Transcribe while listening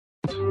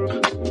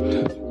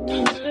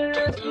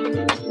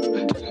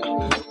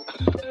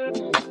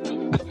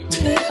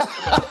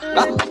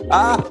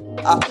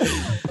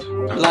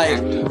Like,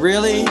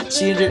 really?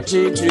 She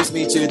introduced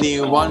me to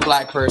the one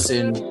black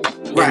person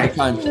Right.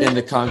 in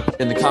the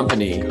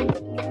company.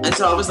 And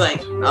so I was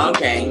like,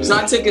 okay. So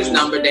I took his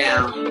number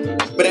down.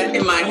 But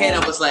in my head,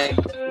 I was like,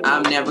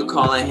 I'm never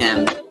calling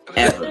him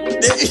ever.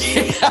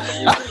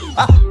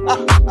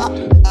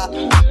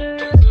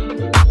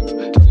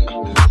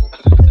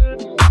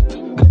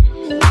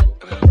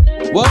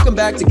 Welcome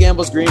back to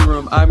Gamble's Green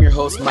Room. I'm your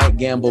host, Mike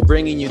Gamble,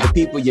 bringing you the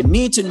people you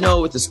need to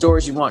know with the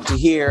stories you want to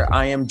hear.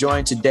 I am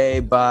joined today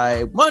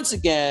by, once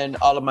again,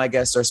 all of my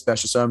guests are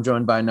special, so I'm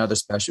joined by another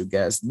special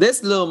guest.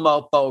 This little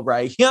mofo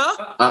right here.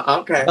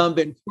 Okay. I've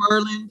been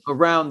twirling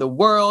around the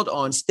world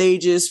on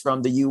stages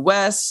from the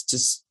U.S.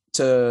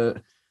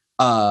 to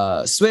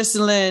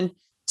Switzerland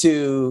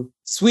to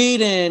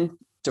Sweden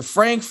to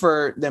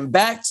Frankfurt, then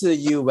back to the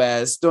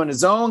U.S., doing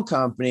his own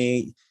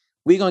company.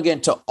 We're going to get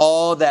into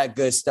all that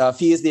good stuff.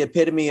 He is the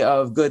epitome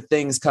of good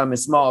things come in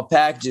small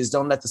packages.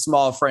 Don't let the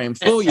small frame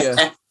fool you.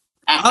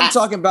 I'm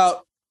talking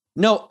about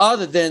no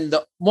other than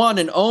the one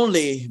and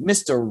only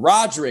Mr.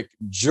 Roderick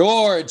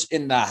George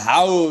in the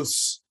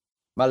house.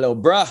 My little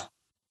bruh.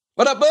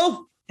 What up,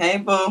 boo? Hey,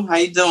 boo. How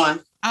you doing?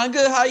 I'm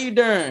good. How you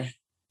doing?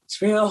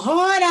 It's real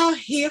hard out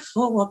here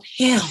for a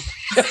pill.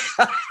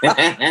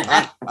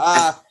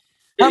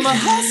 I'm a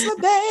hustler,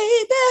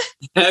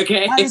 baby.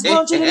 Okay. I just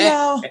want you to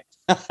know.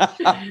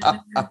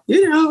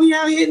 You know, we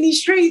out here in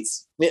these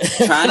streets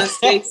trying to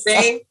stay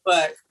safe,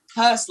 but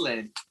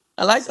hustling.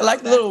 I like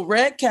the little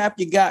red cap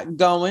you got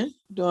going.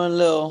 Doing a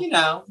little, you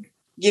know,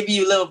 give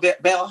you a little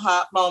bit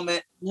bellhop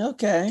moment.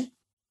 Okay.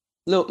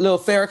 Little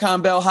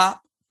Farrakhan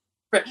bellhop.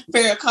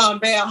 Farrakhan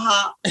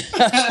bellhop.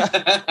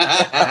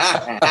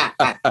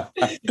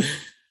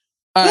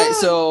 All right,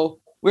 so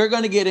we're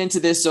going to get into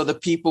this so the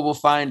people will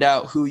find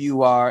out who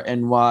you are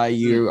and why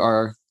you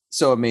are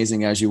so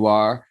amazing as you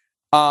are.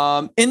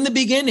 In the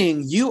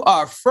beginning, you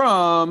are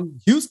from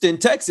Houston,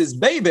 Texas,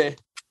 baby.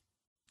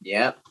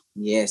 Yep.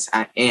 Yes,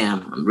 I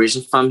am. I'm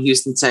originally from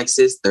Houston,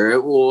 Texas,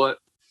 3rd Ward.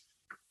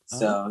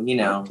 So, you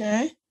know.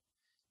 Okay.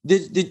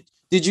 Did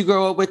you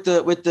grow up with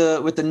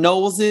the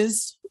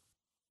Knowleses?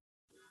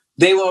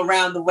 They were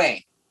around the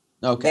way.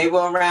 Okay. They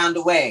were around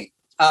the way.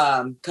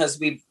 Because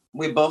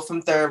we're both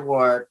from 3rd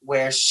Ward,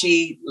 where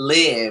she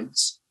lived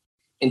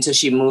until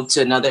she moved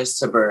to another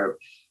suburb,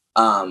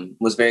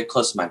 was very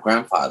close to my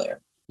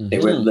grandfather. They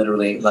were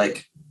literally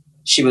like,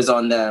 she was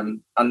on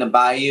the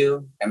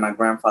bayou and my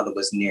grandfather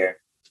was near,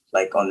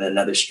 like on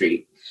another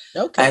street.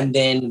 Okay. And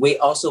then we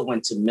also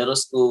went to middle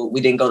school. We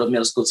didn't go to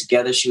middle school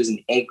together. She was in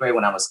 8th grade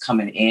when I was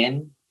coming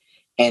in.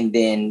 And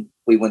then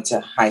we went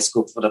to high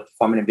school for the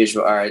performing and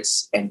visual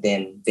arts. And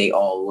then they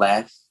all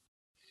left.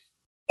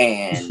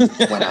 And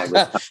when I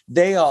was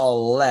they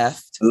all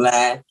left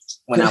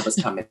when I was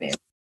coming in.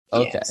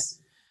 Okay. Yes.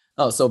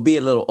 Oh, so be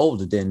a little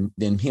older than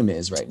him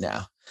is right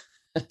now.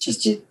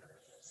 Just a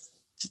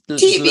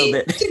little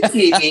bit.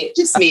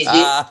 Just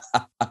smidget.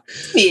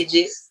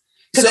 Smidget.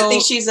 Because So- I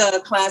think she's a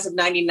class of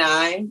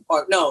 99.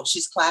 Or no,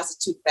 she's class of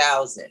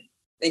 2000. I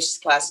think she's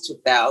class of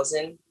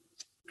 2000.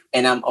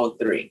 And I'm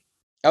 03.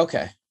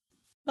 Okay.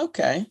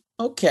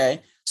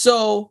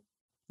 So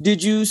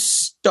did you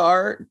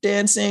start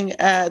dancing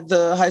at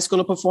the High School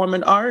of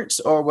Performing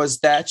Arts, or was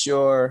that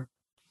your...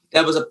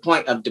 That was a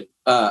point of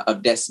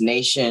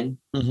destination.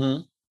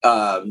 Mm-hmm.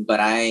 But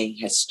I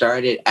had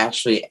started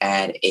actually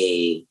at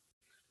a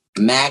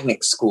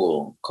magnet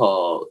school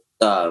called,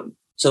 so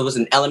it was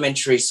an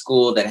elementary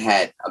school that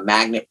had a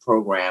magnet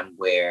program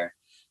where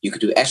you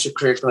could do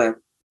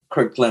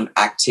extracurricular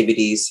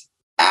activities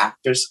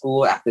after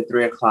school, after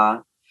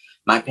 3:00.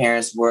 My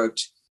parents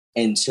worked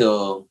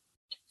until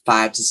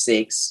 5 to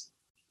 6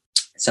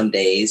 some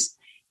days.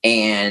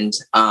 And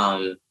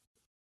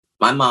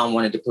my mom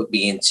wanted to put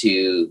me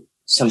into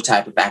some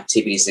type of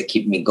activities to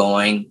keep me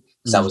going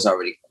because I was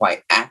already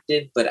quite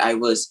active, but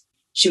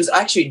she was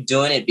actually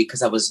doing it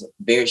because I was a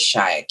very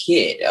shy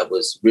kid. I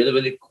was really,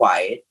 really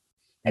quiet.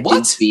 I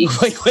didn't speak.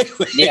 Wait.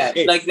 Yeah,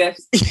 like that.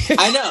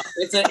 I know.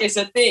 It's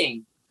a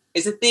thing.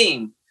 It's a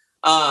thing.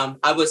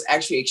 I was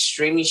actually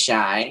extremely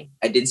shy.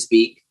 I didn't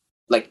speak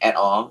like at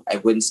all. I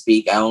wouldn't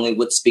speak. I only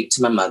would speak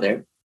to my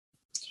mother.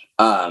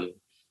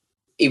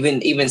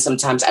 Even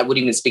sometimes I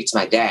wouldn't even speak to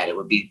my dad. It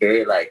would be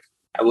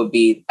I would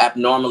be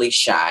abnormally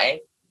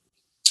shy.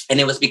 And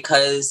it was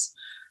because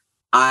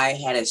I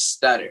had a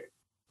stutter.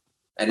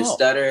 I had a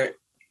stutter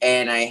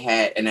and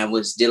I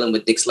was dealing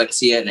with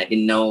dyslexia and I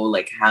didn't know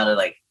like how to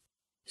like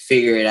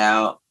figure it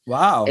out.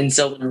 Wow. And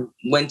so when I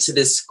went to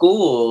this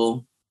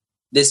school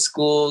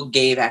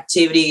gave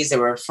activities. There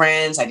were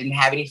friends. I didn't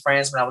have any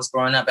friends when I was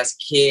growing up as a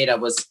kid. I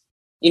was,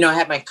 I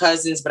had my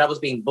cousins, but I was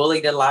being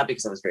bullied a lot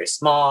because I was very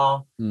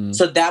small.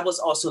 So that was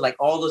also like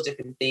all those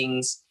different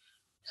things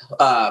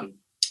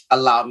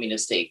allowed me to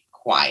stay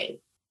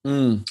quiet.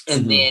 And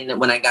then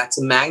when I got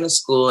to magnet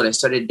school and I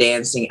started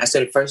dancing, I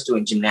started first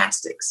doing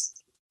gymnastics.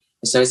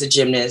 I started as a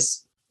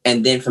gymnast.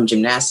 And then from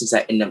gymnastics,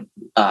 I ended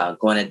up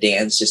going to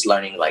dance, just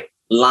learning like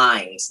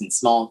lines and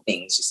small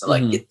things just to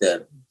like get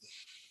the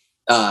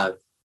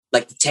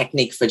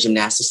technique for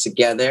gymnastics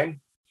together.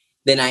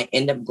 Then I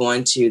ended up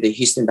going to the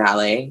Houston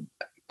Ballet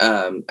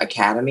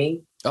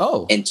Academy.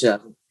 Oh. In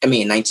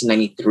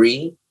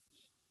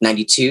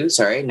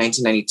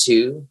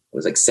 1992. I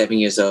was like 7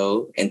 years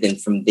old. And then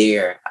from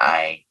there,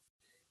 I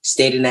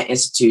stayed in that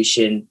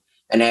institution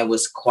and I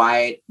was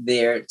quiet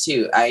there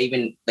too. I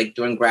even, like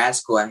during grad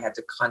school, I had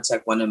to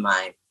contact one of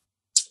my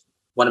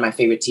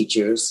favorite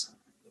teachers,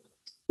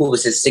 who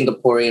was a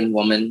Singaporean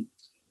woman.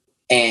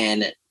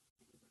 And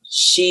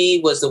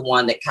she was the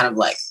one that kind of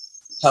like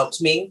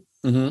helped me.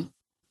 Mm-hmm.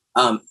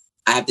 I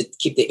have to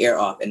keep the air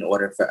off in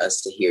order for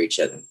us to hear each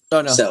other.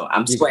 Oh, no. So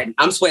I'm sweating.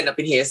 I'm sweating up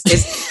in here. It's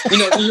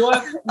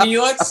New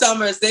York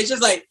summers. They're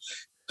just like,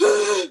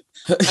 and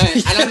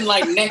I'm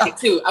like naked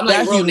too. I'm like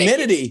that real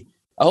humidity. Naked.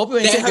 I hope you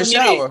ain't take a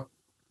shower.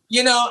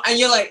 And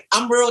you're like,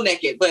 I'm real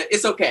naked, but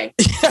it's okay.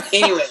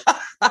 Anyway,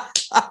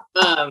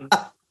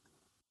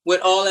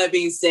 with all that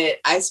being said,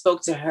 I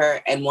spoke to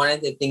her, and one of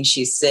the things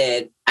she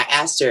said, I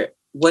asked her,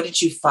 "What did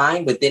you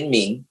find within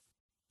me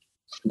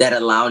that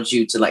allowed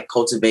you to like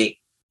cultivate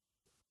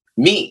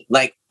me,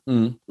 like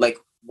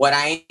what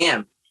I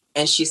am?"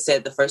 And she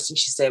said, the first thing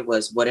she said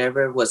was,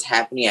 "Whatever was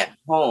happening at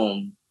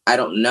home, I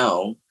don't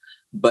know,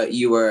 but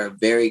you were a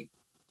very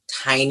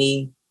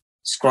tiny,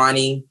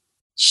 scrawny,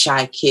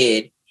 shy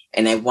kid.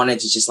 And I wanted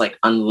to just like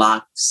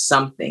unlock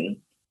something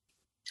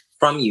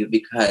from you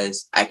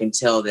because I can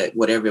tell that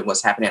whatever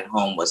was happening at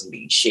home wasn't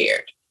being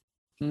shared."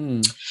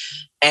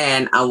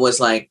 And I was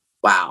like,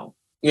 wow,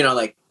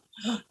 like,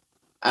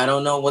 I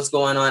don't know what's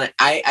going on.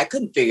 I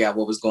couldn't figure out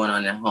what was going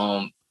on at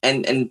home.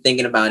 And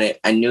thinking about it,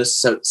 I knew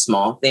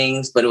small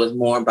things, but it was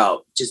more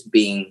about just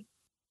being,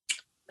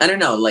 I don't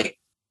know, like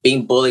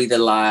being bullied a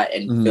lot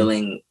and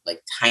feeling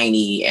like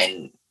tiny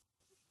and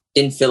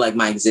didn't feel like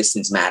my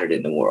existence mattered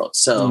in the world.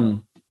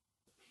 So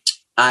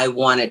I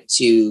wanted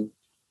to,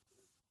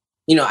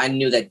 I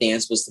knew that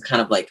dance was the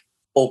kind of like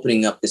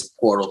opening up this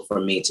portal for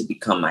me to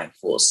become my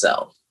full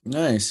self.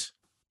 Nice.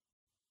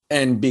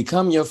 And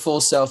become your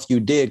full self you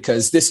did,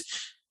 because this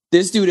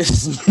dude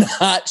is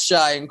not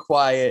shy and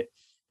quiet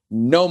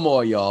no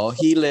more, y'all.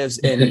 He lives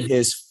in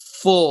his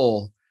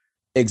full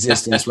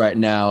existence right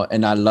now,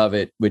 and I love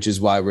it, which is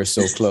why we're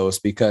so close,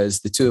 because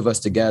the two of us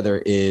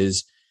together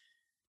is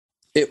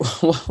it.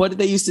 What did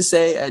they used to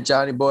say at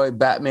Johnny Boy?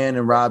 Batman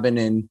and Robin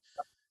and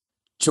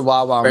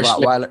Chihuahua and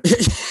Rottweiler.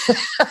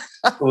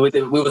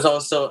 We was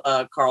also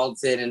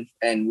Carlton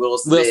and Will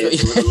Smith.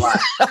 It was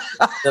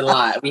a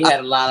lot. We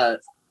had a lot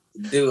of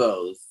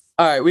duos.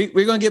 All right,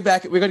 we're gonna get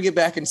back. We're gonna get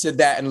back into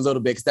that in a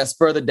little bit, because that's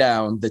further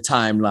down the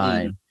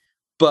timeline.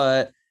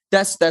 But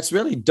that's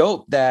really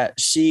dope that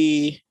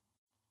she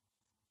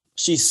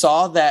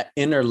saw that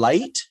inner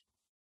light.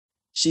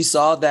 She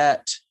saw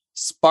that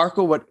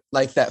sparkle,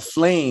 like that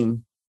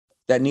flame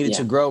that needed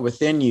to grow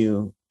within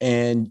you,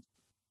 and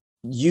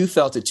you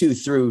felt it too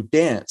through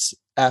dance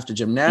after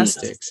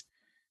gymnastics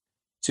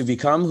to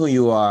become who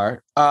you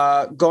are.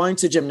 Going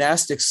to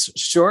gymnastics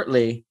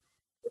shortly,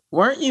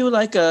 weren't you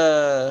like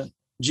a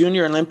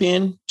junior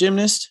Olympian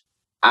gymnast?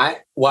 I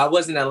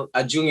wasn't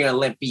a junior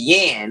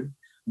Olympian,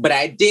 but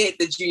I did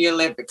the Junior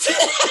Olympics.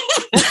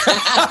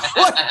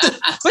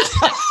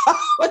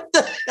 What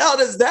the hell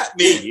does that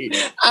mean?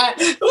 I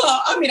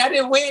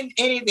didn't win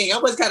anything. I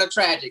was kind of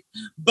tragic,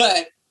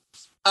 but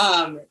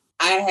I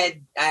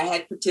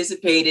had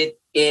participated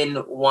in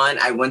one.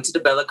 I went to the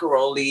Bella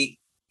Caroli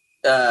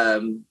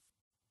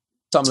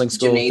tumbling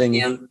school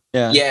gymnasium.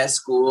 thing.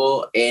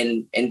 School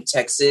in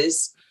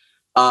Texas.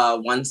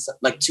 Once,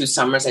 like 2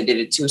 summers, I did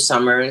it 2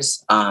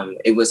 summers.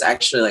 It was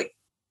actually like,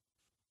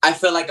 I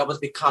feel like I was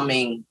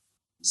becoming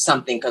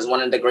something, because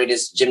one of the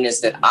greatest gymnasts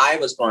that I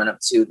was growing up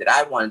to, that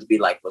I wanted to be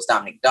like, was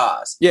Dominic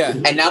Dawes. Yeah.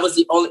 And that was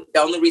the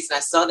only reason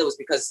I saw that was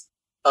because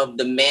of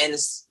the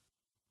men's.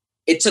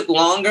 It took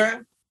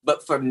longer,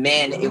 but for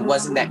men, it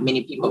wasn't that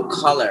many people of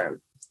color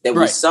that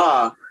we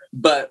saw.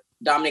 But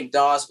Dominic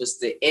Dawes was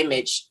the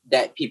image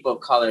that people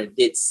of color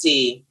did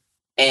see.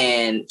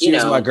 And, she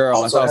was my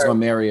girl. I thought I was going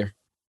to marry her.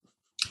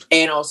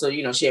 And also,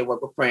 she had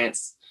worked with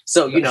Prince.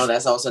 So,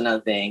 that's also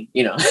another thing,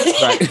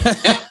 Right.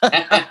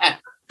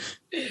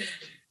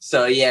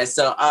 So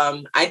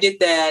I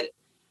did that.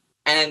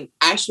 And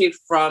actually it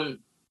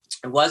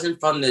wasn't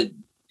from the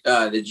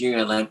Junior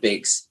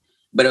Olympics,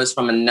 but it was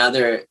from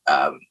another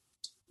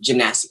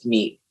gymnastic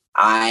meet.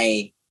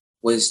 I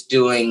was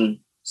doing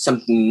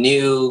something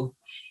new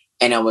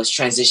and I was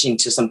transitioning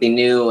to something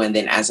new. And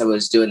then as I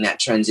was doing that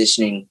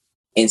transitioning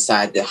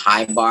inside the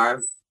high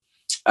bar,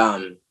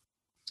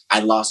 I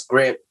lost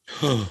grip.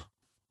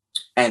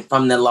 And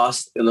from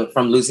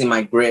losing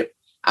my grip,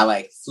 I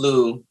like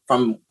flew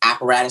from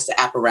apparatus to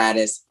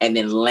apparatus and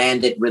then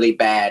landed really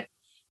bad.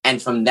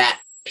 And from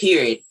that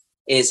period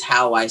is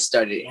how I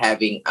started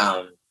having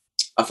a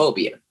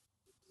phobia.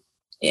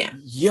 Yeah.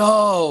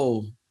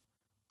 Yo,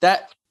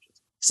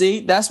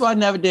 that's why I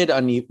never did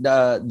on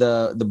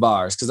the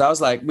bars, because I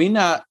was like, we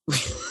not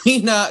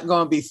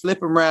gonna be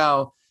flipping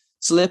around,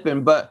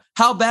 slipping. But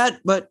how bad?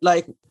 But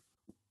like,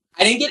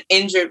 I didn't get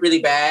injured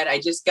really bad. I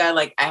just got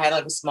I had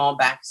like a small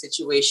back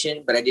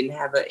situation, but I didn't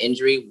have an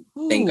injury,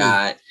 thank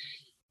God.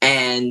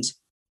 And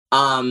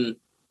It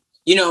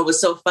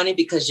was so funny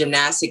because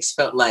gymnastics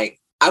felt like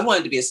I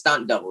wanted to be a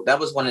stunt double. That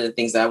was one of the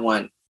things that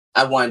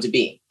I wanted to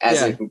be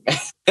as I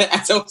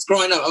was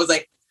growing up. I was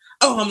like,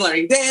 oh, I'm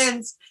learning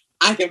dance.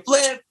 I can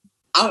flip.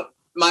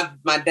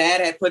 My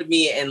dad had put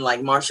me in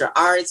like martial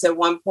arts at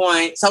one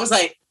point. So I was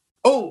like,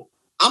 oh,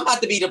 I'm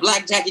about to be the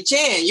Black Jackie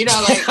Chan,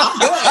 like I'm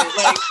good.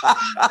 Like,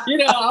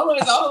 I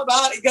was all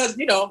about it because,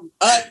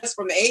 us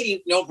from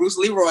the 80s, Bruce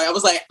Leroy. I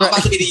was like, I'm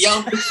about to be the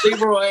young Bruce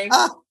Leroy.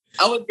 I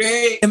was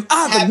very Am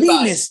I the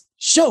meanest?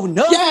 Show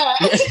no. Yeah.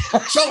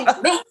 Show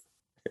no.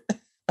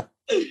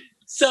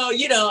 So,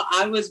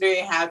 I was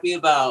very happy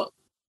about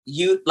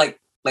you like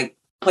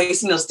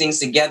placing those things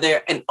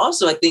together. And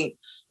also I think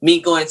me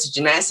going to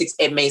gymnastics,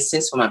 it made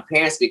sense for my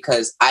parents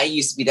because I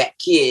used to be that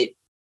kid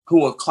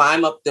who would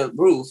climb up the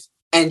roof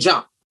and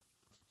jump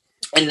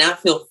and not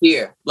feel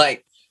fear.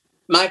 Like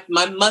my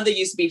mother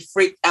used to be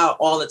freaked out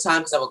all the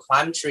time because I would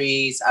climb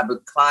trees. I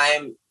would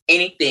climb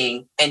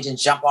anything and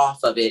just jump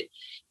off of it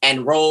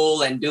and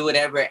roll and do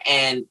whatever.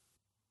 And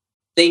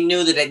they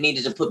knew that they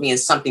needed to put me in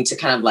something to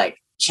kind of like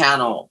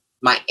channel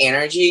my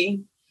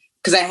energy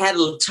because I had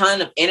a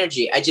ton of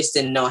energy. I just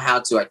didn't know how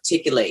to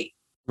articulate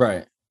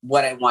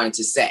what I wanted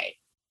to say.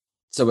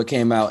 So it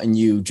came out and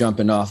you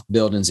jumping off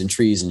buildings and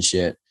trees and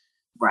shit.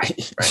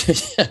 Right.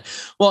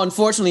 Well,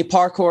 unfortunately,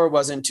 parkour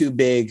wasn't too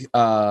big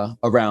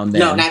around then.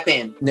 No, not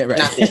then. Right.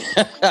 Not then.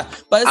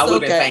 But it's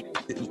okay.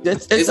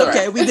 It's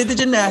okay. Right. We did the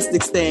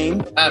gymnastics thing.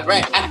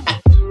 Right.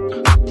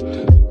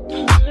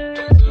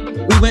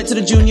 We went to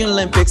the Junior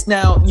Olympics.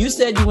 Now, you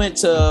said you went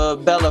to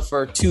Bella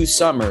for 2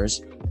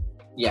 summers.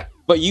 Yeah.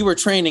 But you were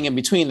training in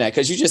between that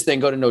because you just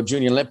didn't go to no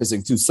Junior Olympics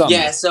in 2 summers.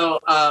 Yeah. So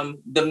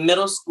the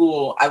middle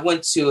school, I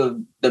went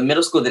to the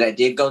middle school that I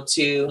did go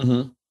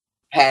to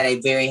had a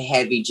very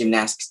heavy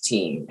gymnastics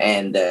team.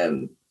 And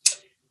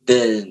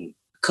the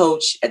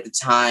coach at the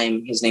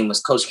time, his name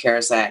was Coach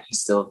Karasak. He's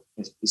still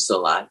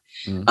alive.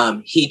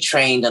 He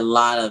trained a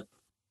lot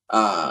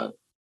of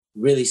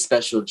really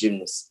special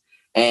gymnasts.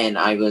 And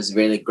I was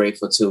really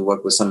grateful to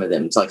work with some of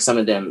them. So like some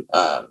of them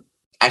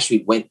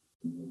actually went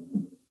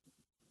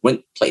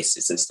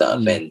places and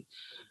stuff. And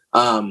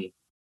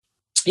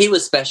he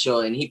was special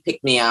and he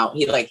picked me out.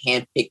 He like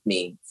handpicked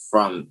me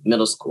from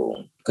middle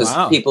school because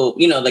people,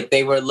 like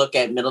they would look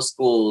at middle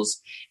schools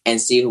and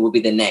see who will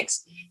be the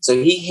next.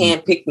 So he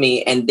handpicked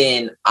me. And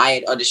then I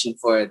had auditioned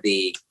for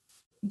the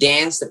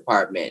dance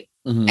department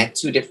at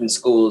 2 different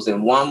schools.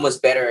 And one was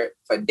better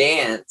for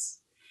dance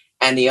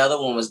and the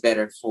other one was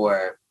better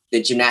for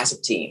the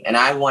gymnastic team. And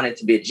I wanted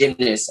to be a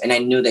gymnast. And I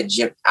knew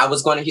that I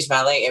was going to Houston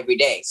Ballet every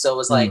day. So it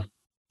was like,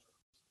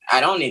 I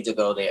don't need to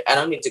go there. I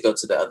don't need to go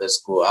to the other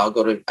school.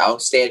 I'll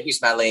stay at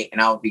Houston Ballet and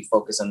I'll be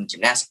focused on the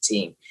gymnastic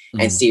team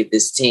and see if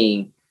this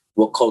team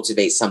will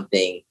cultivate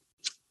something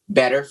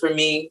better for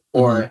me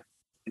or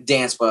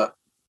dance will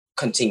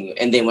continue.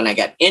 And then when I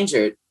got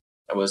injured,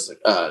 I was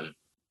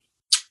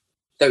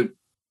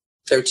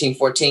 13,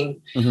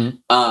 14.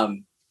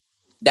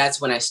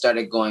 That's when I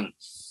started going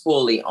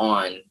fully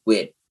on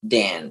with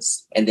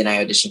dance. And then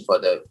I auditioned for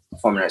the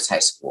Performing Arts High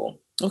School.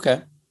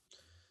 Okay.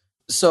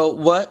 So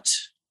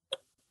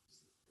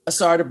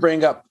sorry to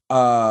bring up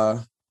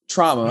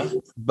trauma,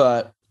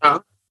 but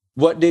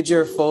what did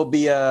your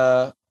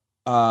phobia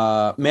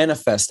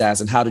manifest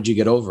as and how did you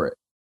get over it?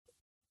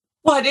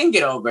 Well, I didn't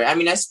get over it. I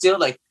mean, I still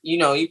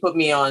you put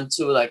me on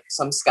to like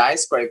some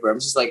skyscraper. I'm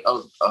just like,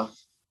 oh. No,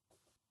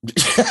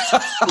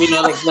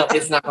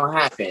 it's not going to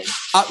happen.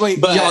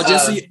 Wait, but, y'all,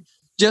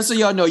 just so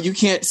y'all know, you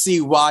can't see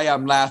why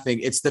I'm laughing.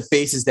 It's the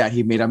faces that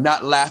he made. I'm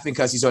not laughing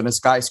because he's on a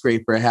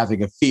skyscraper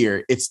having a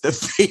fear. It's the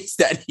face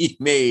that he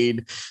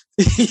made.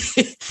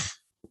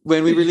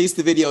 When we release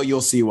the video, you'll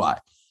see why.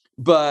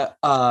 But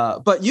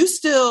you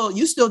still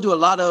do a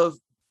lot of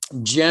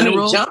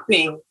general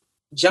jumping.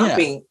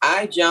 Yeah.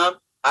 I jump.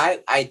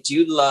 I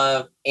do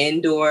love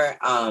indoor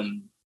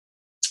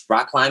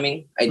rock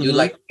climbing. I do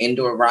like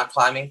indoor rock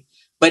climbing.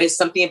 But it's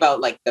something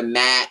about like the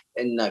mat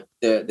and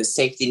the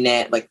safety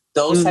net, like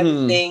those type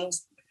of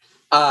things.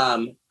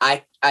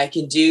 I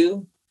can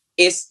do.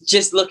 It's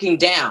just looking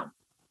down.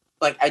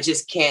 Like I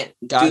just can't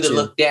do the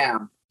look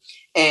down.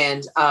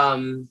 And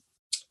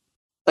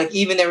like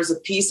even there was a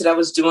piece that I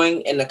was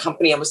doing in the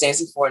company I was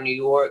dancing for in New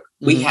York.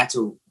 We had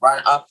to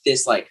run up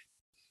this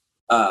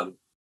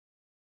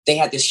they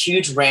had this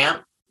huge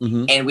ramp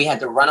and we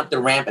had to run up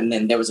the ramp and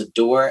then there was a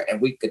door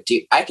and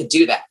I could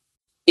do that.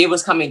 It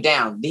was coming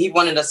down. He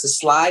wanted us to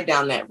slide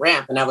down that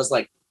ramp. And I was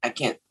like, I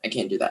can't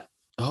do that.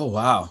 Oh,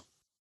 wow.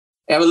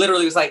 And I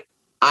literally was like,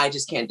 I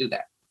just can't do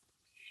that.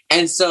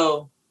 And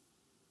so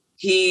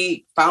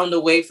he found a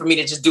way for me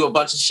to just do a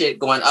bunch of shit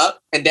going up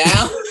and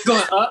down,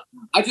 going up.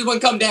 I just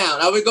wouldn't come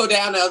down. I would go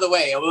down the other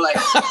way. I would like,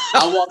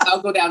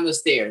 I'll go down the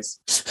stairs.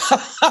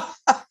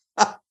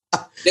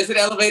 There's an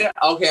elevator.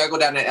 Okay, I'll go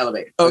down that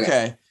elevator.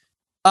 Okay.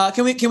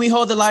 Can we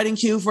hold the lighting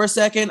cue for a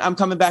second? I'm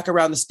coming back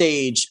around the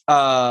stage.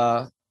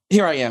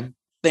 Here I am.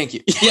 Thank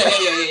you.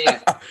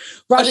 Yeah.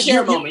 Roger,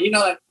 share a moment.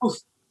 Like, oof.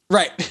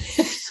 Right.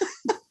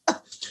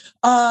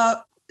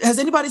 has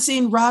anybody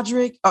seen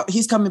Roderick? Oh,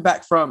 he's coming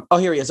back from. Oh,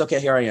 here he is. Okay,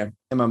 here I am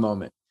in my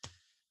moment.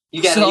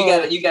 You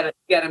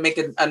gotta make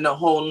a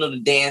whole little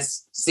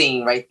dance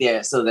scene right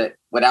there, so that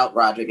without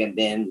Roderick, and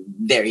then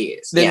there he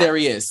is. There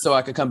he is. So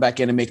I could come back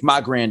in and make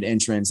my grand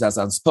entrance as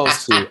I'm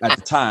supposed to at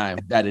the time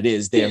that it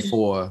is.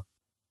 Therefore,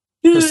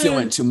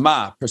 pursuant to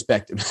my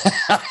perspective.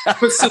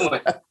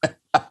 Pursuant.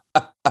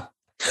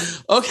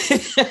 Okay.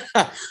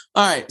 All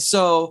right.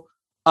 So,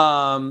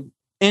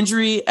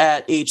 injury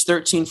at age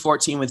 13,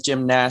 14 with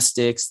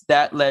gymnastics,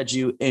 that led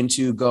you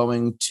into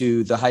going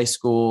to the high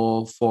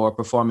school for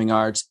performing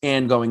arts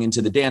and going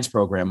into the dance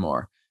program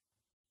more.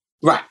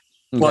 Right.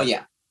 Okay. Well,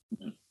 yeah.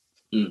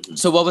 Mm-hmm.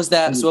 So what was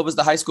that? So what was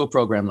the high school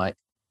program like?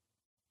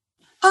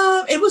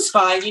 It was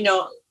fine. You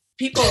know,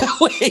 people,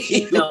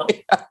 it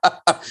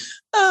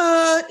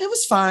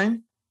was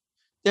fine.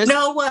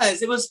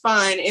 It was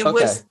fine. It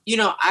was, you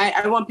know,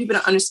 I want people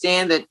to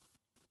understand that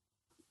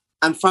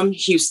I'm from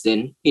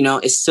Houston, you know,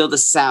 it's still the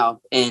South.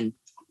 And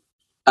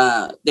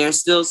there's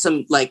still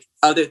some like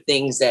other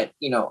things that,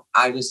 you know,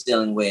 I was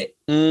dealing with,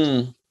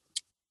 you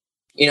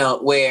know,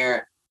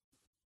 where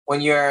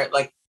when you're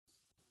like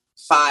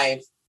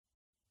 5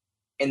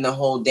 in the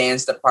whole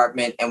dance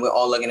department and we're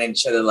all looking at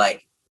each other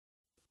like,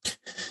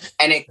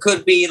 and it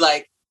could be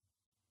like,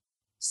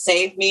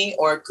 save me,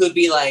 or it could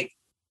be like,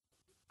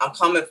 I'm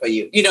coming for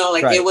you. You know,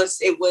 like it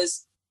was,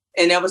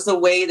 and that was the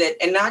way that,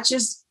 and not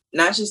just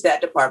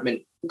that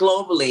department,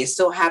 globally, it's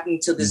still happening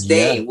to this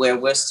day, where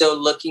we're still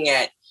looking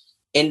at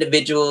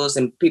individuals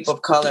and people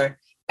of color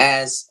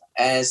as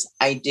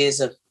ideas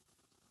of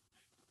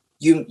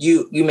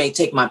you may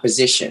take my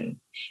position.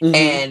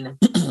 And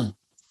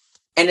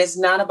it's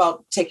not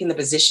about taking the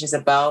position, it's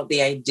about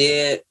the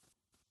idea,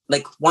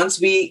 like once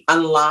we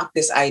unlock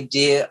this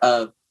idea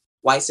of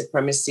white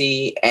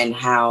supremacy and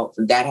how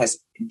that has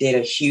did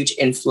a huge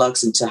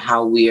influx into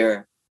how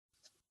we're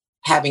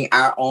having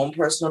our own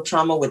personal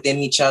trauma within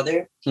each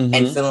other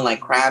and feeling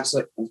like crabs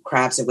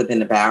within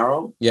the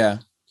barrel. Yeah.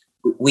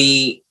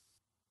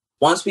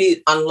 Once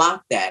we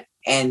unlock that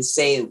and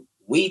say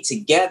we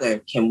together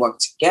can work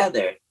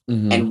together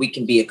and we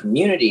can be a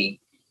community,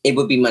 it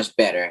would be much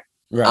better.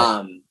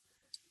 Right.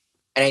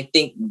 And I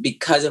think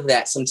because of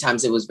that,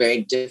 sometimes it was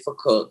very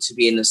difficult to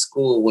be in the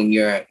school when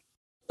you're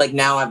like,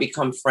 now I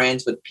become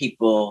friends with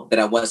people that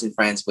I wasn't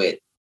friends with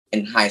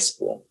in high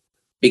school.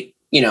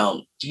 You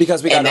know,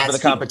 because we got over the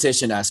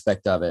competition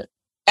aspect of it,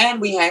 and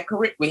we had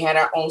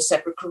our own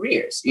separate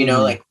careers. You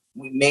know, like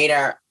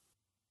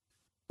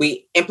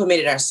we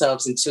implemented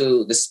ourselves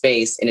into the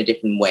space in a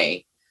different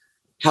way.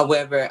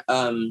 However,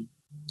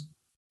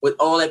 with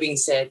all that being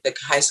said, the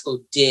high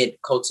school did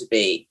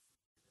cultivate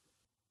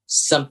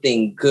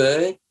something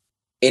good.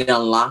 It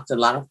unlocked a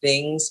lot of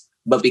things,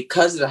 but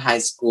because of the high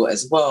school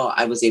as well,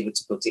 I was able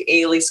to go to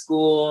Ailey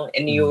School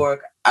in New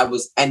York.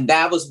 And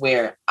that was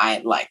where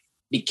I like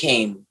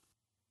became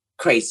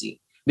crazy,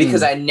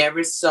 because I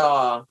never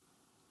saw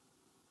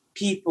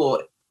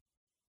people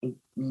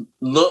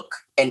look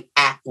and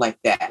act like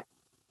that.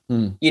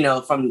 You know,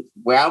 from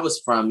where I was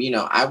from, you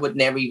know, I would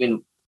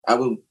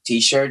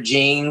t-shirt,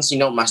 jeans, you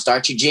know, my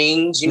starchy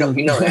jeans, you know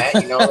that,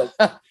 you know,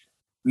 like,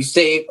 you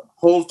stay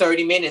whole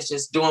 30 minutes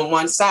just doing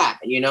one side,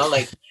 you know,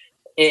 like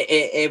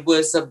it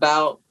was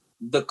about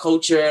the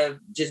culture of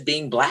just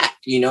being Black,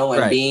 you know,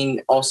 and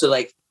being also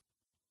like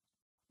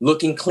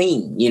looking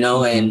clean, you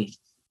know,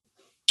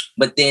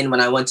 but then when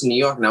I went to New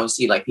York and I would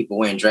see like people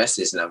wearing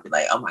dresses and I'd be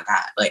like, oh my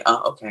God, like,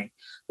 oh, okay.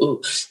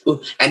 Ooh.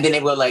 And then they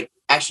would like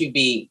actually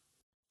be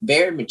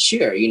very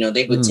mature. You know,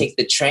 they would take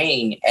the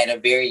train at a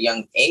very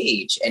young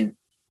age. And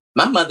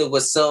my mother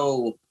was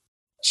so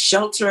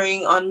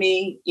sheltering on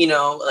me, you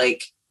know,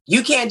 like,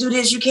 you can't do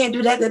this, you can't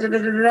do that. Da, da, da,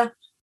 da, da.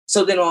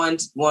 So then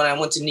when I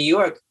went to New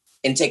York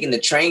and taking the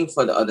train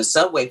or the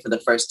subway for the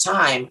first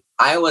time,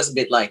 I was a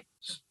bit like,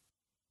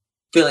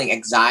 feeling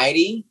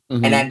anxiety,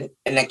 and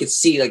I could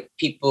see like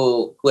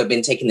people who had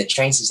been taking the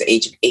train since the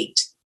age of 8,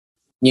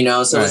 you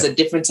know, so it was a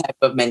different type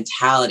of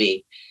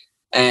mentality,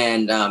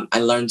 and I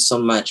learned so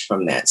much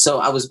from that. So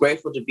I was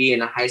grateful to be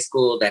in a high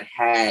school that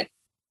had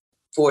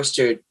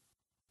fostered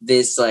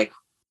this like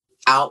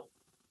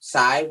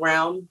outside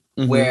realm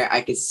where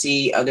I could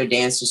see other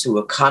dancers who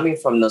were coming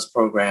from those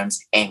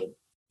programs and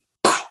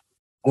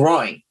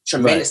growing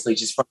tremendously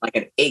just from like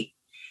an 8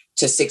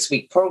 to 6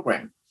 week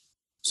program.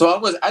 So I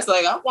was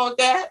like, I want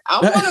that. I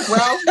want to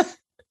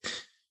grow.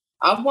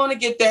 I want to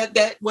get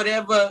that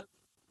whatever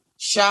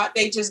shot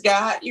they just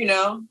got, you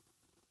know.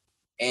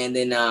 And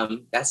then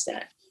that's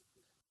that.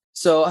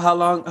 So how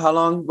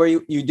long were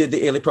you did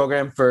the Ailey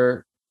program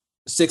for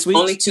 6 weeks?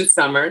 Only 2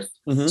 summers.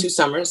 2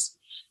 summers.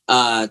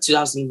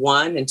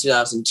 2001 and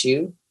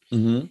 2002.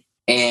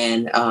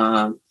 And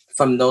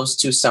from those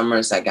 2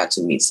 summers, I got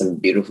to meet some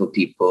beautiful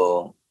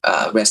people.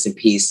 Rest in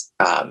peace,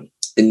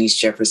 Denise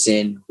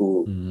Jefferson,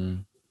 who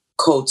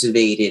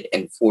cultivated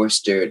and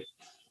fostered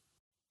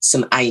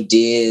some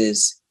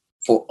ideas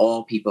for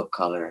all people of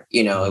color.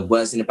 You know, it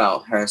wasn't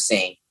about her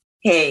saying,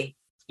 hey,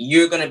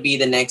 you're going to be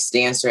the next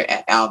dancer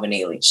at Alvin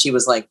Ailey. She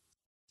was like,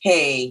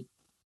 hey,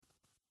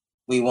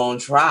 we won't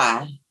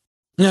try.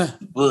 Yeah.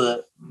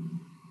 But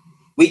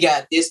we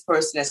got this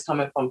person that's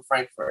coming from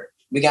Frankfurt.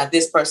 We got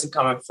this person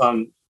coming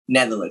from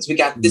Netherlands. We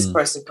got this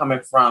person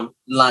coming from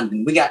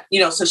London. We got,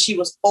 so she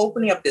was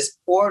opening up this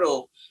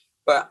portal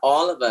for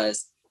all of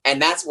us.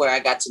 And that's where I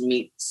got to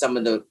meet some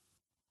of the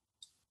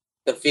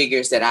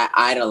figures that I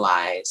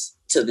idolize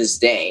to this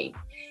day.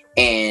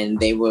 And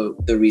they were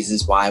the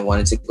reasons why I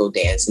wanted to go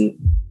dance in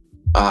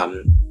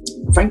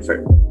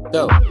Frankfurt.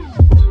 Dope.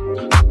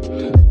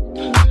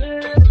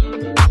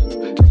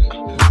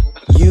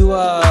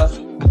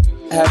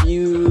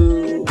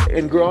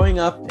 In growing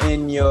up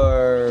in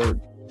your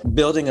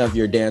building of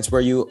your dance,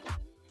 were you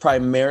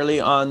primarily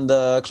on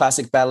the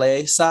classic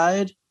ballet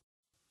side?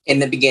 In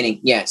the beginning,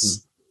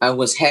 yes. I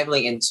was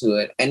heavily into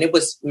it. And it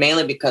was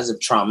mainly because of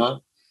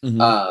trauma.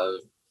 Mm-hmm.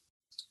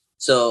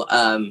 So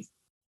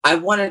I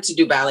wanted to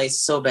do ballet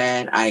so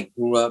bad. I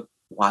grew up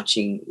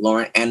watching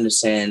Lauren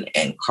Anderson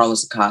and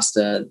Carlos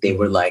Acosta. They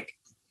were like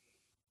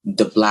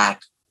the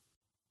black,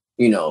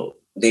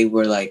 they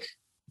were like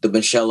the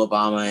Michelle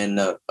Obama and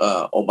the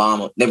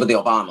Obama. They were the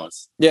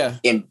Obamas. Yeah.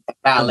 In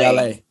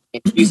ballet.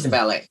 Introduced to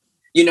ballet.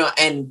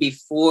 And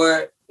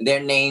before their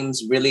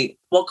names really,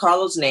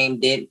 Carlos' name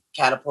did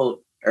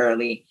catapult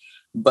early,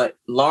 but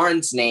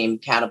Lauren's name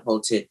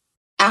catapulted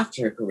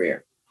after her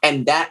career.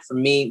 And that for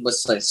me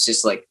was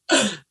just like,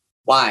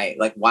 why?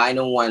 Like, why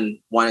no one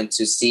wanted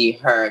to see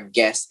her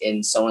guest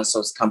in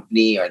so-and-so's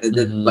company or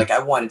like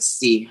I wanted to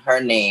see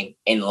her name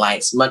in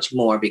lights much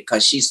more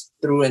because she's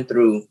through and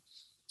through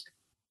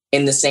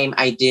in the same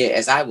idea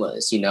as I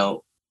was,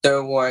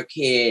 third world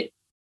kid,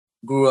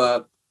 grew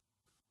up.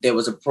 There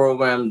was a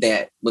program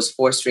that was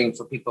fostering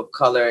for people of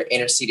color,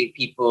 inner city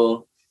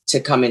people to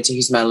come into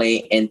Houston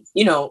Ballet. And,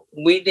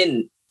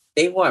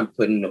 they weren't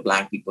putting the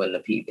black people in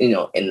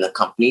in the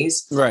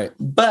companies. Right.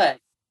 But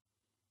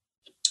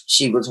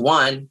she was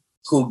one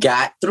who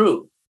got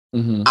through.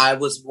 Mm-hmm. I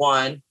was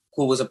one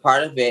who was a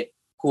part of it,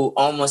 who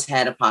almost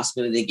had a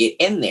possibility to get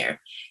in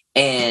there.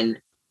 And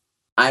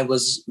I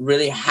was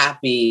really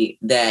happy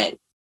that,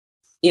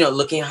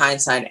 looking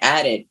hindsight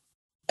at it,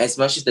 as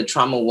much as the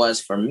trauma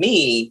was for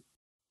me,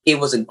 it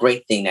was a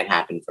great thing that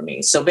happened for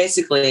me. So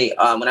basically,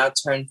 when I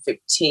turned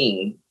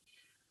 15,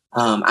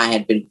 I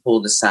had been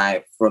pulled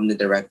aside from the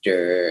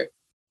director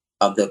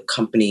of the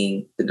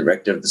company, the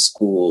director of the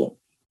school,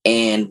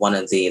 and one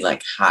of the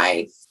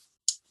high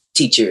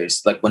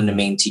teachers, one of the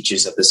main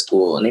teachers of the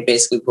school. And they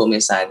basically pulled me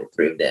aside, the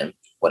three of them,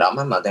 without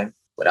my mother,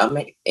 without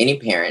any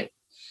parent,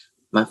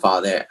 my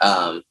father,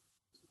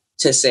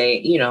 to say,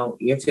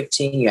 you're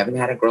 15, you haven't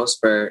had a growth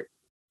spurt,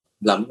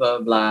 blah, blah,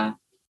 blah,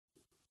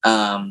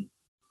 blah.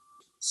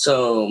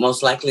 So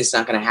most likely it's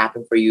not going to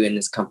happen for you in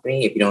this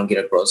company if you don't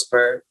get a growth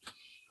spurt.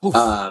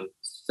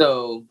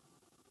 So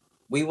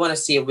we want to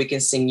see if we can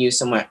send you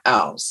somewhere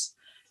else.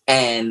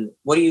 And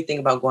what do you think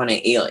about going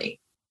to Ailey?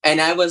 And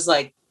I was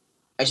like,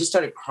 I just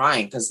started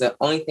crying because the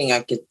only thing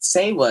I could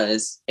say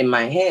was in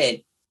my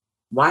head,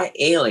 why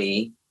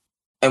Ailey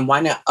and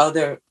why not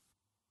other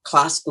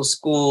classical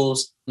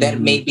schools that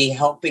may be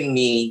helping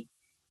me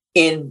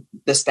in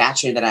the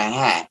stature that I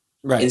had?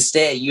 Right.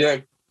 Instead,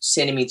 you're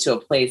sending me to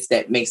a place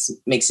that makes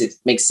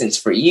sense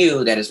for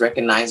you, that is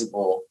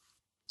recognizable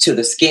to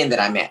the skin that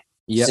I'm at,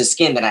 the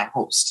skin that I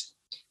host.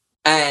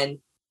 And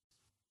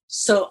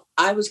so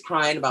I was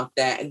crying about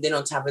that. And then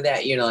on top of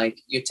that,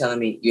 you're telling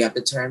me you have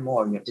to turn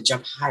more, you have to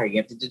jump higher, you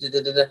have to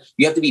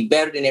you have to be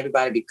better than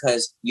everybody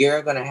because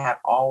you're going to have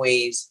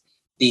always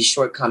these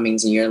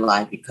shortcomings in your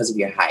life because of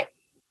your height.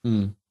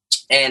 And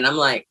I'm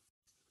like,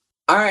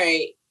 all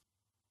right,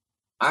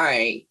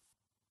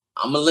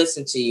 I'm going to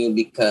listen to you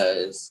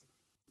because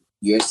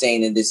you're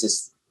saying that this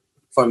is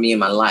for me in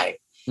my life.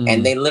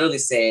 And they literally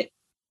said,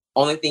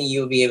 only thing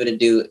you'll be able to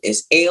do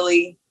is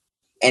Ailey.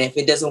 And if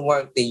it doesn't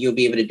work, then you'll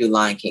be able to do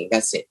Lion King.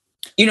 That's it.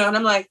 And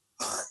I'm like,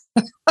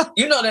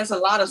 there's a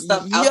lot of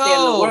stuff out there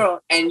in the world.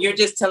 And you're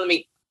just telling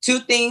me 2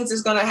 things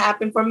is going to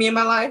happen for me in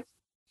my life.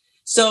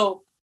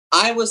 So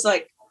I was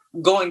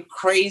going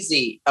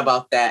crazy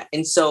about that.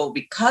 And so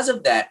because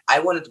of that,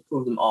 I wanted to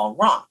prove them all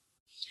wrong.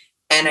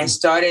 And I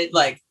started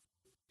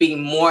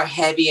being more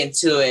heavy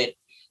into it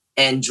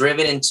and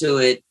driven into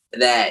it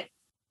that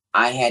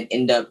I had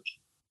ended up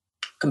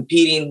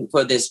competing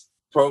for this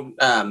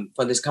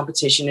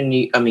competition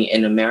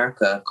in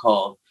America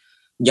called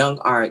Young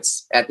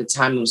Arts. At the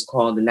time, it was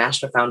called the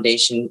National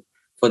Foundation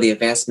for the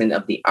Advancement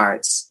of the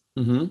Arts.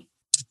 Mm-hmm.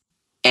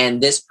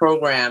 And this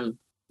program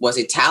was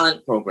a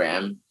talent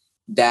program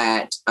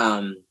that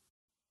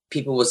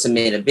people would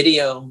submit a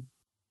video.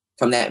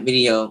 From that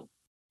video,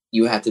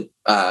 you have to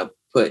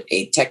put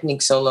a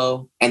technique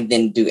solo and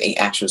then do an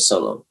actual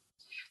solo.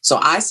 So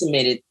I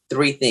submitted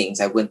 3 things.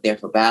 I went there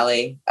for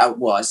ballet. I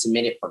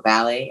submitted for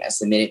ballet. I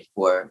submitted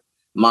for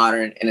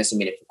modern, and I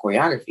submitted for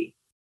choreography.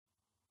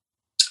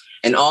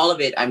 And all of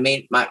it, I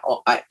made my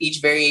own.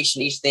 Each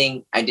variation, each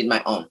thing, I did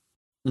my own.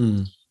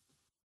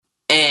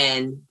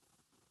 And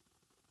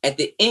at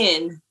the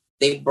end,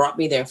 they brought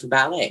me there for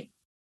ballet.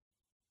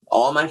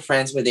 All my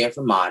friends were there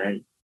for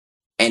modern,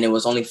 and it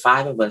was only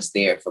 5 of us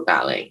there for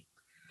ballet.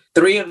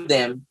 three of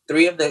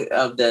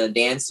the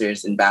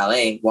dancers in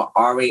ballet were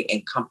already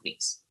in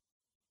companies.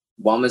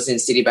 One was in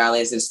City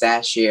Ballet as a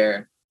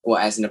stagiaire or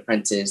as an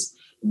apprentice.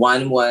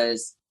 One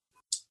was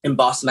in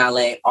Boston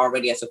Ballet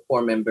already as a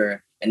core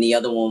member, and the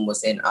other one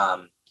was in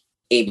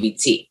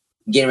ABT,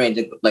 getting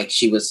ready to, like,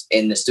 she was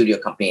in the studio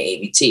company at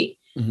ABT.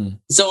 Mm-hmm.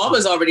 So I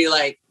was already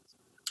like,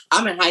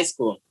 I'm in high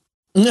school.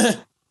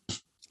 All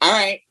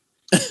right.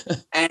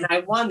 And I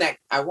won that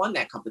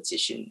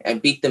competition. I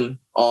beat them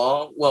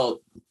all.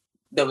 Well,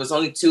 there was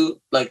only two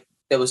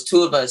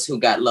of us who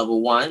got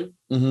level 1,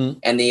 mm-hmm.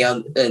 and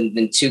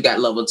then 2 got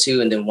level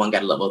 2, and then 1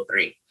 got level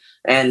 3.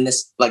 And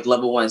this, like,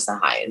 level 1 is the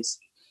highest.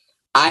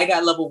 I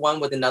got level 1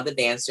 with another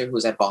dancer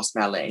who's at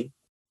Boston Ballet.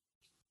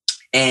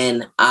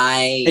 And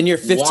you're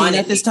 15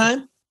 at this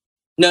time?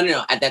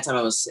 No. At that time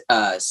I was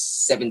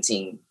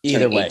 17.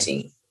 Either way,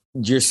 18.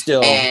 You're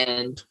still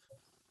and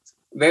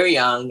very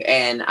young.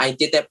 And I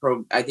did that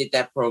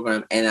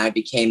program, and I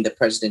became the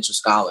presidential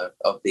scholar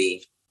of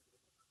the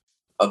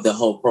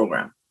whole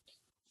program.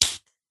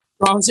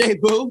 Bravo,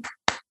 boo.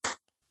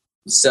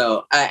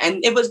 So,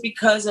 and it was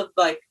because of,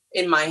 like,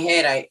 in my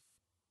head,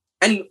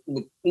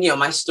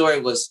 my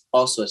story was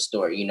also a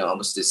story. I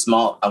was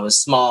small. I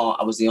was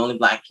the only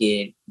Black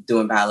kid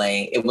doing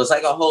ballet. It was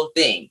like a whole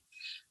thing.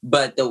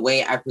 But the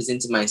way I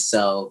presented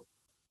myself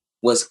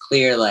was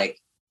clear. Like,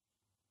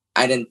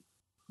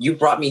 you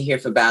brought me here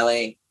for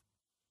ballet.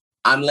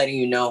 I'm letting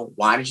you know,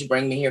 why did you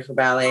bring me here for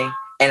ballet?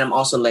 And I'm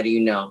also letting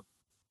you know,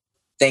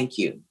 thank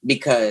you.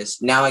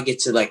 Because now I get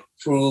to, like,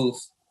 prove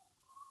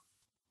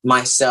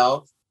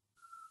myself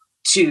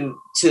to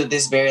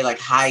this very, like,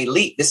 high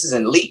elite. This is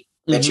an elite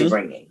that you're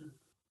bringing.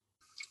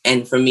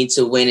 And for me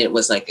to win it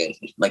was like a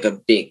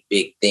big,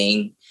 big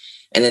thing.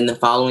 And then the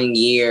following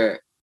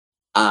year,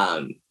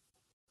 2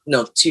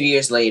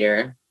 years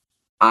later,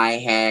 so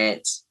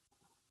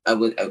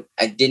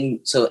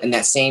in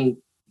that same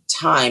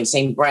time,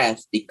 same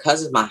breath,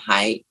 because of my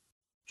height,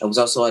 I was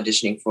also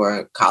auditioning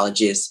for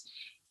colleges,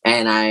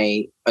 and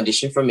I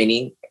auditioned for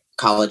many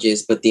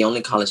colleges, but the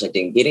only college I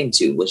didn't get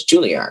into was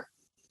Juilliard.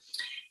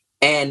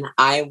 And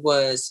I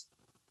was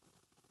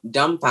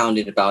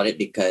dumbfounded about it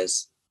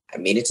because I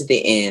made it to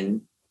the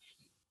end.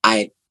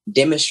 I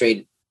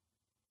demonstrated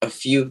a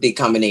few of the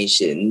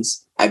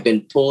combinations. I've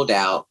been pulled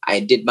out. I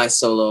did my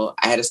solo.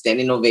 I had a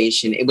standing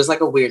ovation. It was like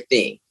a weird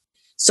thing.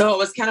 So it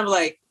was kind of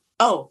like,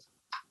 oh,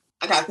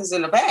 I got this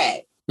in the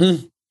bag.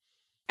 And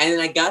then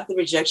I got the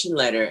rejection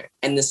letter.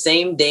 And the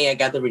same day I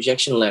got the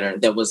rejection letter,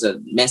 there was a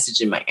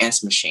message in my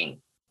answer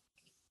machine.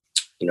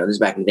 This is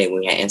back in the day when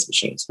we had answer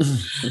machines.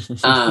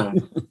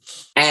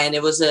 And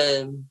it was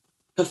a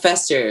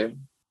professor.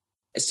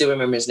 I still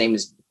remember his name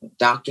is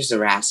Dr.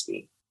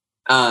 Zaraski.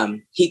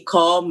 He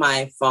called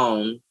my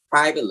phone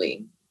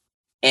privately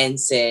and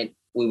said,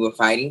 we were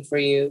fighting for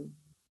you.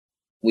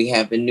 We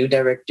have a new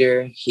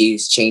director.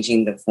 He's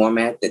changing the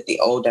format that the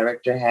old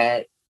director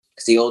had,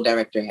 because the old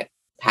director had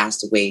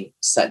passed away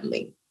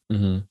suddenly.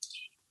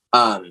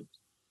 Mm-hmm.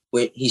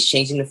 He's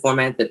changing the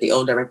format that the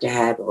old director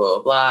had, blah,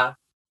 blah, blah.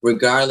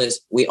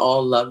 Regardless, we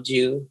all loved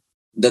you.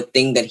 The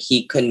thing that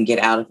he couldn't get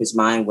out of his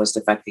mind was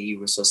the fact that you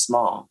were so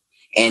small.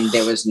 And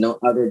there was no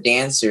other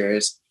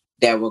dancers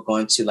that were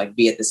going to, like,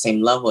 be at the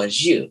same level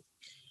as you.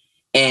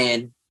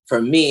 And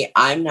for me,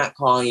 I'm not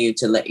calling you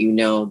to let you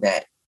know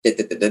that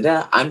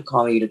I'm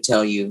calling you to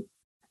tell you,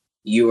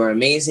 you are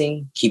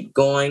amazing. Keep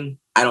going.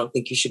 I don't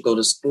think you should go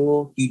to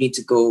school. You need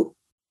to go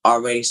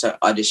already start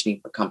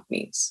auditioning for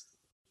companies.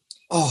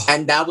 Oh.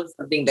 And that was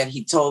something that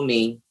he told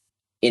me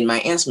in my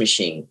answer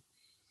machine.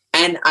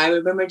 And I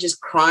remember just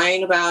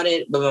crying about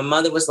it. But my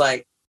mother was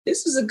like,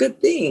 this is a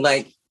good thing.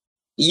 Like,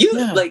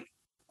 like,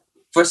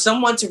 for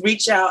someone to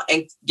reach out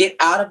and get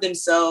out of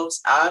themselves,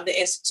 out of the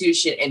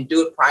institution, and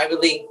do it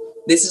privately,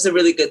 this is a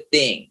really good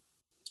thing.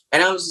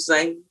 And I was just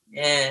like,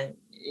 I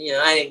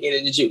didn't get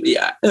into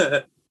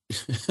Juilliard.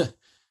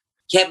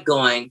 Kept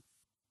going.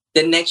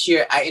 The next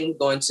year, I ended up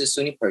going to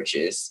SUNY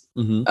Purchase,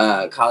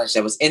 college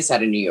that was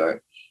inside of New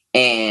York.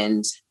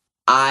 And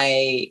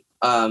I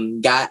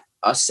got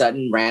a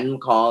sudden random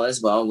call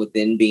as well,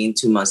 within being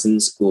 2 months in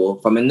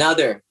school, from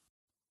another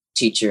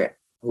teacher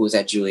who was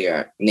at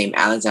Juilliard named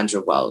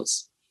Alexandra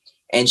Wells.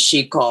 And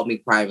she called me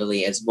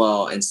privately as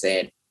well and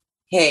said,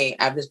 hey,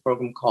 I have this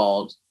program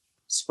called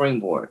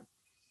Springboard.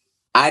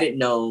 I didn't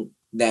know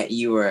that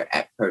you were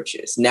at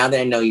Purchase. Now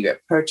that I know you're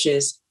at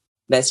Purchase,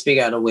 let's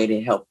figure out a way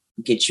to help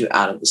get you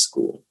out of the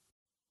school.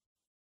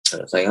 I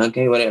was like,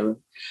 okay, whatever.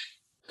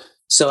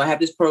 So I have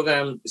this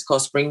program. It's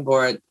called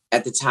Springboard.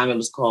 At the time, it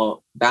was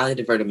called Ballet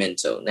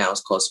Divertimento. Now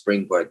it's called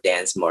Springboard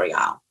Dance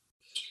Montreal.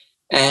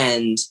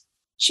 And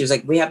she was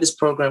like, we have this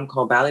program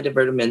called Ballet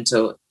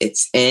Divertimento.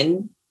 It's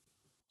in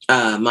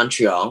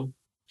Montreal.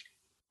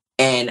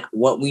 And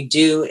what we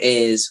do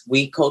is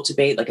we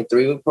cultivate like a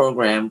 3-week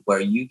program where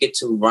you get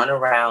to run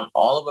around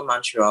all over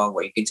Montreal,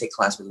 where you can take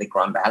class with Le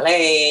Grand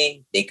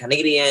Ballet, Les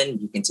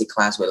Canadiens. You can take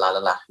class with La La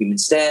La Human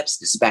Steps.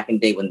 This is back in the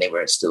day when they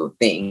were still a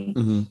thing.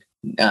 Mm-hmm.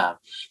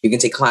 You can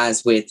take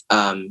class with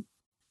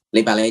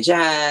Les Ballet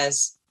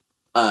Jazz,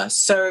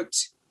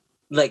 CERT,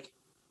 like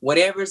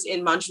whatever's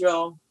in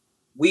Montreal,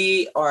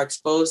 we are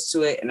exposed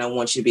to it, and I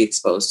want you to be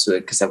exposed to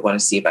it because I want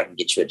to see if I can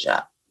get you a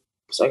job.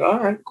 It's like, all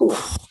right, cool.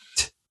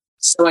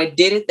 So I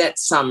did it that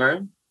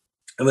summer.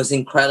 It was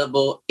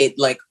incredible. It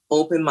like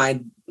opened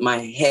my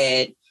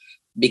head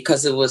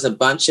because it was a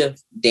bunch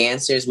of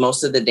dancers.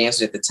 Most of the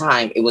dancers at the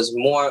time, it was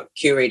more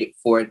curated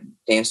for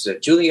dancers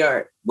at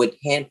Juilliard, would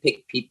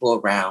handpick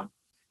people around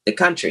the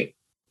country.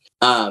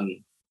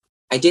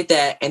 I did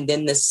that, and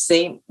then that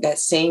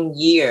same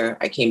year,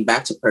 I came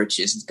back to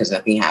Purchase because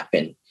nothing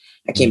happened.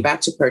 I came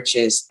back to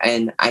Purchase,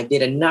 and I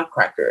did a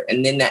Nutcracker.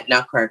 And then that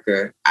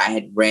Nutcracker, I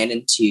had ran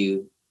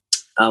into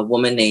a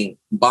woman named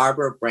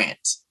Barbara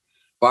Brandt.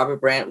 Barbara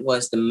Brandt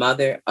was the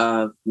mother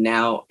of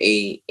now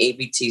a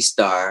ABT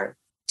star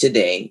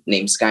today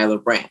named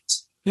Skylar Brandt.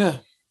 Yeah.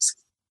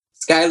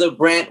 Skylar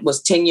Brandt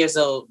was 10 years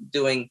old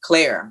doing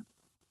Clara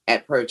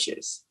at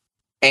Purchase.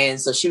 And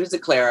so she was the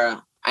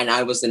Clara, and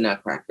I was the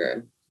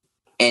Nutcracker.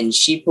 And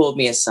she pulled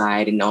me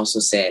aside and also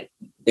said,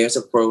 there's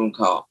a program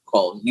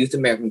called Youth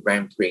American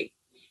Grand Prix.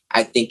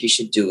 I think you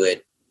should do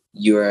it.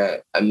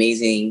 You're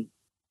amazing.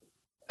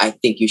 I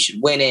think you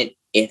should win it.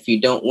 If you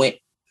don't win,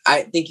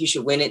 I think you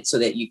should win it so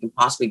that you can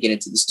possibly get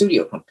into the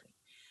studio company.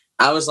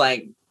 I was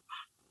like,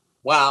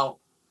 wow,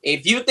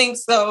 if you think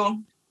so,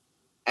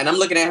 and I'm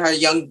looking at her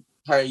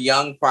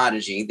young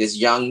prodigy, this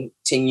young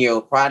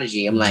 10-year-old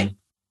prodigy, I'm like,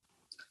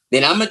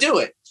 then I'm gonna do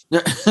it.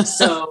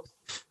 So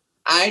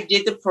I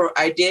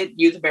did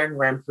Youth American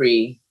Grand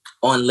Prix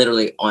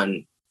literally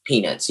on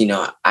peanuts.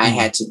 I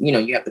had to,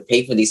 you have to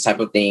pay for these type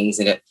of things.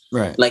 And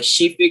like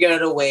she figured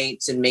out a way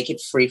to make it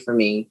free for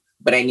me,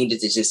 but I needed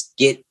to just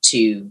get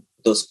to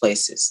those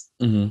places.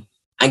 Mm-hmm.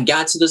 I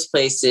got to those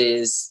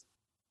places.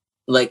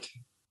 Like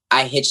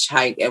I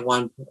hitchhiked at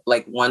one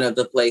of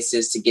the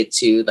places to get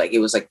to, like, it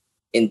was like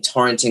in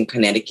Torrington,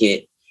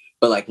 Connecticut.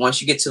 But like,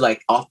 once you get to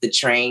like off the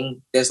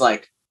train, there's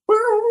like,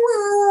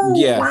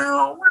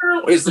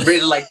 it's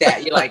really like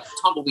that. You're like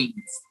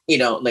tumbleweeds,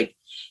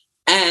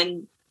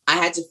 and I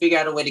had to figure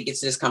out a way to get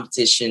to this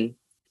competition.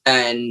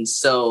 And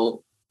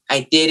so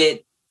I did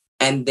it.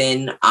 And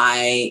then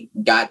I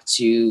got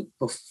to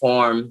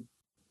perform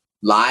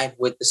live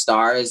with the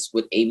stars,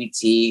 with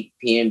ABT,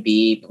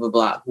 PNB, blah, blah,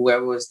 blah,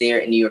 whoever was there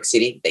in New York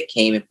City that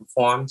came and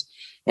performed.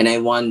 And I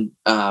won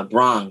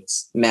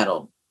bronze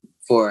medal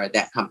for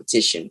that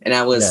competition. And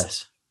I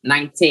was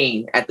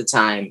 19 at the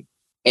time.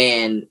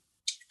 And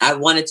I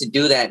wanted to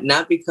do that,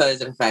 not because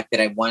of the fact that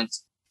I wanted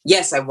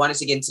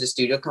to get into the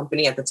studio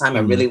company at the time.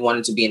 Mm-hmm. I really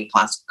wanted to be in a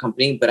classical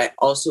company, but I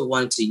also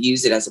wanted to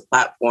use it as a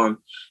platform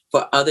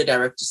for other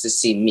directors to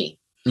see me.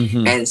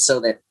 Mm-hmm. And so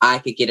that I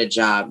could get a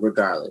job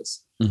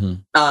regardless.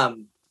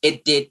 Mm-hmm.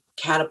 It did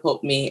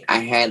catapult me. I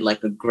had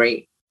like a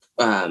great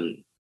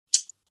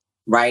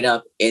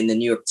write-up in the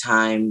New York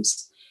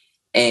Times.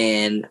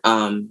 And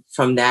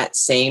from that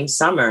same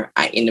summer,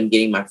 I ended up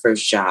getting my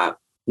first job,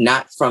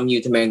 not from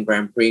Youth American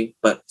Grand Prix,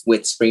 but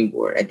with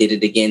Springboard. I did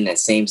it again that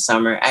same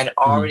summer. I'd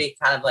already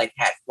kind of like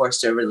had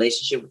forced a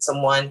relationship with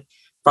someone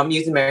from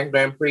Youth American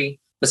Grand Prix,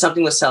 but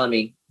something was telling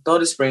me, go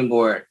to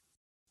Springboard,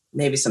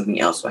 maybe something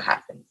else will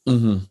happen.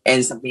 Mm-hmm.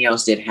 And something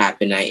else did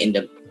happen. I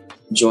ended up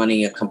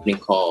joining a company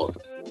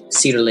called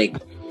Cedar Lake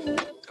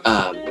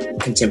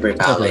Contemporary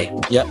Ballet.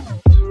 Okay. Yep.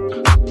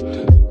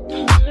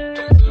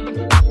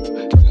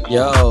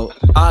 Yo,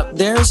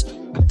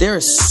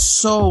 there's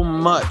so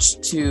much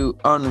to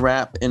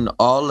unwrap in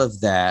all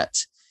of that.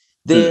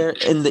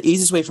 And the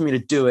easiest way for me to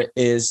do it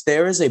is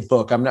there is a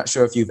book. I'm not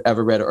sure if you've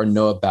ever read it or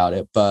know about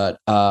it, but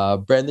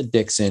Brenda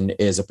Dixon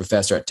is a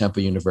professor at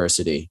Temple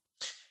University.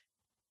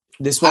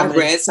 I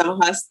read some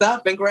of her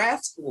stuff in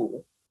grad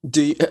school.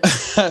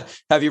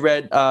 Have you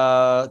read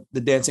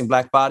The Dancing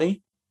Black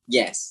Body?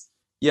 Yes.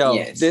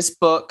 This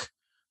book.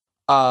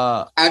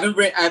 I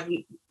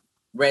haven't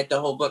read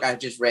the whole book. I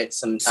just read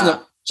some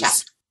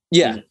chapters.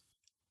 Yeah.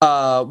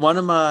 One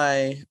of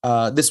my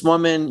this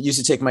woman used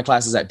to take my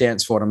classes at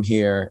Dance Forum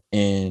here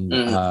in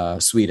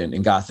Sweden,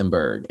 in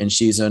Gothenburg, and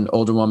she's an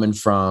older woman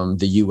from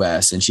the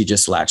US, and she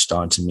just latched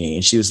on to me,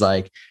 and she was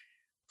like,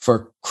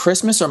 for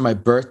Christmas or my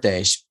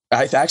birthday,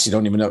 I actually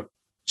don't even know.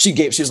 She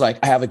was like,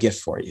 I have a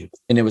gift for you.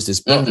 And it was this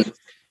book. Mm-hmm.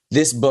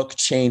 This book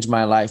changed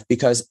my life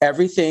because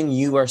everything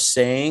you are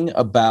saying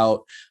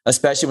about,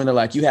 especially when they're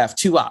like, you have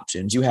two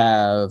options. You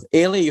have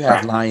Ailey, you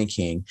have Lion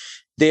King.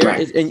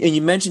 And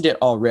you mentioned it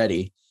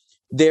already.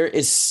 There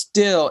is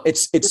still,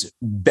 it's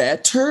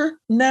better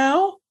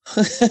now.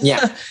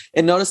 Yeah.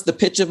 And notice the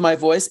pitch of my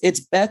voice. It's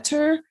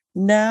better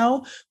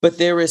now, but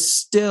there is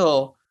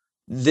still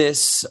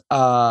this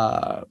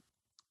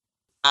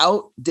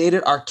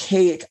outdated,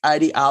 archaic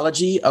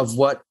ideology of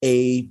what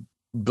a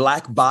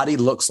Black body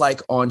looks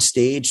like on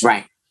stage.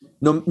 Right.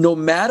 No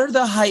matter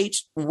the height,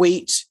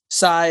 weight,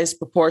 size,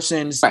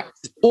 proportions,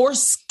 or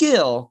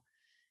skill,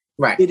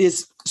 it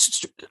is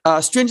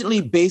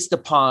stringently based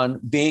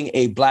upon being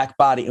a Black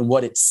body and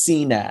what it's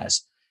seen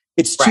as.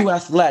 It's too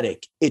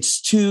athletic.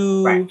 It's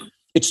too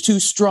it's too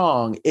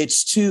strong.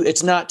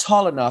 It's not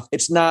tall enough.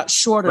 It's not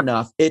short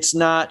enough. It's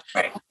not,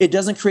 it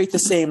doesn't create the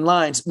same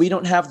lines. We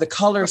don't have the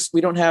colors.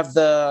 We don't have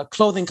the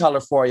clothing color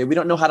for you. We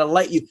don't know how to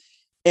light you.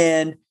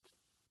 And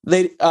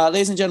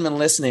ladies and gentlemen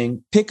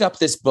listening, pick up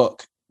this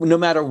book, no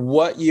matter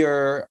what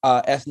your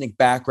ethnic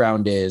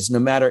background is, no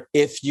matter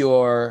if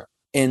you're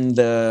in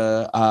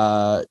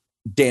the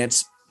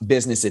dance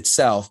business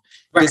itself.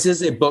 Right. This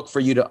is a book for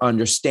you to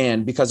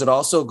understand, because it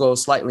also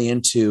goes slightly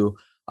into,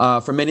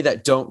 for many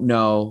that don't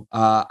know,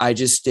 I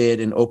just did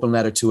an open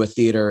letter to a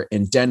theater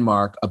in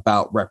Denmark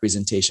about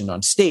representation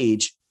on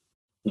stage.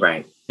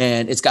 Right.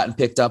 And it's gotten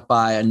picked up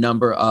by a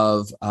number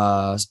of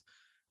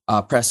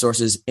press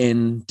sources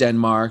in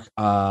Denmark.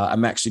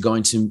 I'm actually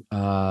going to,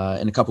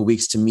 in a couple of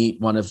weeks, to meet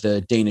one of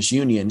the Danish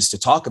unions to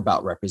talk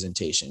about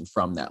representation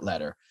from that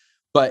letter.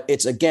 But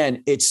it's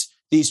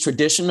these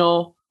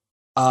traditional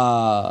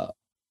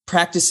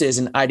practices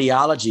and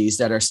ideologies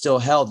that are still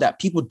held that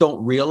people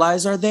don't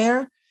realize are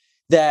there,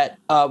 that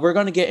we're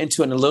going to get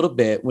into in a little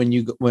bit when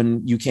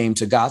you came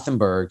to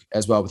Gothenburg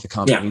as well with the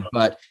company. Yeah.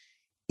 But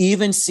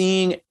even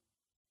seeing,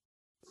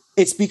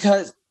 it's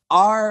because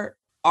our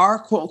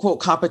quote unquote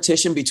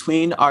competition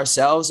between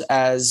ourselves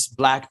as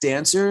Black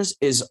dancers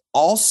is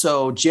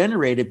also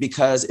generated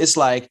because it's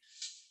like,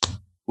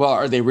 well,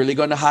 are they really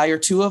going to hire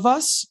two of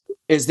us?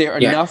 Is there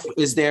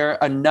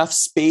enough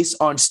space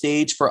on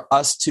stage for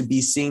us to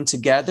be seen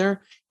together?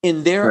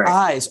 In their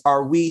eyes,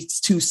 are we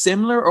too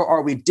similar, or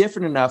are we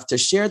different enough to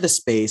share the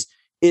space?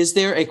 Is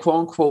there a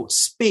quote unquote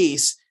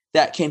space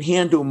that can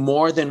handle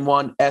more than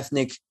one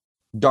ethnic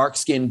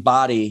dark-skinned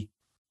body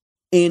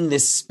in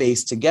this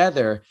space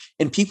together?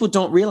 And people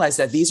don't realize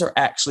that these are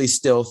actually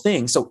still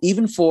things. So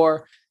even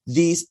for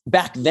these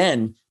back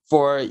then,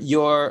 for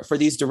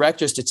these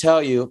directors to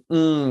tell you,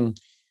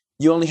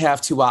 you only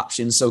have two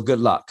options, so good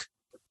luck.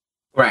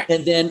 Right.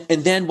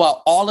 And then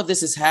while all of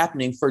this is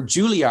happening for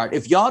Juilliard,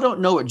 if y'all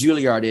don't know what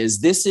Juilliard is,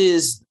 this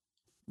is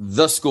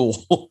the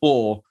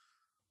school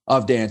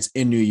of dance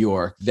in New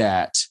York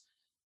that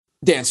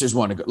dancers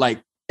want to go,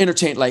 like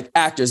entertain, like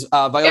actors.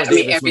 Viola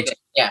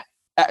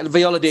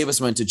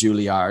Davis went to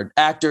Juilliard.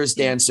 Actors,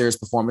 dancers,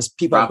 performers,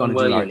 people have gone to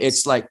Juilliard.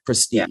 It's like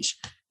prestige.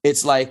 Yeah.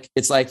 It's like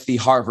the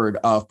Harvard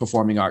of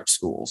performing arts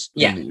schools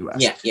in the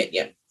US.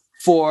 Yeah.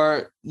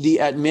 For the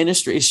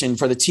administration,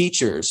 for the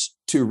teachers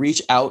to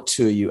reach out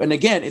to you. And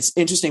again, it's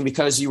interesting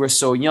because you were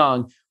so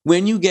young.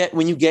 When you get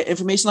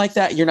information like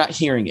that, you're not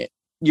hearing it.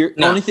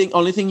 Only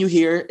thing you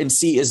hear and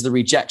see is the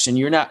rejection.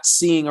 You're not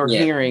seeing or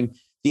hearing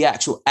the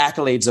actual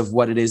accolades of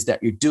what it is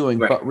that you're doing.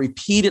 Right. But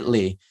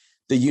repeatedly,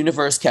 the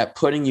universe kept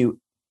putting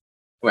you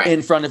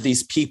in front of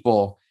these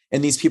people.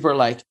 And these people are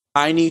like,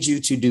 I need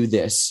you to do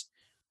this.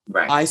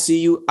 Right. I see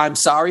you. I'm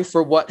sorry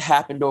for what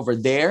happened over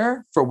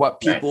there, for what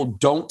people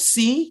don't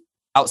see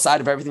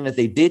outside of everything that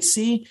they did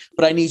see,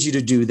 but I need you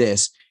to do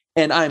this.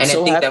 And I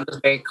think that was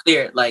very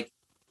clear. Like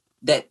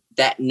that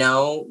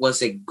no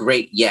was a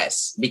great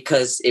yes,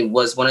 because it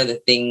was one of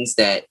the things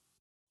that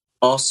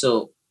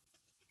also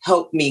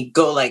helped me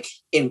go like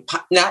I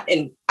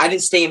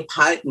didn't stay in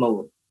pilot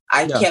mode.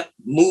 I kept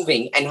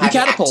moving and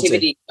having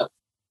activity.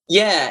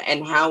 Yeah.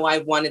 And how I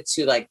wanted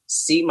to like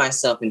see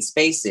myself in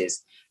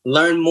spaces,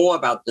 learn more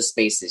about the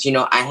spaces. You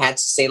know, I had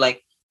to say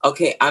like,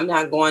 okay, I'm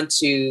not going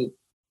to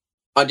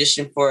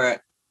audition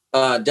for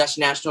Dutch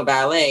National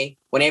Ballet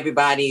when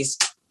everybody's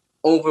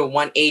over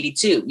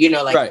 182, you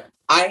know, like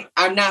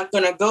I'm not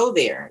going to go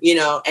there, you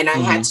know, and I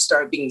had to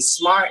start being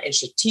smart and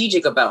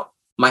strategic about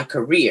my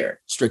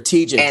career.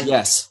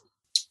 Yes.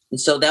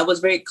 And so that was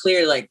very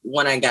clear. Like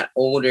when I got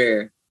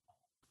older,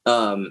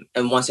 and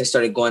once I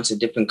started going to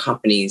different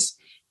companies,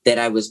 that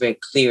I was very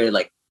clear,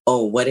 like,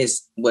 oh, what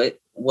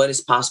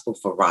is possible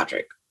for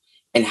Roderick,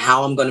 and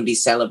how I'm going to be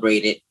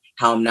celebrated,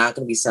 how I'm not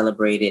going to be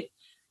celebrated.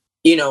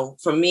 You know,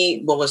 for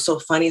me, what was so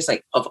funny is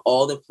like, of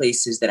all the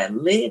places that I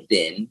lived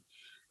in,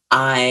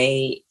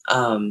 I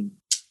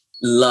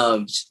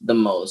loved the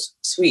most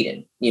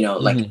Sweden. You know,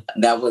 like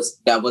that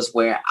was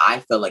where I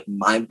felt like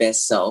my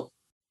best self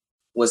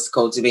was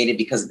cultivated,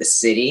 because of the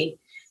city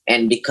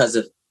and because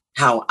of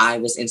how I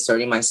was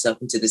inserting myself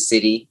into the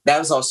city. That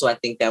was also, I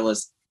think that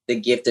was the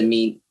gift of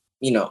me,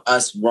 you know,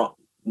 us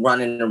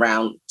running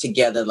around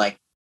together like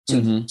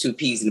two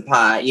peas in a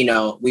pod. You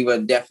know, we were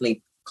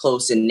definitely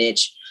close and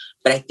niche.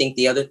 But I think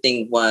the other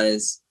thing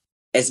was,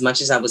 as much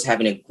as I was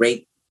having a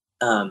great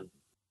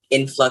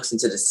influx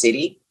into the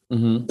city,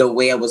 the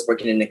way I was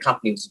working in the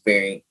company was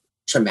very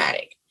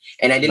traumatic.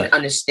 And I didn't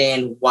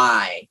understand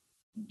why,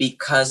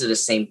 because of the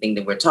same thing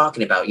that we're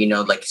talking about, you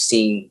know, like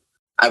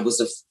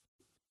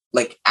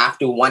like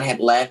after one had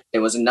left,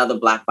 there was another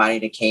Black body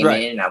that came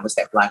in, and I was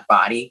that Black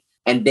body.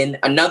 And then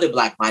another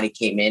Black body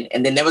came in,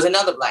 and then there was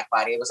another Black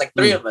body. It was like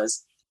three of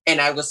us.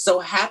 And I was so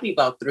happy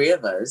about three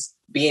of us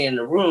being in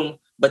the room,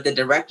 but the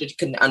director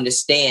couldn't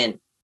understand,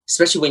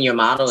 especially when your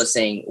model is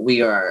saying,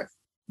 we are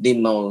the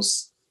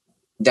most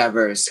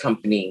diverse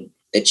company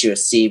that you'll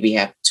see. We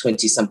have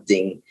 20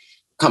 something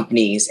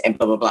companies and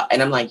blah, blah, blah.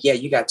 And I'm like, yeah,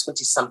 you got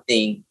 20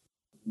 something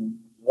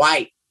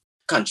white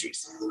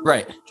countries.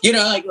 Right. You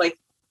know, like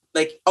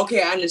like,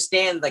 okay, I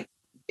understand, like,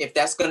 if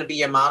that's going to be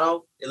your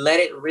model, let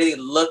it really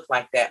look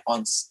like that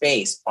on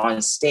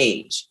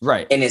stage.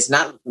 Right. And it's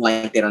not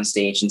like that on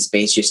stage. In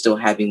space, you're still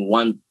having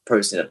one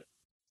person, a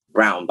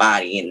brown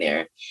body in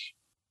there.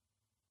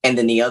 And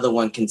then the other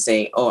one can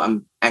say, oh,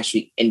 I'm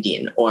actually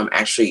Indian, or I'm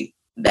actually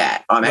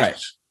that. Or right.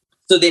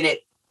 So then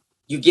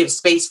you give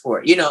space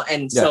for it, you know?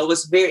 And so it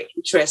was very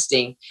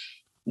interesting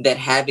that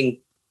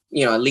having,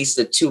 you know, at least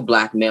the two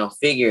Black male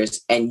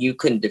figures, and you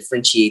couldn't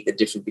differentiate the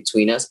difference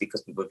between us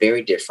because we were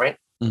very different.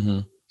 Mm-hmm.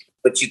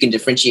 But you can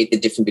differentiate the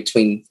difference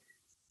between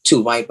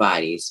two white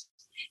bodies.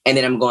 And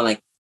then I'm going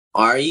like,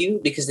 are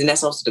you? Because then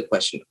that's also the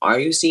question. Are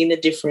you seeing the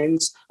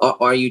difference?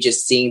 Or are you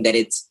just seeing that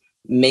it's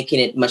making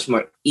it much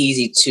more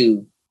easy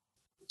to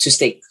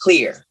stay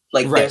clear?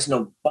 Like there's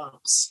no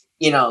bumps,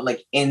 you know,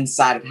 like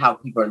inside of how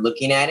people are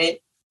looking at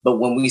it. But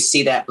when we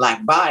see that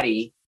Black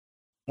body,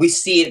 we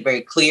see it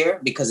very clear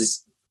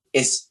because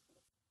it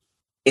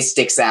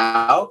sticks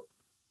out.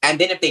 And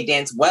then if they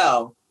dance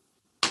well,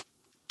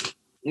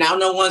 now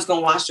no one's going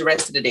to watch the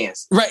rest of the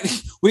dance. Right.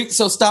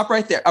 So stop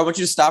right there. I want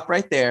you to stop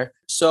right there.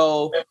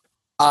 So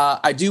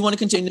I do want to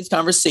continue this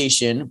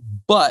conversation,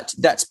 but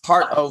that's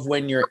part of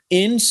when you're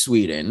in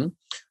Sweden.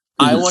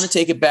 Mm-hmm. I want to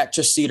take it back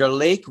to Cedar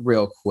Lake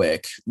real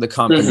quick, the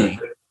company,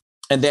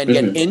 and then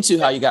get into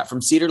how you got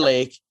from Cedar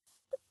Lake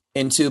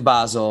into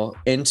Basel,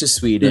 into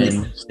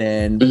Sweden,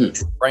 then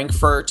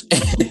Frankfurt,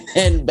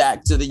 and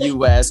back to the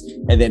US,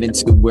 and then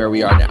into where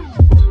we are now.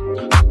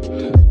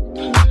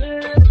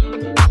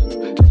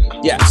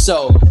 Yeah.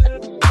 So,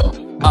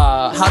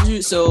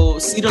 so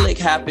Cedar Lake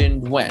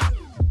happened when?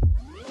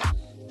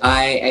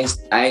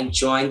 I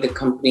joined the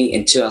company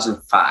in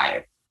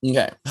 2005.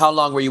 Okay. How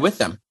long were you with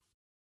them?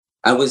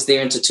 I was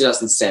there until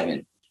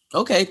 2007.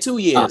 Okay. 2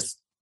 years.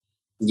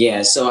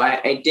 Yeah. So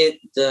I did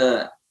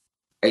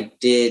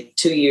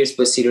 2 years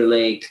with Cedar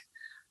Lake.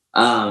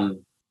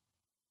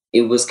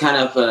 It was kind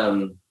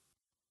of,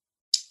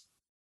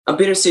 a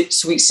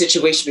bittersweet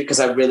situation because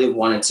I really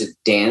wanted to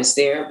dance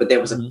there, but there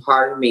was a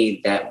part of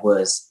me that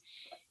was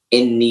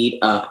in need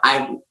of,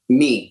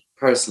 me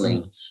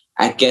personally,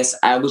 I guess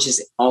I was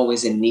just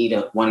always in need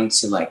of wanting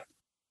to like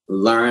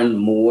learn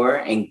more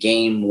and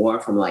gain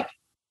more from like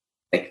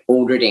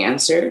older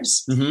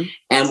dancers.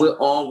 And we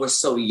all were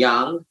so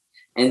young.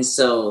 And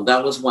so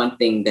that was one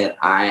thing that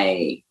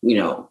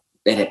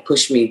that had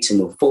pushed me to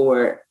move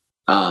forward.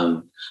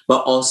 But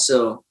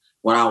also,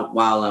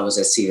 while I was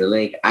at Cedar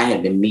Lake, I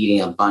had been meeting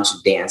a bunch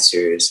of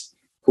dancers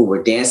who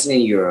were dancing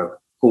in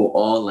Europe, who were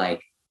all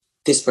like,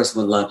 this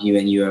person would love you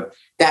in Europe.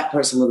 That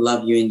person would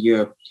love you in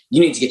Europe. You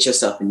need to get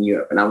yourself in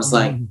Europe. And I was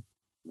like,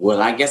 well,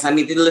 I guess I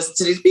need to listen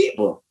to these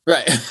people.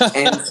 Right.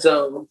 And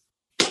so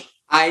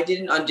I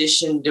did an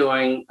audition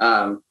during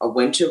a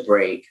winter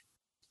break.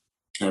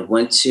 I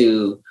went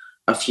to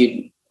a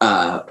few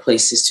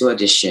places to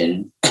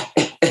audition,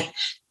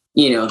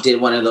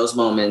 did one of those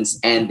moments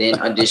and then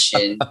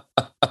auditioned.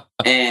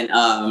 And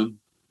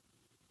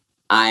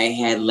I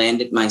had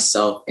landed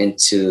myself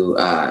into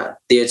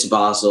Theater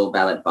Basel,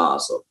 Ballet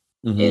Basel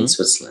in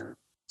Switzerland.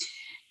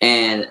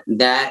 And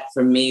that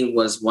for me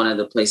was one of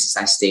the places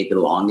I stayed the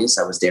longest.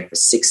 I was there for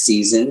 6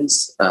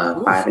 seasons,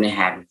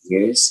 5.5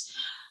 years.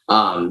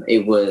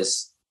 It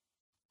was,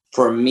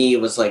 for me,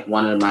 it was like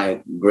one of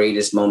my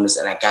greatest moments.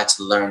 And I got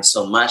to learn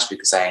so much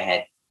because I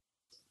had,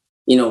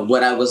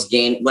 what I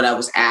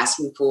was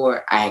asking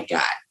for, I had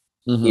got.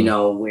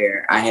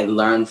 Where I had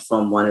learned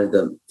from one of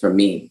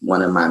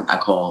my, I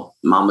call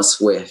Mama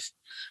Swift.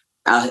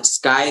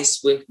 Sky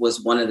Swift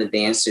was one of the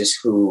dancers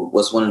who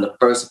was one of the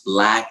first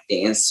Black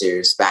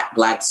dancers,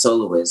 Black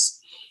soloists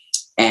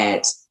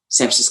at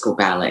San Francisco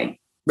Ballet.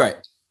 Right.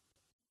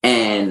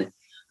 And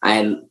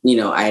I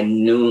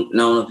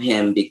known of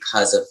him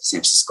because of San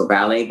Francisco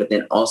Ballet, but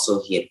then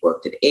also he had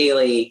worked at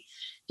Ailey.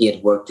 He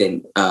had worked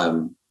in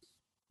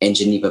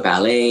Geneva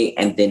Ballet,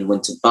 and then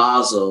went to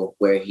Basel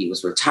where he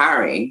was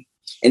retiring.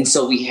 And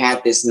so we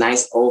had this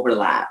nice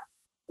overlap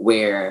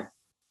where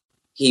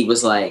he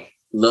was like,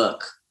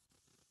 look,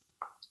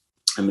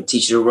 I'm going to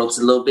teach you the ropes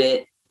a little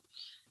bit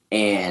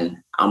and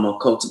I'm going to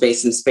cultivate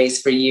some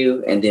space for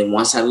you. And then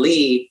once I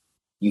leave,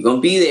 you're going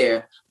to be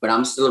there, but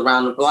I'm still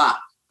around the block.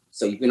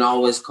 So you can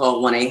always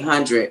call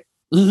 1-800,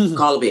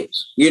 call a bitch,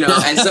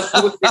 And so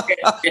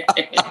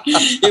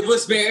it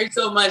was very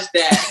so much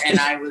that. And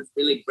I was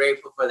really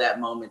grateful for that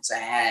moment to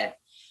have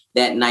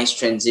that nice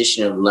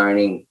transition of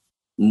learning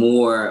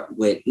more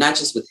with, not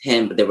just with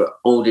him, but there were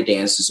older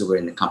dancers who were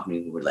in the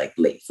company who were like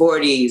late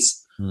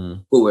 40s,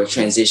 who were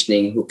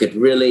transitioning, who could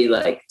really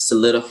like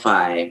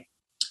solidify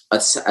a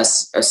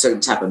certain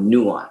type of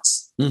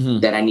nuance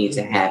that I needed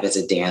to have as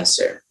a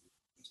dancer.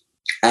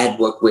 I had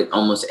worked with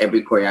almost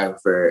every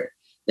choreographer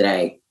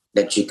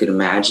that you could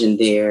imagine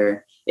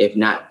there. If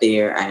not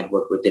there, I had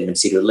worked with them in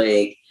Cedar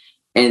Lake.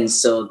 And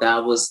so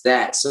that was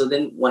that. So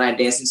then when I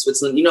danced in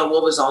Switzerland,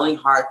 what was the only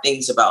hard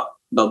things about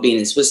being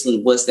in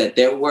Switzerland was that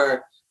there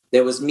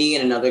was me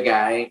and another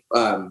guy.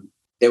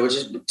 There were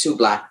just 2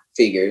 Black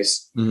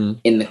figures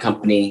in the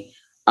company.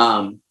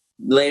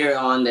 Later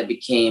on, that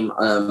became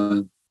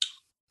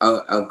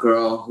a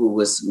girl who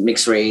was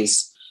mixed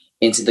race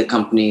into the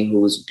company who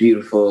was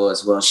beautiful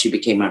as well. She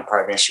became my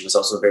partner. She was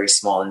also very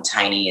small and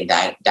tiny and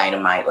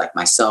dynamite like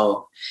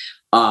myself.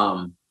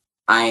 I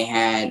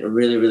had a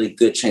really, really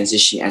good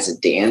transition as a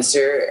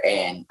dancer,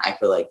 and I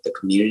feel like the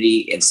community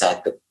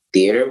inside the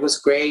theater was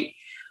great.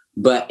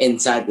 But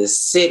inside the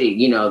city,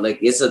 you know, like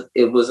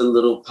it was a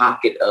little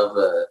pocket of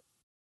a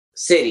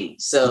city.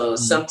 So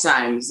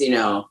sometimes, you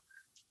know,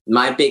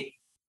 my big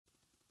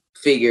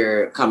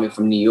figure coming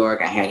from New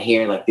York, I had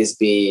hair like this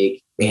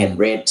big, they had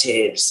red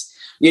tips,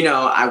 you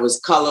know, I was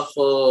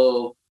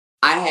colorful.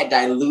 I had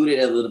diluted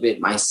a little bit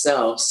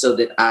myself so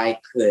that I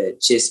could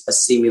just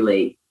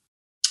assimilate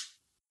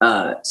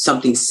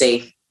something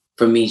safe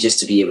for me just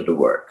to be able to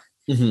work.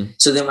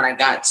 So then when I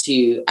got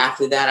to,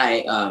 after that,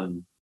 I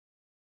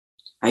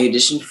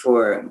auditioned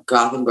for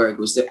Gothenburg. It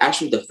was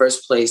actually the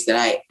first place that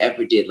I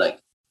ever did, like,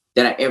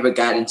 that I ever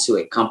got into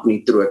a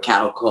company through a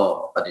cattle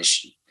call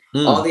audition.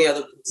 All the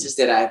other places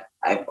that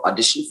I've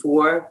auditioned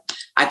for,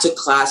 I took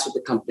class with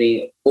the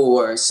company,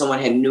 or someone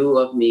had knew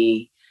of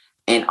me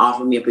and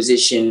offered me a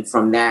position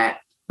from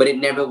that. But it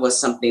never was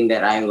something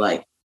that I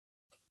like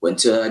went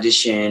to an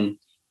audition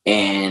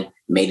and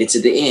made it to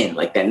the end.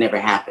 Like, that never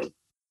happened.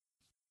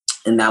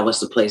 And that was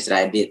the place that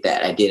I did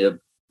that. I did a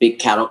big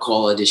cattle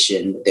call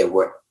audition. There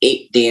were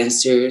 8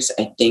 dancers,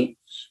 I think,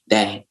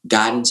 that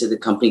got into the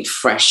company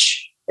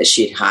fresh that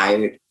she had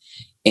hired.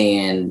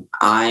 And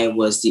I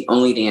was the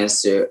only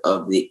dancer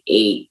of the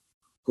 8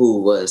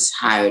 who was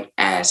hired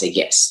as a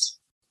guest.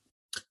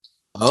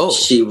 Oh,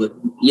 she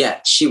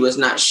was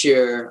not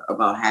sure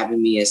about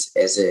having me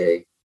as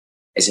a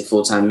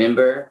full-time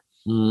member.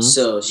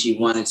 So she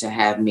wanted to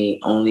have me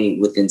only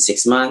within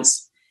 6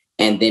 months.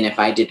 And then if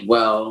I did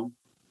well,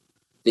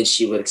 then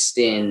she would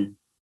extend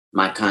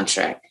my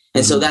contract.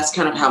 And so that's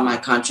kind of how my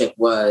contract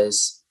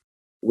was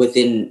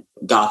within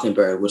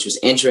Gothenburg, which was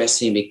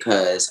interesting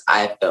because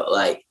I felt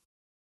like,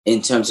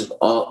 in terms of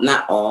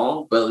not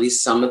all, but at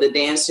least some of the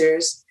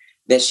dancers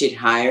that she'd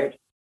hired,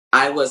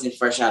 I wasn't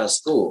fresh out of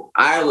school.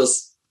 I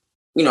was,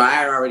 you know,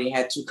 I already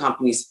had 2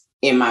 companies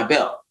in my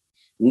belt,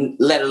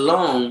 let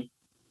alone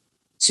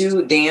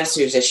 2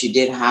 dancers that she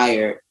did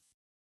hire.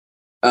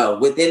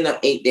 Within the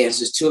 8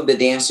 dancers, 2 of the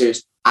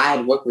dancers, I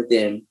had worked with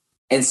them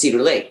in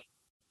Cedar Lake.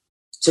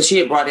 So she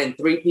had brought in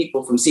 3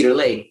 people from Cedar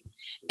Lake.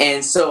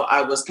 And so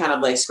I was kind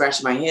of like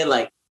scratching my head,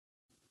 like,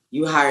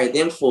 you hired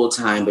them full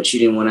time, but you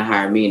didn't want to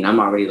hire me. And I'm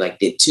already like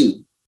did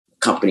 2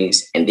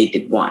 companies and they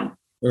did 1.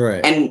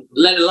 Right. And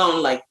let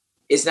alone, like,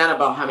 it's not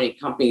about how many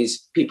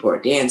companies people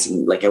are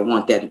dancing. Like, I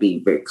want that to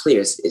be very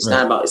clear. It's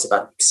not about, it's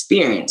about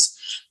experience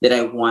that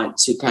I want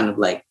to kind of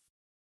like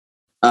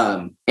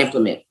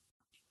implement.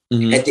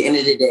 At the end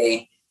of the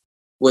day,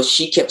 what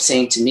she kept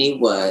saying to me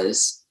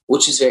was,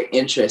 which is very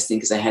interesting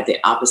because I had the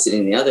opposite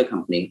in the other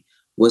company,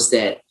 was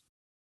that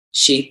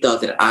she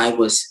thought that I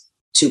was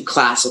too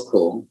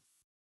classical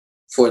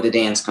for the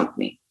dance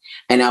company.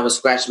 And I was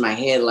scratching my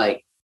head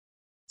like,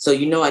 so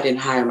you know I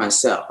didn't hire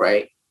myself,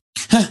 right?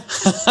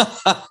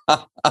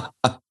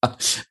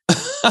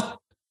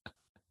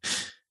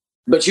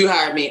 But you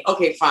hired me.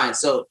 Okay, fine.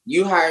 So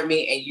you hired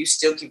me and you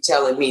still keep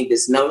telling me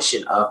this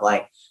notion of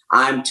like,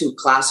 I'm too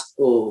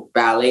classical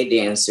ballet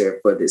dancer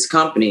for this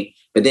company.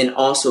 But then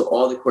also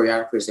all the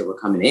choreographers that were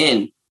coming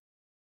in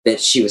that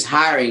she was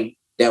hiring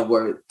that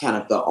were kind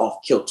of the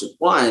off-kilter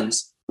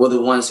ones were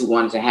the ones who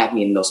wanted to have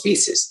me in those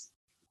pieces.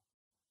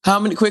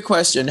 Quick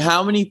question.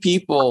 How many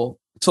people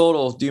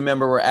total do you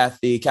remember were at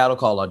the cattle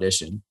call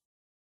audition?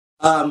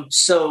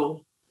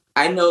 So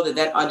I know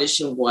that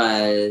audition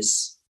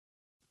was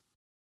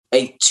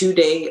a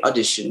 2-day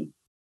audition.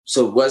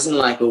 So it wasn't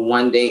like a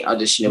 1-day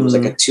audition. It was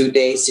like a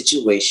 2-day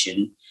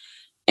situation.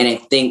 And I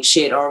think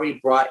she had already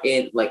brought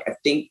in, like, I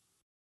think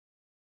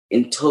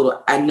in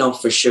total, I know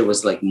for sure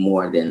was like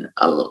more than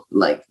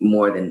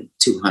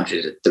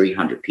 200 to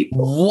 300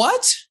 people.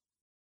 What?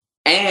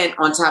 And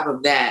on top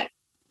of that,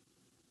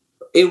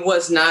 it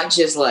was not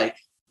just like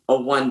a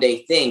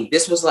 1-day thing.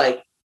 This was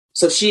like,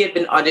 so she had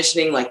been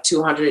auditioning like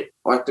 200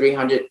 or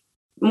 300,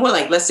 more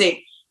like, let's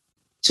say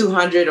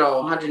 200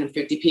 or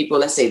 150 people.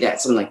 Let's say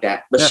that, something like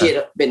that. But she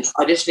had been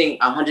auditioning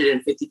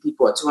 150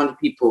 people or 200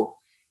 people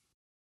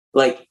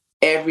like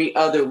every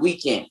other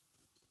weekend.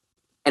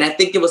 And I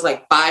think it was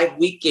like 5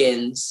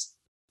 weekends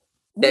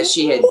that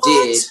she had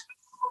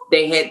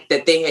they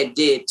had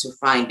did to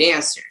find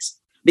dancers,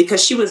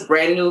 because she was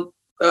brand new.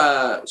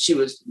 I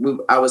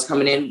was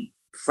coming in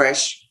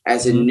fresh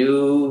as a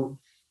new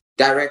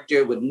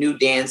director with new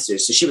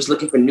dancers. So she was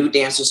looking for new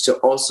dancers to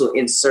also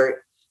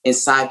insert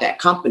inside that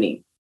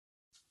company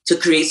to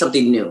create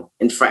something new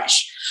and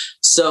fresh.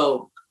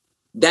 So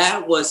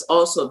that was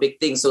also a big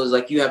thing. So it was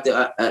like, you have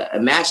to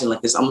imagine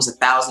like there's almost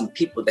 1,000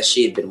 people that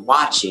she had been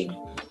watching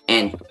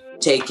and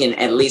taking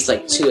at least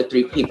like 2 or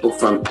 3 people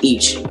from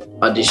each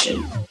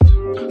audition.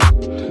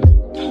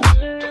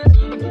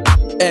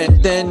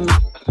 And then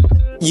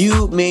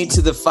you made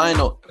to the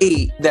final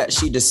 8 that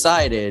she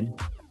decided.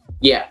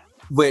 Yeah.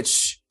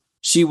 Which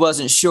she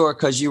wasn't sure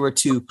because you were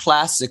too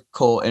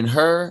classical in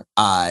her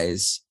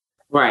eyes.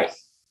 Right.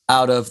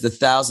 out of the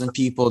 1,000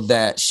 people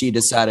that she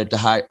decided to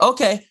hire.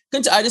 Okay.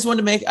 I just wanted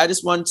to break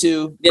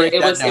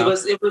that down.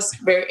 It was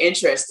very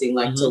interesting,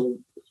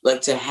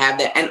 to have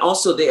that. And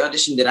also the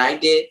audition that I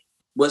did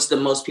was the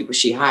most people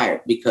she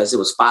hired, because it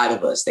was 5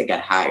 of us that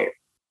got hired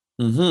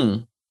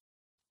from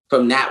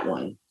that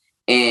one.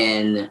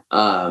 And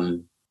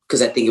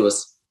because I think it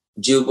was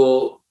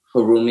Jubal,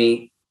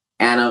 Harumi,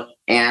 Anna,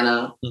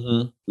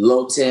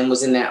 Lotan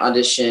was in that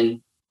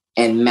audition,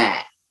 and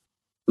Matt,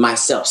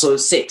 myself. So it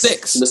was 6.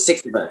 It was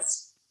 6 of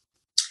us.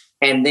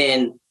 And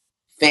then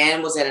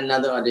Fan was at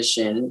another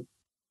audition,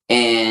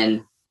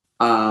 and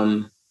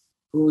who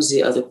was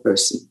the other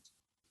person?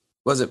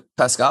 Was it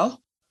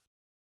Pascal?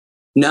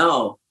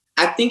 No,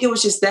 I think it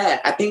was just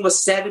that. I think it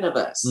was 7 of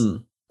us.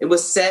 It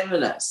was 7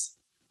 of us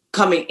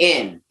coming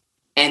in.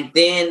 And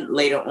then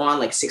later on,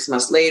 like 6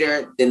 months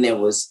later, then there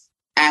was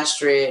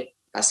Astrid,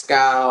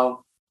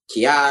 Pascal,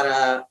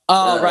 Kiara.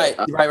 Oh, right.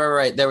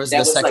 There was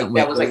the second week.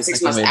 That was like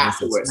 6 months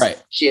afterwards.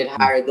 Right. She had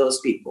hired those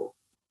people.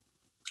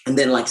 And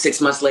then like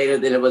 6 months later,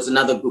 then there was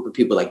another group of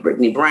people like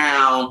Brittany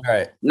Brown,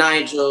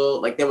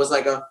 Nigel. Like it was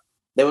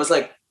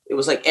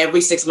like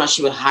every 6 months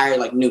she would hire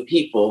like new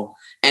people.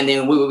 And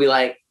then we would be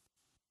like,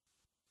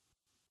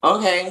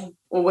 okay,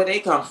 well, where they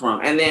come from?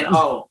 And then,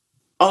 oh,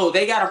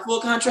 they got a full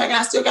contract and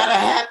I still got a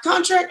half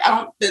contract.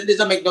 This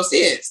doesn't make no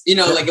sense.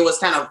 Like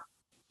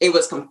it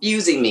was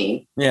confusing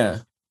me. Yeah.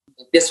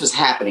 This was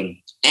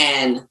happening.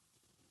 And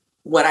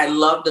what I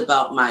loved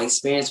about my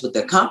experience with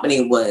the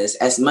company was,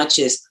 as much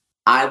as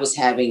I was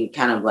having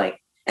kind of like,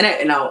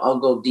 and I'll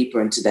go deeper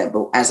into that,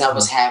 but as I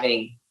was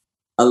having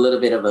a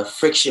little bit of a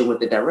friction with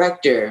the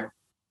director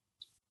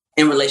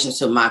in relation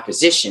to my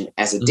position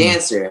as a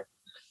dancer,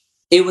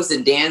 it was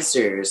the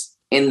dancers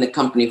in the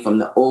company from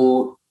the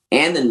old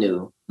and the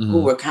new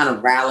who were kind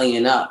of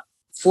rallying up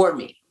for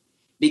me,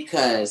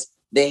 because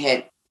they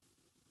had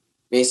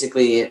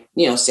basically,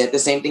 said the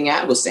same thing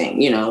I was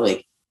saying.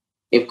 Like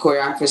if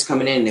choreographers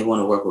coming in and they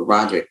want to work with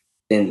Roderick,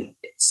 then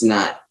it's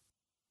not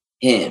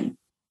him.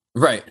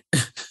 Right.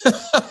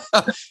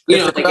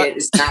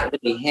 It's not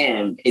really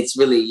him. It's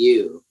really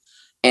you.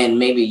 And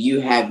maybe you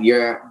have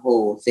your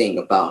whole thing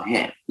about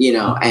him,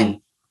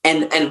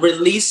 and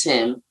release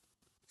him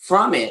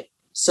from it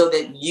so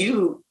that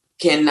you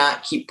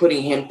cannot keep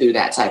putting him through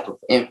that type of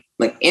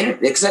energy,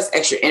 because that's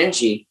extra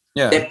energy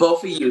that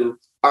both of you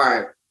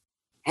are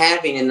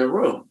having in the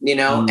room,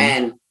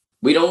 and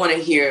we don't want to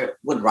hear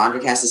what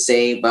Roderick has to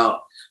say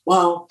about,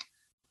 well,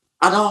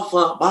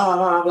 Adolpha, blah, blah,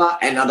 blah, blah.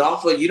 And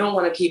Adolpha, you don't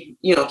want to keep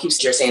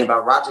saying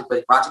about Roderick,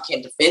 but Roderick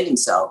can't defend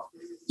himself,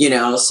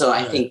 So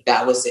I think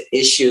that was the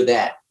issue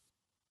that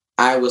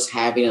I was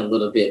having a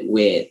little bit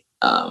with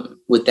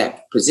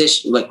that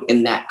position, like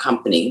in that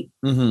company.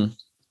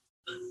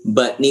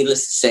 But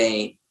needless to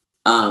say,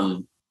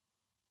 I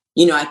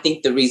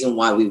think the reason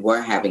why we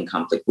were having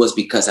conflict was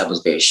because I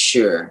was very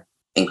sure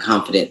and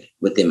confident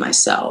within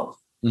myself.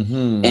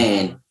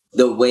 And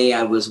the way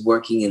I was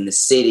working in the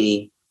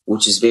city,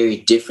 which is very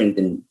different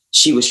than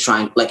she was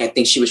trying. Like, I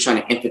think she was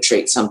trying to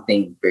infiltrate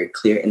something very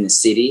clear in the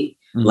city.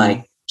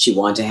 Like she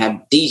wanted to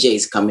have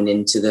DJs coming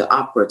into the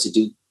opera to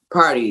do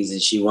parties,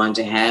 and she wanted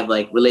to have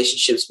like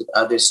relationships with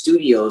other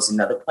studios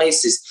and other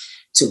places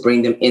to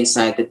bring them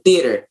inside the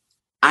theater.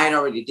 I had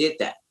already did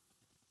that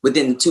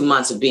within 2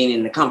 months of being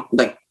in the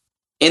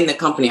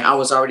company. I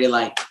was already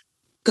like,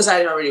 because I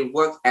had already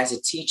worked as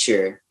a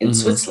teacher in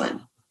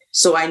Switzerland.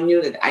 So I knew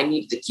that I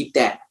needed to keep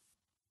that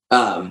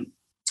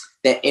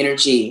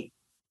energy.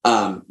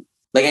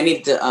 Like I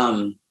needed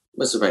to,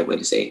 what's the right way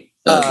to say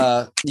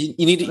it?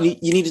 You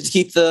needed to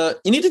keep the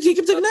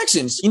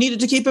connections. You needed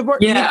to keep it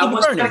burning. Yeah, I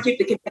was trying to keep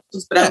the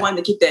connections, but I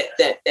wanted to keep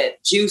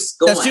that juice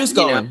going. That juice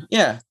going.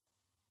 Yeah.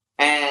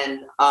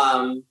 And,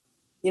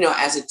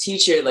 as a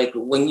teacher, like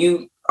when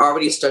you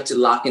already start to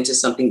lock into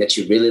something that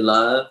you really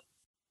love,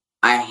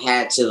 I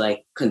had to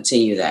like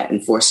continue that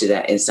and foster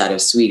that inside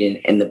of Sweden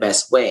in the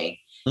best way.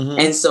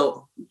 And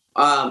so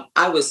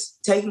I was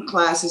taking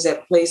classes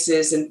at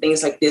places and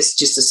things like this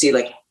just to see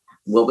like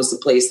what was the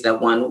place that I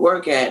wanted to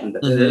work at, and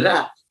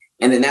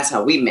and then that's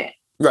how we met.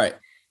 Right.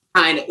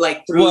 Kind of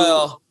like through.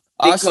 Well,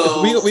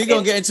 we're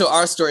gonna get into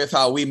our story of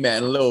how we met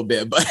in a little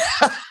bit, but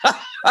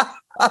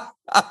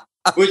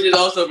which is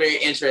also a very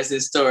interesting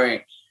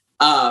story.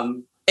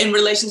 In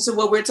relation to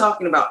what we're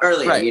talking about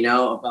earlier, right.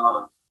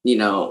 About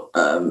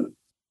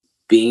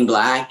being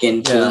Black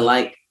and feeling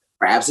like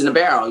crabs in a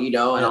barrel,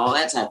 and all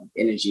that type of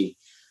energy.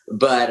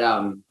 But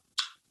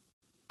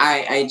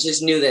I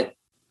just knew that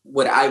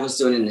what I was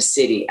doing in the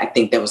city, I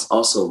think that was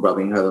also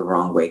rubbing her the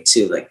wrong way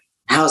too. Like,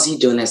 how is he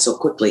doing that so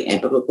quickly? And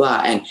blah, blah,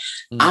 blah. And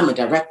I'm a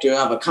director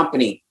of a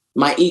company.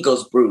 My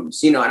ego's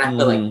bruised, and I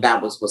feel like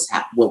that was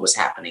what was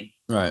happening.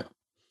 Right.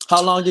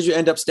 How long did you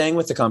end up staying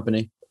with the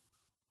company?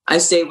 I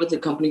stayed with the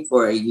company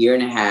for 1.5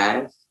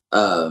 years.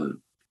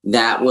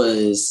 That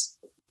was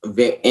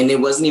and it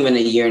wasn't even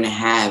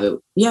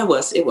 1.5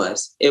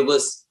 years. It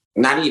was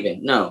not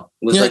even. No,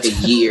 it was like a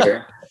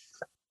year.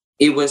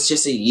 It was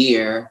just 1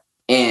 year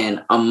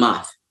and a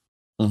month.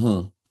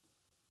 It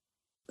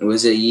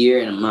was 1 year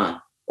and a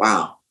month.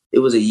 Wow. it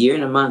was a year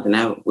and a month, and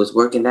I was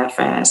working that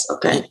fast.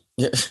 Okay.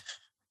 Yeah.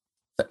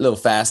 Little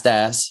fast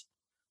ass.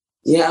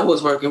 Yeah, I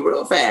was working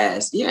real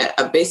fast. Yeah,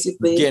 I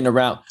basically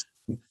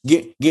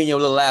Getting your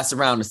little ass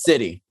around the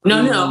city.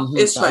 No,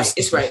 it's right.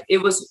 It's right. It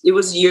was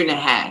a year and a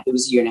half. It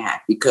was a year and a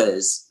half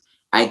because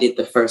I did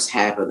the first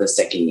half of the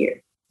second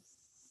year.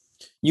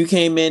 You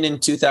came in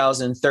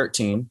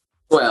 2013.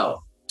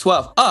 12.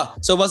 So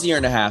it was a year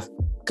and a half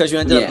because you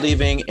ended up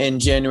leaving in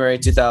January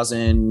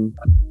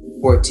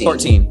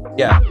 2014.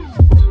 Yeah.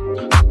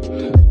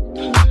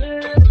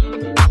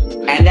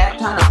 And that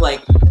kind of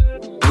like,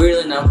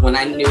 weird enough, when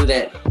I knew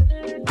that,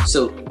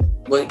 so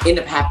what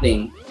ended up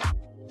happening,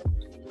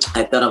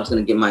 I thought I was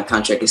going to get my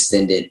contract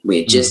extended. We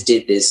had just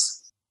did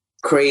this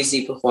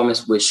crazy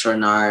performance with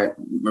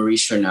Marie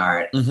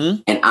Chouinard,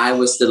 and I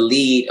was the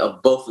lead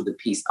of both of the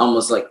pieces,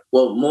 almost like,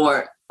 well,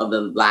 more of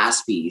the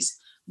last piece,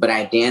 but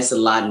I danced a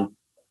lot in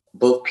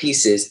both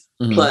pieces.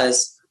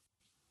 Plus,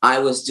 I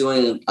was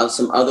doing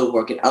some other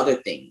work and other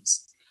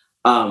things.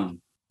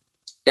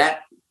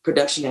 That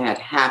production had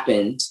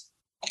happened,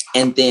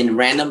 and then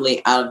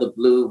randomly out of the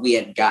blue, we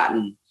had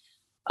gotten,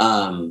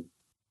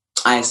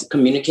 I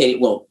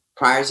communicated, well,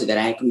 prior to that,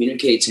 I had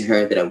communicated to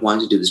her that I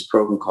wanted to do this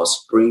program called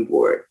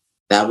Springboard.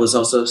 That was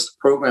also a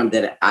program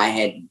that I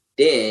had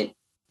did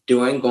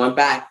during going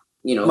back,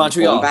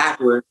 Montreal. Going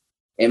backward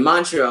in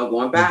Montreal,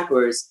 going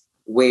backwards,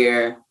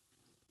 where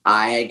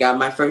I had got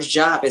my first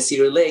job at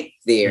Cedar Lake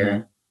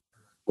there,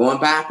 going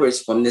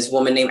backwards from this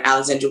woman named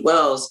Alexandra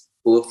Wells,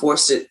 who had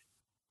forced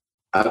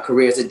a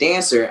career as a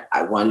dancer.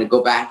 I wanted to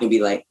go back and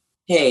be like,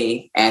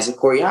 hey, as a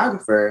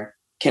choreographer,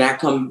 can I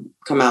come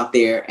out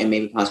there and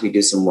maybe possibly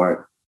do some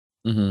work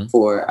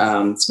for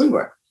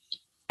Springboard?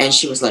 And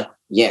she was like,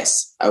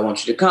 yes, I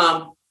want you to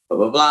come, blah,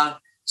 blah, blah.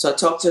 So I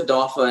talked to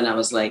Adolpha and I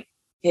was like,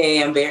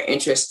 hey, I'm very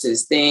interested in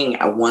this thing.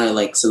 I want to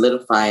like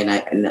solidify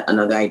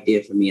another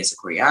idea for me as a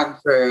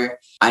choreographer.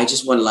 I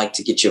just want to like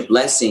to get your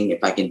blessing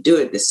if I can do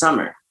it this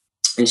summer.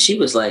 And she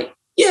was like,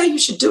 yeah, you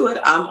should do it.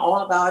 I'm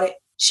all about it.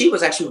 She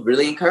was actually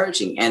really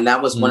encouraging. And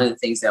that was one of the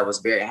things that I was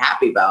very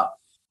happy about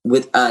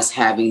with us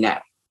having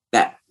that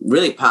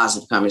really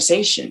positive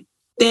conversation.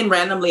 Then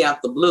randomly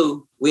out the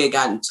blue, we had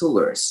gotten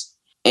tours.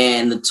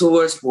 And the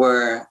tours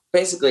were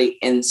basically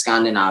in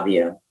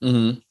Scandinavia.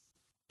 And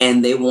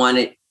they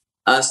wanted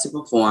us to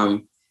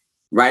perform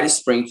Rite of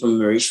Spring from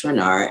Marie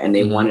Chouinard. And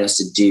they wanted us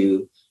to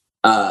do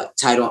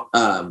Untitled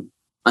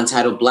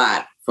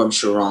Black from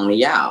Sharon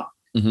Liao.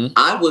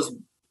 I was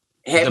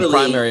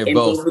heavily in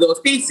both of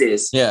those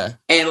pieces. Yeah.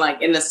 And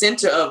like in the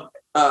center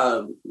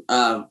of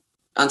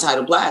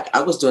Untitled Black,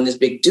 I was doing this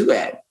big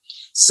duet.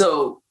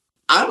 So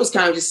I was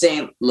kind of just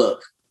saying,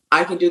 look,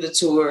 I can do the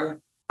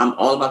tour. I'm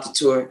all about the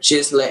tour.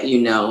 Just let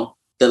you know,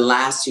 the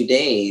last 2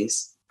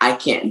 days I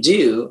can't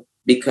do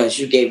because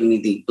you gave me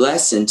the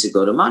blessing to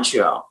go to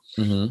Montreal.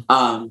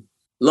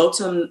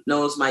 Lotum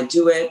knows my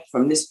duet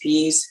from this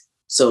piece.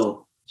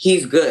 So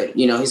he's good.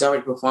 He's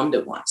already performed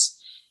it once.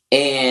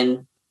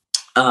 And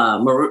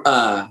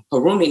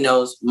Harumi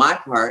knows my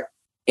part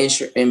in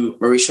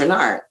Marie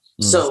Chouinard.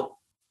 So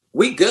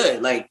we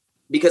good. Like,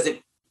 because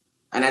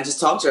and I just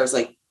talked to her. I was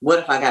like, what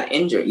if I got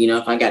injured?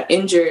 If I got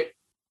injured,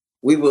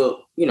 we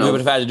will, we would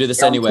have had to do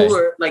this anyway.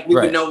 Tour, like we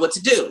would know what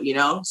to do,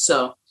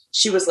 So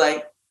she was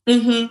like,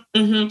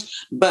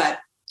 but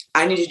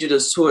I need you to do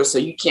those tours, so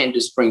you can't do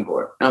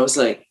Springboard. And I was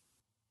like,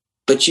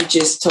 but you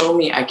just told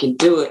me I can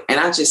do it, and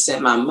I just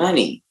sent my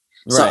money,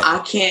 so I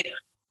can't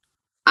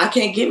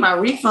get my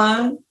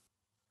refund.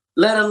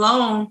 Let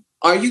alone,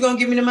 are you gonna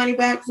give me the money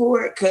back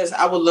for it? Because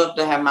I would love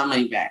to have my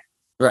money back.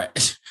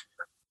 Right.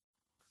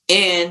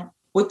 And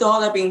with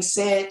all that being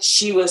said,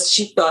 she wanted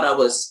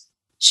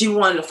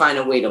to find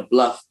a way to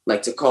bluff,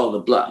 like to call the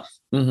bluff.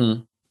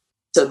 So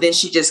then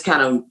she just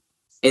kind of,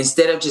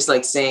 instead of just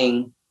like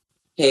saying,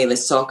 hey,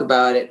 let's talk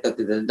about it,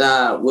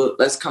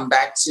 let's come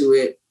back to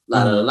it,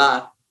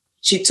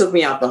 she took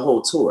me out the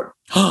whole tour.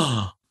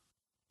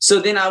 So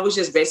then I was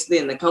just basically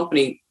in the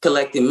company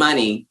collecting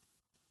money,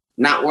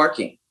 not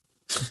working.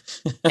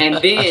 And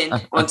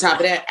then on top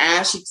of that,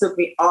 as she took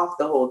me off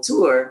the whole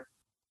tour,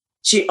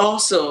 she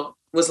also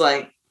was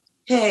like,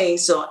 hey,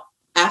 so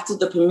after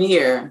the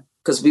premiere,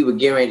 because we were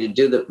getting ready to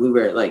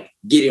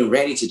getting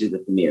ready to do the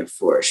premiere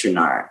for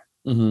Chouinard.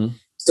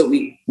 So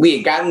we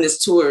had gotten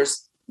this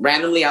tours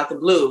randomly out the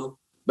blue,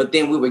 but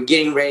then we were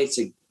getting ready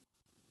to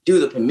do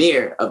the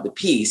premiere of the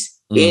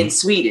piece in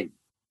Sweden.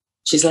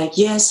 She's like,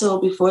 yeah, so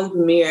before the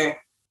premiere,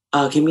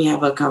 can we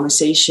have a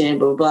conversation,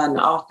 blah, blah, blah, in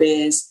the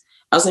office?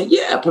 I was like,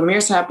 yeah,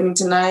 premiere's happening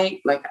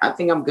tonight. Like, I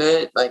think I'm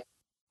good. Like,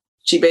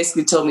 she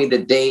basically told me the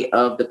day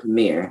of the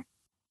premiere.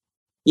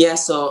 Yeah,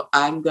 so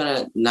I'm going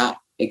to not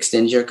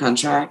extend your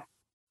contract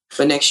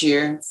for next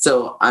year.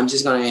 So I'm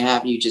just going to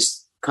have you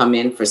just come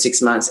in for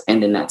 6 months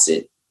and then that's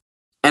it.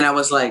 And I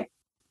was like,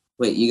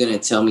 wait, you're going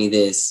to tell me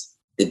this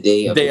the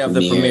day of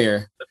the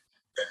premiere?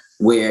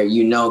 Where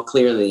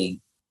clearly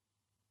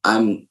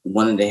I'm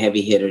one of the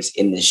heavy hitters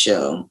in the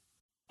show.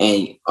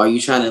 And are you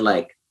trying to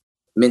like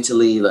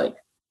mentally like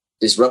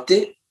disrupt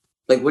it?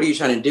 like, what are you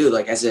trying to do?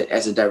 Like, as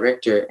a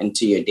director and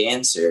to your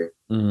dancer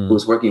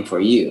who's working for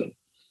you,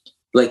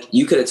 like,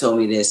 you could have told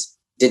me this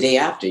the day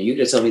after. You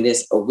could have told me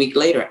this a week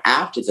later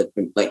after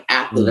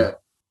the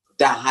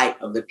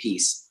height of the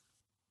piece.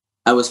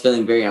 I was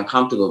feeling very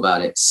uncomfortable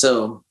about it.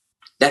 So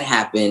that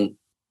happened.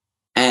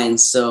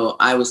 And so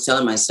I was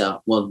telling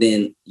myself, well,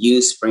 then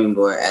use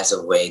Springboard as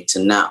a way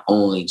to not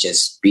only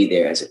just be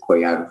there as a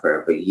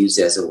choreographer, but use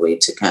it as a way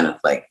to kind of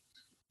like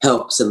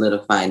help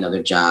solidify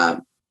another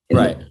job.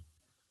 Right.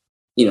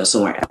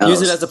 Somewhere else.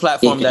 Use it as a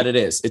platform that it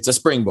is. It's a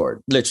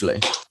springboard, literally.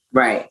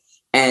 Right.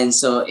 And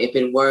so if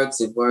it works,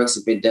 it works.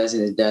 If it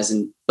doesn't, it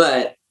doesn't.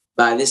 But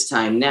by this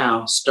time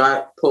now,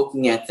 start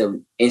poking at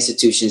the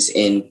institutions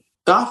in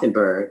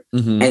Gothenburg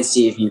and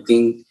see if you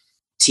can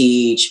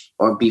teach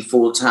or be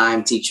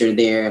full-time teacher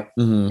there.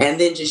 And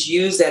then just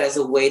use that as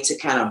a way to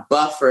kind of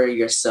buffer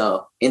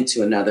yourself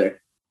into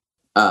another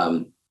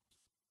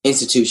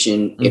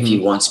institution if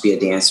you want to be a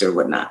dancer or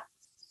whatnot.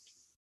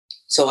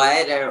 So I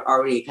had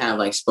already kind of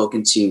like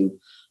spoken to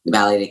the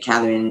Ballet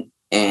Academy,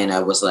 and I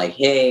was like,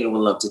 hey, I would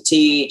love to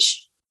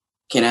teach.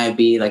 Can I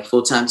be like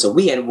full-time? So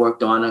we had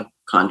worked on a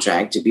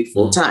contract to be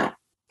full-time.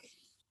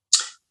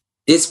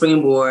 This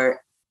Springboard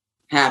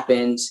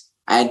happened.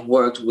 I had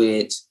worked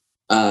with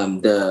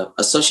the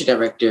associate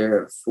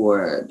director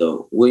for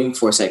the William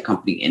Forsythe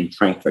Company in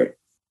Frankfurt,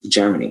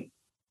 Germany.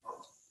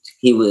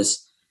 He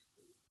was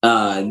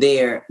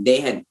there.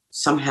 They had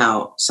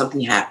somehow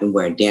something happened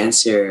where a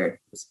dancer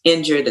was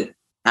injured that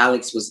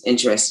Alex was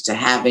interested to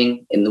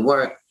having in the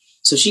work.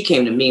 So she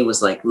came to me and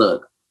was like,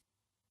 look,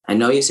 I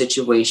know your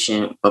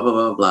situation, blah, blah,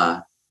 blah,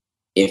 blah.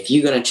 If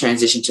you're going to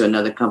transition to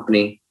another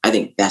company, I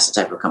think that's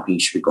the type of company you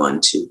should be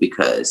going to,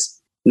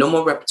 because no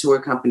more repertoire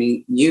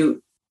company.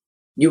 You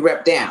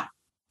rep down,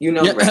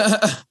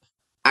 rep.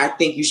 I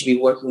think you should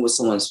be working with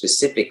someone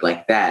specific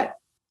like that.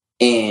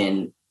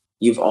 And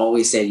you've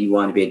always said you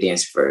want to be a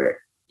dancer for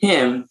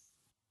him.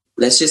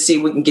 Let's just see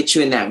if we can get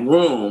you in that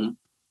room.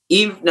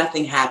 Even if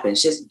nothing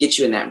happens, just get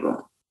you in that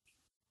room.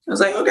 I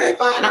was like, okay,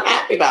 fine. I'm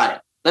happy about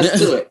it. Let's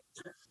do it.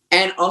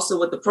 And also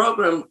what the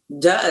program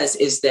does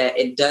is that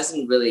it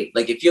doesn't really,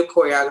 like, if you're a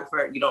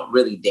choreographer, you don't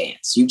really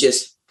dance. You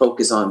just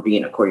focus on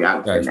being a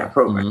choreographer in that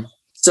program.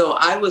 So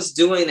I was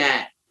doing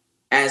that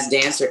as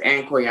dancer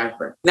and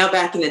choreographer. Now,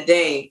 back in the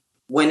day,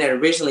 when it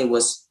originally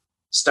was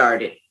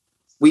started,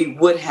 we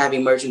would have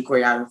emerging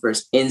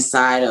choreographers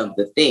inside of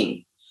the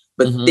thing.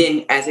 But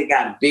then as it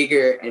got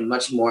bigger and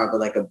much more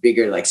of a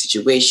bigger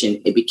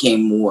situation, it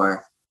became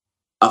more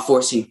a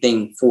forcing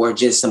thing for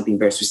just something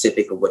very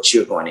specific of what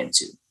you're going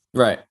into.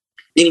 Right.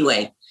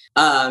 Anyway,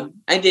 I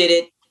did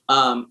it.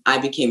 I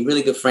became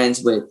really good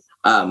friends with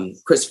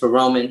Christopher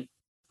Roman.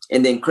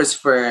 And then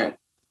Christopher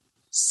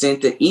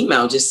sent the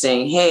email just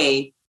saying,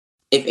 hey,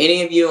 if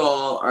any of you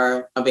all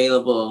are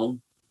available,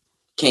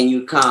 can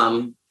you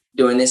come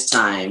during this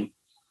time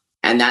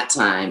and that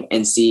time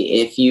and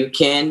see if you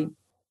can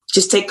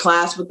just take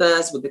class with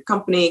us, with the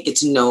company, get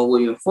to know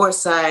William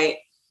Forsythe.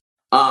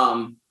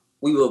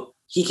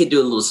 He could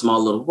do a small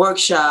little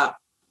workshop.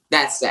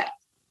 That's that.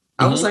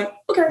 I was like,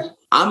 okay,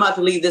 I'm about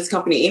to leave this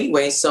company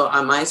anyway, so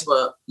I might as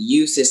well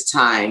use this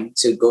time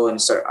to go and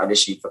start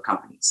auditioning for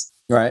companies.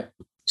 Right.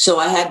 So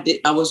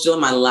I was doing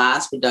my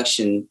last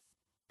production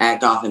at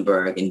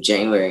Gothenburg in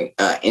January,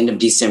 end of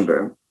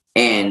December,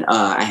 and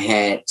I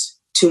had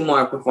 2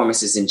 more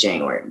performances in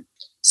January.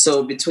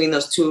 So between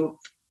those 2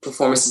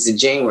 performances in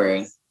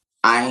January,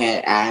 I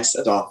had asked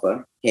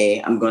Adolpha,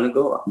 hey, I'm going to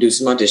go do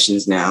some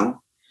auditions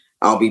now.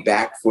 I'll be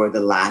back for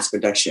the last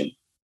production.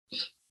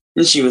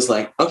 And she was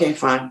like, okay,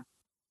 fine.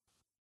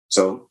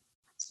 So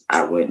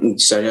I went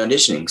and started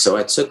auditioning. So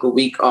I took a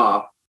week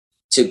off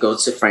to go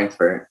to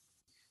Frankfurt.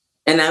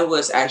 And I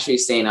was actually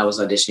saying I was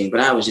auditioning, but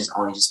I was just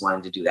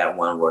wanting to do that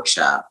one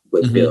workshop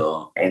with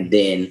Bill. And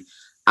then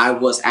I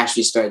was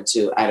actually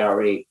I'd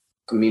already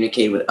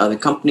communicated with other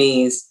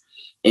companies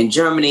in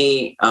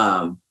Germany.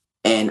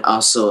 And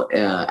also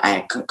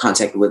I had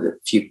contacted with a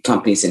few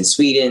companies in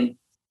Sweden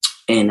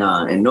and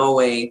in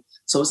Norway.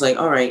 So I was like,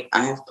 all right,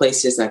 I have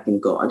places I can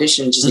go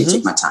audition, just need to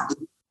take my time.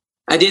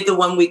 I did the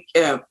 1 week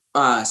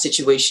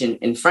situation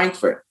in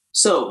Frankfurt.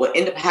 So what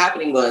ended up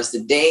happening was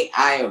the day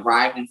I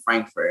arrived in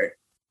Frankfurt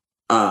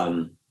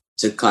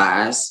to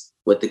class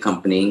with the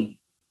company,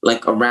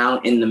 like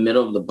around in the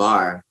middle of the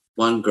bar,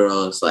 one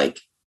girl is like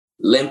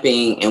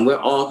limping and we're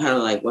all kind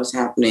of like, what's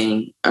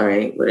happening? All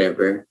right,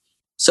 whatever.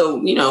 So,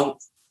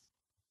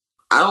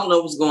 I don't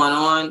know what's going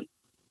on,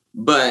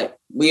 but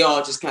we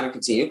all just kind of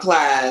continue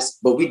class.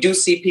 But we do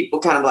see people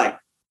kind of like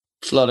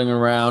floating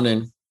around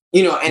and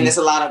there's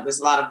a lot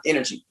of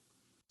energy.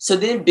 So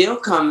then Bill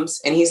comes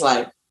and he's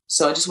like,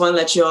 so I just want to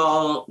let you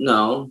all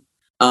know,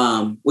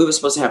 we were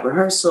supposed to have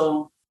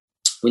rehearsal.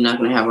 We're not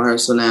going to have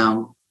rehearsal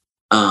now.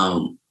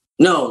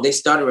 No, they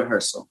started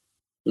rehearsal.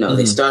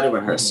 They started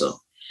rehearsal.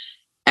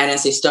 And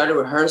as they started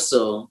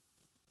rehearsal,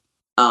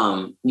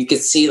 you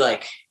could see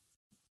like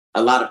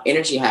a lot of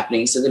energy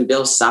happening. So then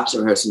Bill stops the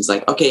rehearsal. He's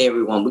like, okay,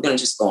 everyone, we're going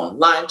to just go on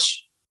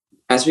lunch.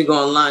 As we go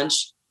on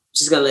lunch,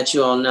 just going to let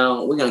you all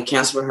know, we're going to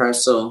cancel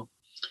rehearsal.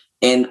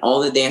 and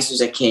all the dancers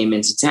that came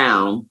into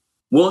town,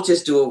 we'll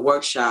just do a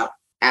workshop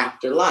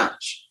after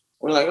lunch.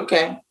 We're like,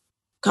 okay.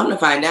 Come to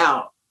find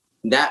out,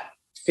 that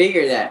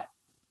figure that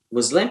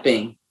was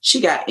limping,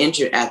 she got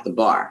injured at the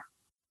bar.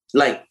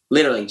 Like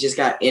literally just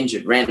got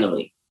injured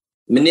randomly.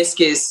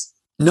 Meniscus.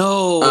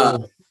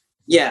 No.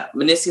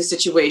 Meniscus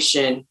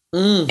situation.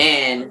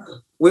 And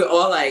we're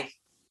all like,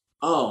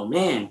 oh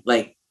man,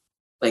 like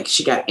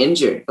she got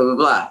injured, blah, blah,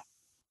 blah.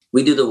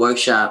 We do the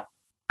workshop.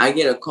 I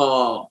get a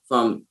call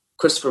from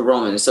Christopher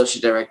Roman,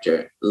 associate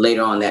director,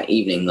 later on that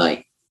evening,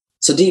 like,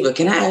 so Diva,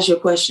 can I ask you a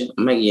question?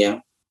 I'm like, yeah.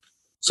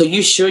 So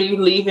you sure you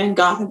leaving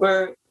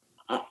Gothenburg?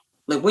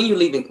 Like, when you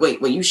leaving?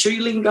 Wait, you sure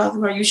you leaving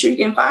Gothenburg? You sure you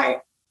getting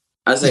fired?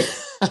 I was like,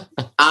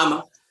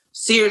 I'm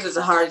serious as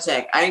a heart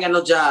attack. I ain't got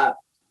no job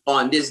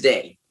on this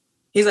day.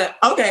 He's like,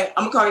 okay,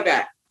 I'm gonna call you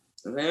back.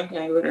 I'm like,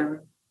 okay,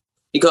 whatever.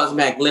 He calls me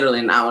back literally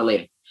an hour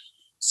later.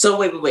 So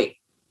wait.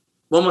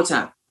 One more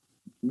time.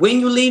 When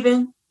you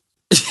leaving?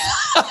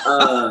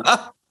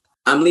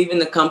 I'm leaving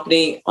the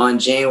company on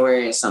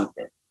January or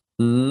something.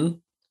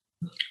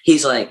 Mm-hmm.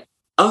 He's like,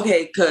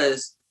 okay,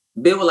 because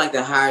Bill would like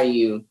to hire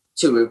you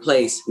to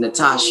replace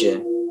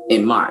Natasha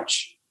in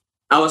March.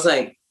 I was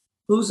like,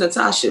 who's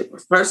Natasha?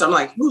 First, I'm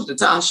like, who's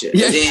Natasha? And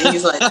then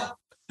he's like,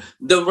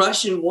 the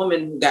Russian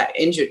woman who got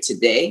injured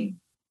today,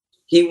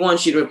 he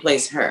wants you to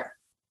replace her.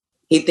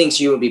 He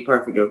thinks you would be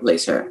perfect to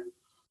replace her.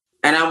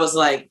 And I was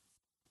like,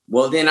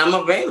 well, then I'm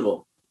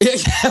available.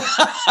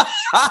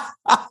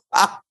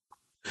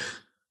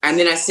 And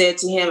then I said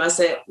to him,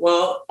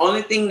 well,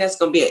 only thing that's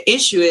going to be an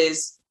issue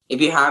is if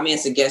you hire me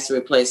as a guest to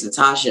replace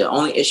Natasha, the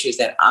only issue is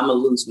that I'm going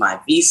to lose my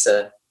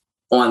visa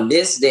on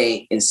this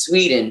day in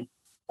Sweden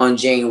on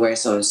January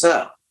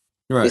so-and-so.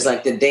 Right. It's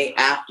like the day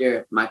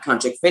after my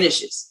contract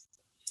finishes.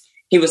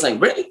 He was like,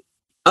 really?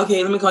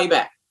 Okay, let me call you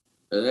back.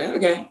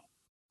 Okay.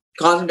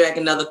 Calls me back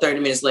another 30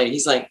 minutes later.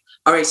 He's like,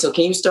 all right, so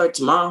can you start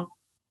tomorrow?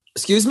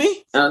 Excuse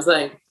me? I was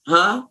like,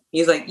 huh?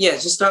 He's like, yeah,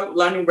 just start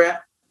learning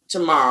rap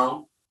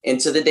tomorrow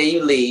until the day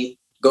you leave.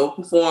 Go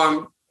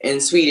perform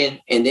in Sweden,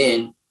 and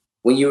then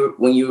when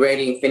you're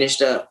ready and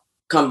finished up,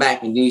 come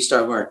back and then you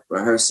start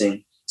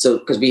rehearsing. So,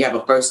 because we have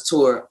a first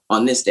tour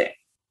on this day.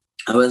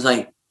 I was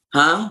like,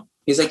 huh?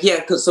 He's like,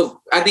 yeah,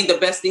 so I think the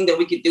best thing that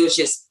we could do is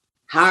just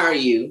hire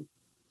you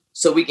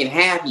so we can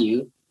have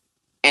you,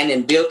 and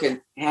then Bill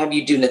can have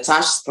you do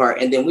Natasha's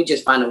part, and then we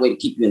just find a way to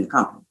keep you in the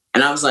company.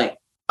 And I was like,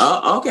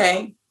 oh,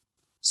 okay.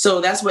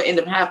 So that's what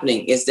ended up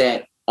happening, is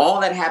that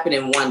all that happened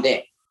in one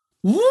day.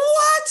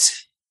 What?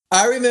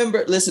 I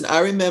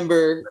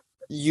remember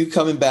you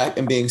coming back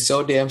and being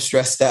so damn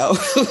stressed out.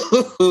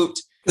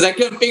 Because I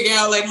couldn't figure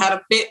out like how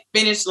to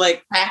finish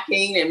like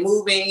packing and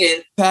moving.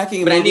 But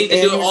I needed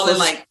to do it all in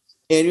like.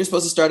 And you're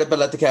supposed to start at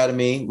Ballet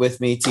Academy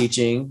with me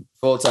teaching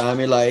full time.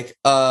 You're like,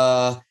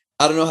 I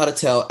don't know how to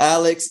tell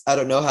Alex. I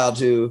don't know how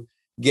to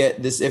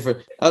get this info.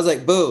 I was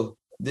like, boo,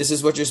 this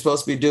is what you're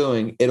supposed to be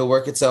doing. It'll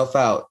work itself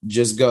out.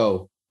 Just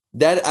go.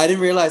 That I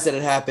didn't realize that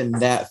it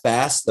happened that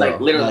fast, though. Like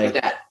literally like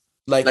that.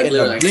 Like in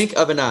the blink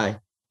of an eye.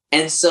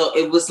 And so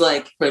it was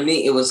like, for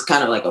me, it was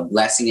kind of like a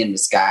blessing in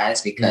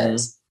disguise,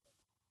 because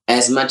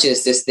as much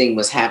as this thing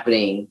was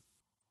happening,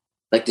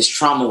 like this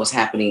trauma was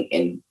happening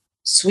in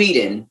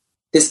Sweden,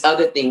 this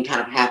other thing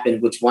kind of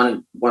happened, which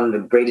one of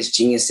the greatest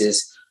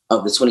geniuses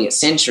of the 20th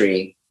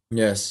century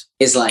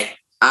is like,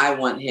 I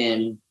want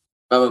him,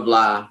 blah, blah,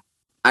 blah.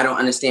 I don't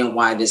understand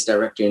why this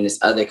director in this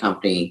other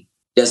company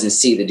doesn't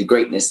see the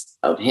greatness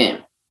of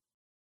him.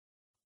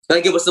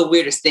 Like, it was the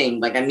weirdest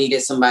thing. Like, I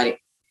needed somebody,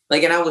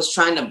 like, and I was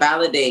trying to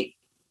validate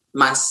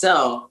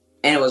myself,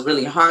 and it was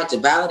really hard to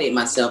validate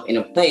myself in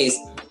a place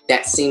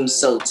that seemed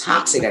so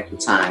toxic at the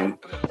time.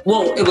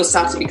 Well, it was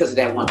toxic because of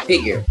that one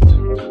figure.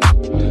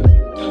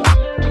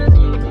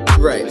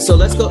 Right. So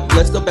let's go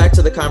back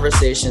to the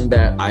conversation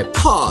that I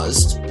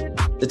paused,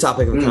 the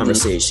topic of the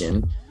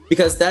conversation,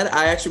 because that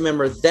I actually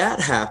remember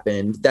that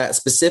happened, that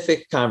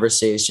specific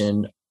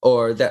conversation,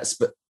 or that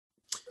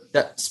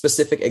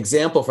specific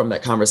example from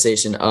that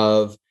conversation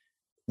of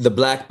the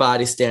Black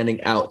body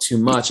standing out too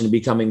much and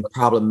becoming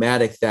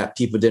problematic, that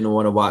people didn't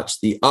want to watch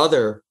the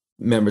other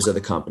members of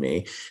the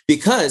company.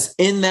 Because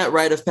in that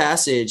rite of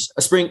passage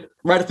was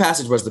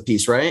the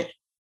piece, right?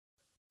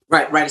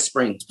 Right, Rite of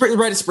Spring.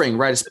 Rite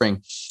of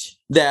Spring.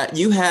 That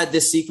you had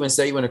this sequence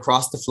that you went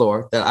across the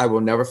floor that I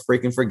will never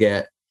freaking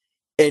forget.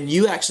 And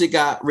you actually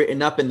got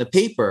written up in the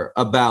paper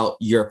about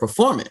your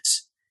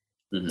performance.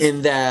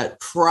 In that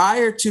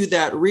prior to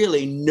that,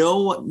 really,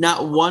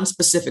 not one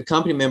specific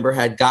company member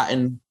had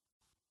gotten,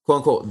 quote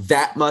unquote,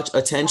 that much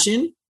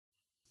attention.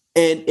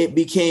 And it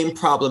became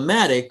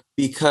problematic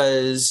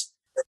because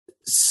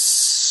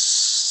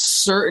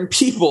certain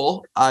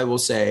people, I will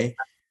say,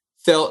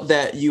 felt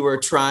that you were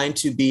trying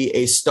to be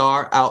a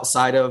star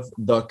outside of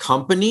the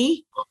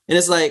company. And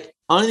it's like,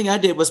 only thing I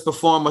did was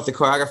perform what the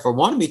choreographer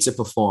wanted me to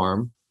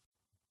perform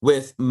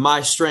with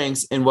my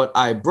strengths and what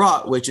I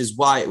brought, which is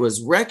why it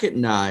was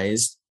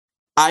recognized.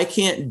 I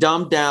can't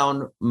dumb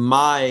down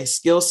my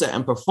skill set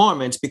and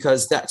performance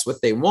because that's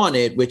what they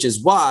wanted, which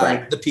is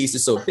why the piece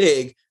is so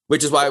big,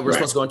 which is why we're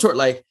supposed to go on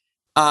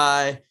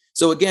tour. So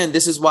So again,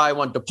 this is why I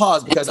wanted to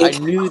pause, because I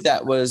knew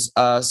that was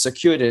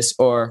circuitous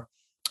or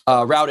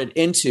routed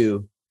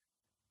into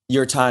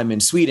your time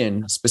in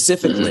Sweden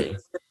specifically.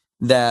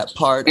 That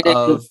part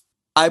of,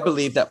 I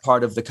believe that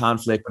part of the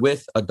conflict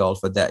with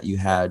Adolfa that you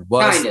had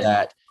was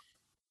that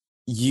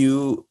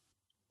your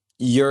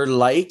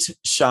light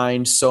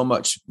shined so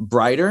much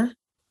brighter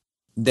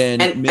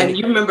than and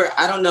you remember,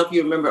 I don't know if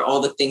you remember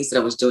all the things that I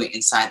was doing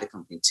inside the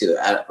company too.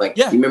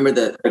 You remember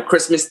the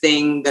Christmas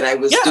thing that I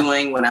was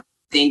doing when I was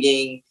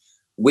singing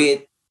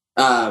with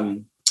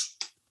Bernard,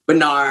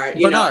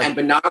 know, and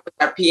Bernard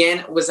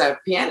was our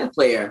piano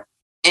player.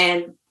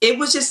 And it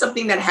was just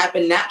something that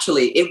happened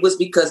naturally. It was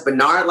because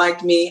Bernard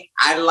liked me.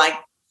 I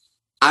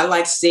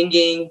liked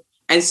singing.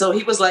 And so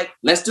he was like,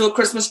 let's do a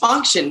Christmas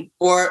function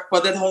for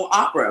the whole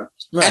opera.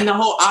 Right. And the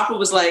whole opera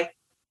was like,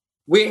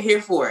 we're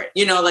here for it.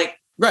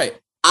 Right.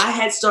 I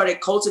had started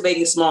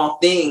cultivating small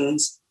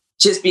things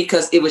just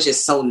because it was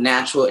just so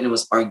natural and it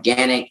was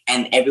organic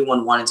and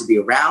everyone wanted to be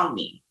around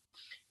me.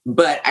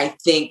 But I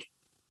think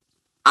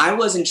I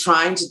wasn't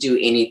trying to do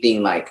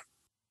anything like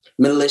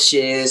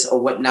malicious or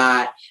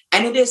whatnot.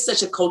 And it is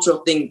such a cultural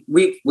thing.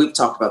 We've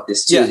talked about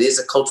this too. Yes. There's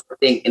a cultural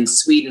thing in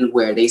Sweden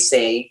where they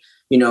say,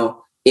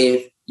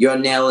 if your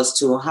nail is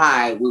too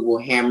high, we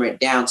will hammer it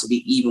down to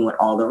be even with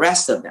all the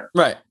rest of them.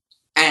 Right.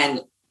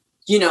 And,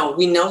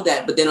 we know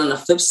that. But then on the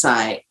flip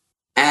side,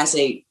 as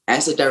a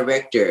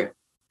director,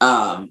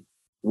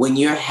 when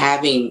you're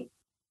having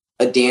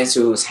a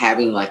dancer who's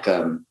having like,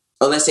 or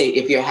let's say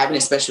if you're having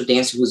a special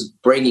dancer who's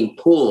bringing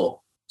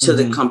pull to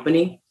the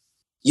company,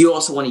 you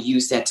also want to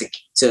use that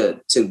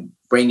to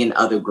bring in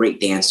other great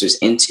dancers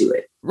into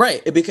it.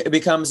 Right. It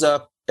becomes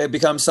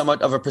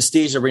somewhat of a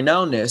prestige, a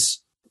renownedness,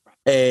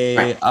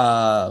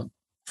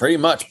 pretty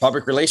much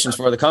public relations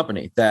for the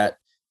company, that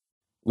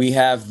we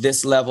have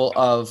this level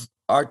of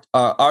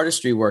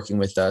artistry working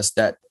with us,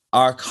 that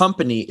our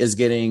company is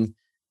getting,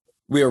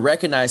 we are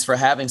recognized for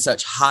having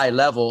such high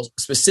levels,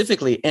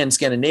 specifically in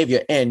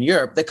Scandinavia and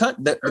Europe. The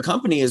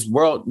company is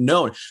world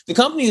known. The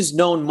company is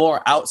known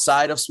more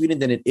outside of Sweden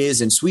than it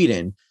is in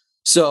Sweden.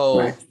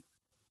 So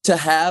to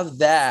have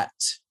that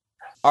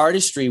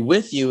artistry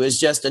with you is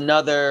just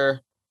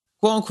another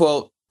quote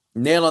unquote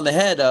nail on the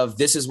head of,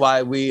 this is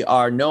why we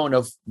are known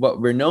of what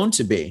we're known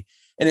to be.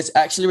 And it's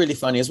actually really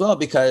funny as well,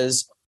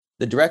 because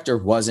the director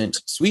wasn't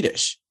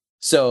Swedish.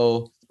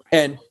 So,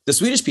 and the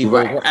Swedish people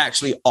were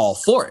actually all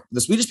for it.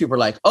 The Swedish people were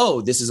like, oh,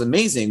 this is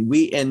amazing.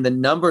 In the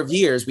number of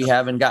years, we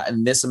haven't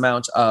gotten this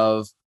amount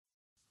of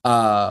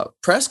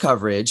press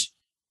coverage.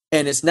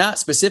 And it's not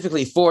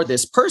specifically for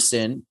this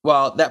person.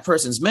 While that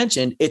person's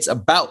mentioned, it's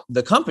about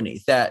the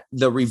company, that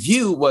the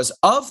review was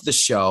of the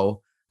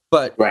show,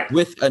 but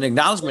with an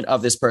acknowledgement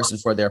of this person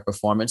for their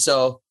performance.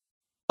 So,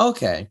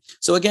 okay.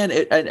 So again,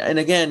 I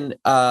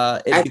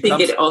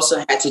think it also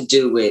had to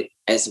do with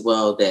as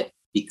well that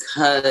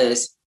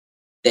because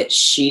that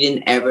she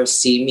didn't ever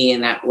see me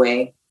in that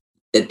way,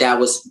 that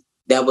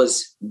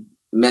was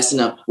messing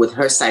up with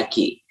her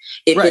psyche.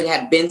 If it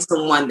had been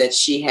someone that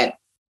she had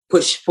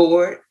pushed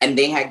forward and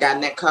they had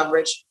gotten that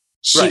coverage,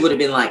 she would have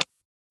been like,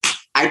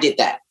 I did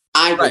that.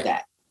 I did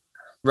that.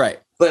 Right.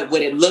 But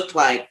what it looked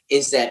like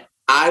is that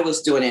I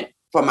was doing it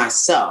for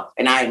myself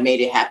and I had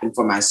made it happen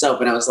for myself.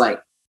 And I was like,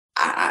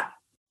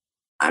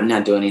 I'm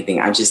not doing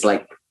anything. I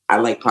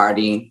like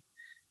partying.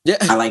 Yeah.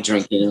 I like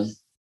drinking.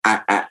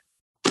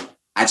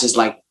 I just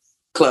like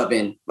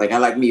clubbing. Like I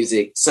like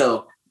music.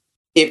 So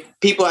if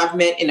people I've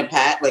met in the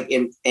past, like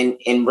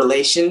in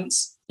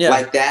relations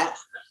like that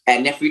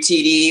at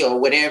Nefertiti or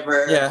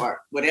whatever,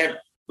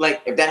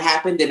 like if that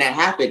happened, then that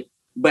happened.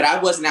 But I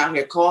wasn't out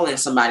here calling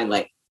somebody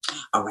like,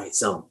 all right,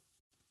 so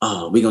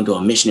we're gonna do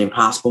a Mission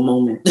Impossible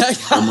moment.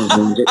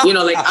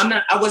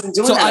 I wasn't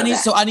doing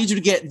that. So I need you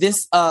to get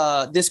this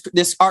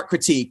art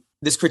critique.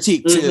 This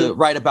critique to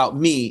write about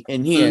me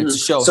in here to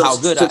show how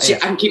good I am. I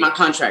can keep my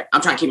contract. I'm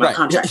trying to keep my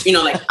contract.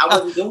 I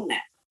wasn't doing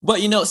that.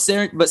 But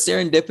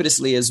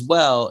serendipitously as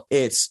well,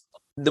 it's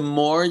the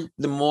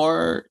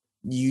more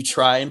you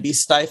try and be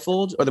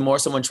stifled, or the more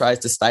someone tries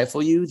to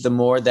stifle you, the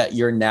more that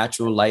your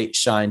natural light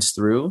shines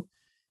through.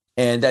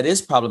 And that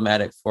is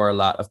problematic for a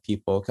lot of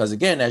people. Because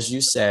again, as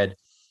you said,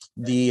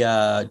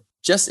 the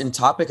just in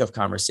topic of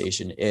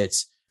conversation,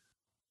 it's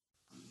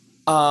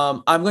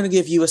I'm going to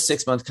give you a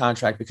 6-month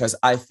contract because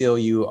I feel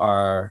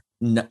you're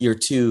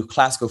too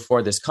classical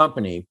for this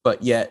company,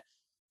 but yet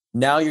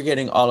now you're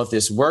getting all of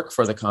this work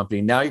for the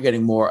company. Now you're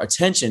getting more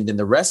attention than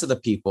the rest of the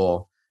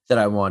people that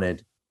I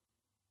wanted.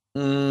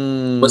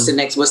 What's the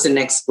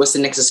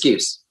next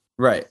excuse?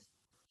 Right.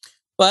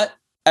 But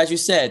as you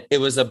said, it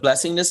was a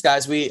blessing in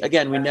disguise. We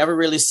never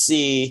really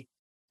see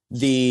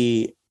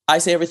I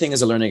say everything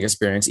is a learning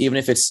experience, even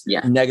if it's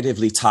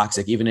negatively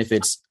toxic, even if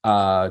it's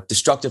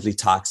destructively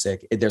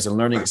toxic. There's a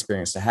learning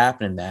experience to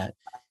happen in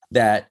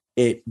that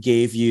it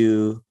gave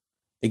you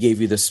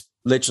this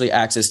literally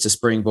access to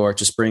springboard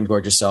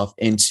yourself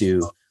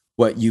into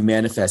what you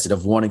manifested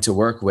of wanting to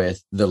work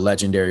with the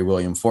legendary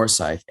William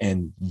Forsythe.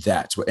 And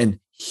and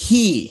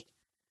he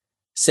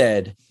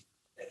said,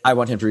 I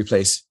want him to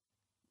replace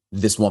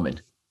this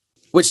woman.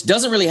 which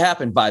doesn't really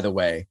happen, by the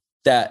way,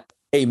 that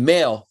a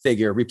male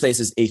figure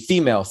replaces a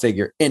female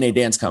figure in a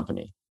dance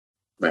company.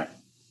 Right.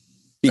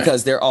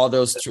 Because there are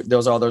those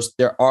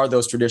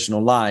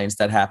traditional lines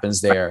that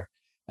happens there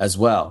as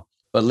well.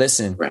 But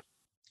listen,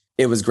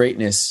 it was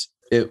greatness.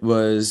 It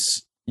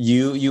was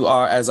you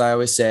are, as I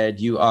always said,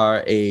 you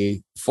are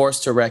a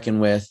force to reckon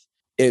with.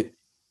 It,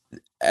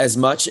 as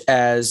much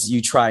as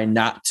you try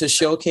not to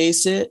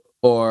showcase it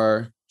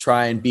or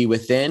try and be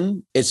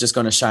within, it's just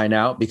going to shine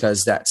out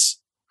because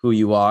that's who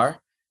you are.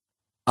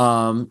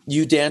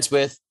 You danced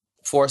with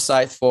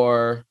Forsyth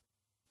for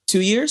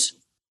 2 years?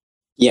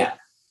 Yeah.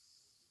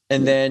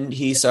 And then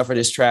he suffered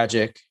his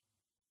tragic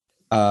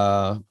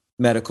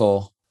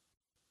medical.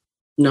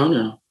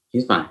 No,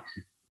 he's fine.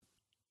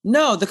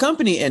 No, the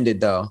company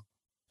ended though.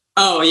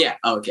 Oh yeah.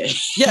 Okay.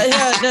 Yeah.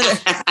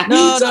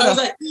 No. So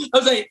I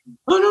was like,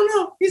 oh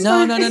no, he's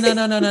fine. No.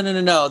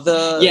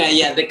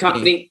 The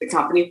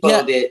company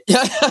folded.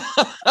 Yeah.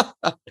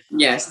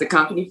 Yes, the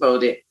company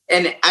folded,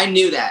 and I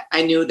knew that.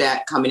 I knew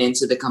that coming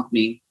into the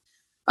company.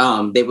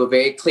 They were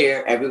very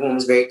clear. Everyone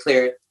was very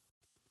clear,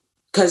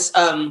 because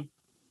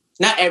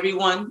not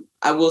everyone.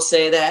 I will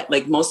say that,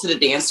 like, most of the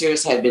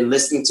dancers had been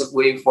listening to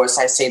William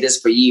Forsythe say this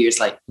for years.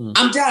 Like,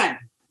 I'm done.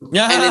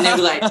 Yeah. And then they were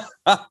like,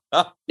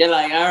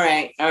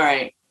 all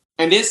right.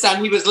 And this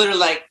time he was literally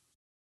like,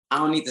 I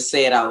don't need to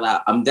say it out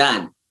loud. I'm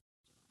done.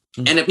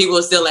 Mm-hmm. And the people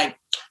were still like,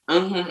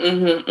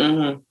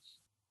 mm-hmm.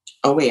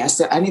 Oh wait,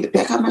 I need to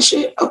pack up my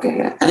shit.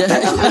 Okay, I gotta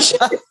pack up my shit.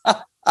 For real?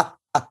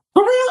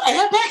 I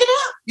gotta pack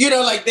it up. You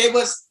know, like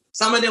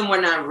some of them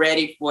were not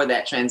ready for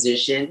that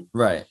transition.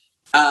 Right.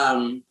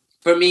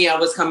 For me, I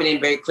was coming in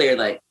very clear,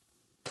 like,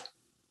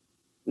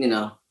 you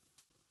know,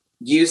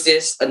 use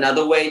this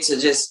another way to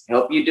just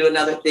help you do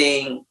another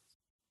thing,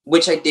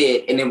 which I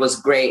did. And it was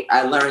great.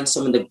 I learned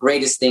some of the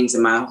greatest things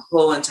in my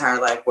whole entire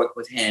life, work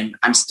with him.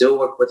 I'm still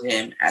work with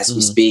him as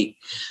we speak.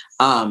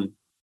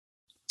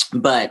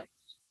 But,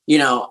 you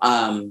know,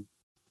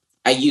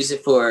 I use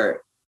it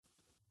for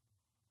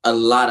a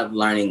lot of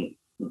learning,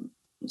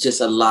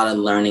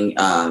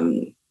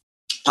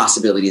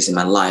 possibilities in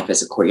my life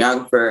as a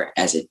choreographer,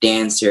 as a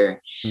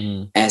dancer,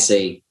 as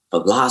a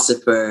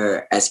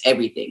philosopher, as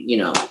everything. You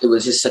know, it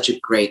was just such a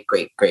great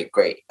point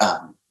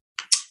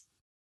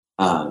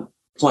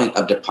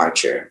of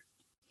departure.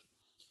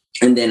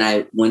 And then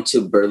I went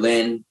to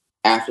Berlin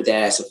after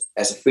that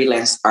as a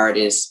freelance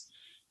artist,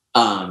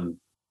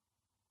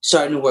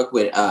 starting to work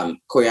with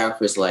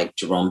choreographers like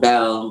Jerome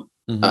Bell,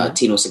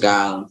 Tino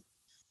Segal.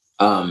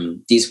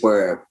 These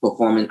were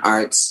performing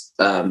arts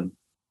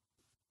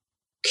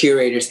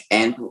curators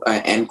and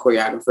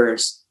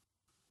choreographers,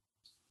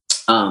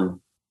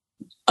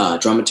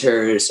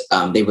 dramaturgs.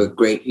 They were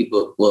great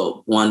people.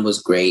 Well, one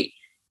was great,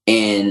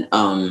 and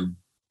then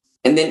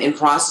in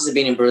process of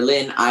being in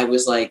Berlin, I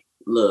was like,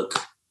 look,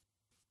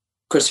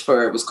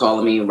 Christopher was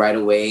calling me right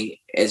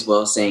away as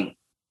well, saying,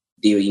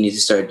 Dio, you need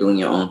to start doing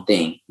your own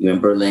thing. You're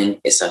in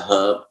Berlin. It's a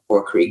hub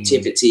for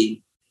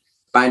creativity.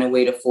 Find a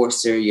way to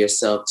foster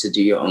yourself to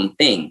do your own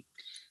thing.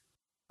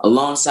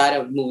 Alongside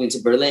of moving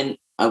to Berlin,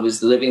 I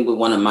was living with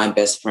one of my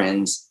best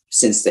friends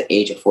since the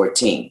age of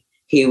 14.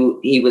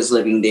 He was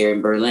living there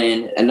in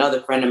Berlin.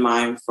 Another friend of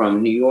mine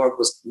from New York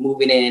was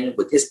moving in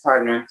with his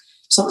partner.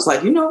 So I was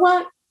like, you know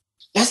what?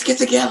 Let's get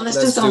together.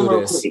 Let's do something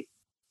real quick.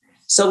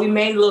 So we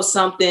made a little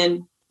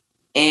something.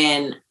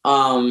 And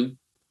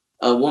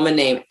a woman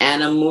named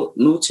Anna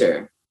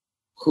Mutter,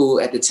 who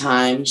at the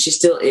time, she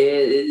still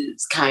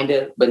is kind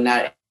of, but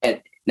not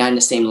in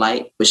the same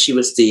light, but she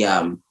was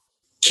the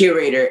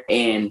curator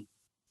and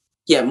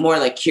more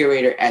like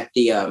curator at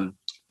the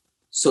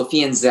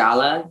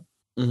Sophiensäle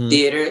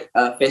Theater,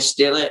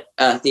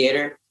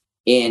 Theater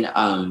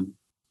in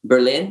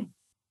Berlin.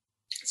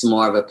 It's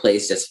more of a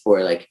place that's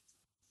for like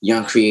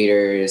young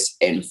creators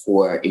and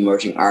for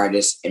emerging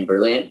artists in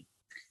Berlin.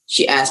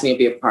 She asked me to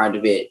be a part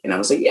of it, and I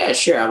was like, yeah,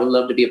 sure, I would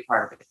love to be a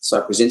part of it. So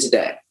I presented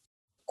that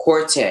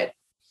quartet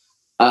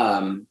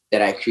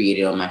that I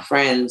created on my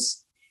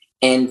friends.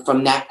 And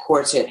from that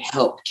quartet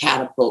helped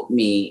catapult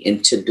me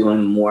into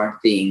doing more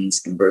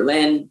things in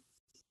Berlin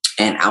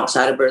and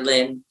outside of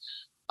Berlin,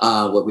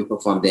 where we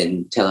performed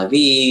in Tel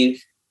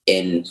Aviv,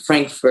 in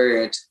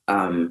Frankfurt,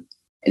 in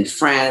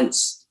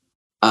France,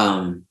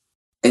 in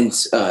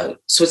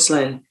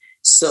Switzerland.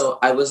 So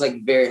I was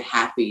like very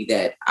happy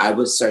that I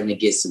was starting to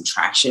get some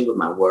traction with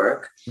my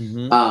work.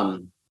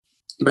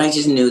 But I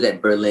just knew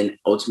that Berlin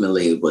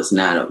ultimately was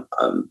not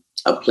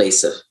a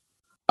place of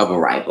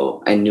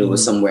arrival. I knew it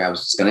was somewhere I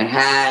was just going to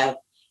have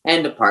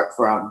and depart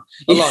from.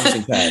 A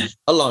launching pad.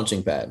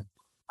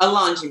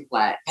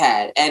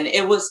 And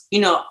it was,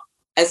 you know,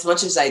 as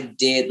much as I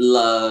did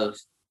love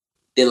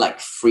the like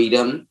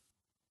freedom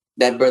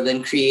that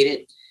Berlin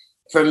created,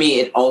 for me,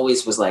 it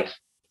always was like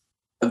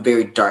a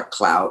very dark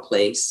cloud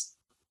place.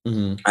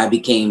 I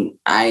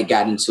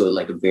got into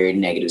like a very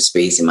negative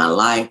space in my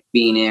life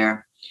being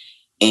there.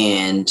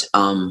 And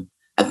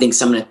I think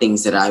some of the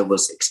things that I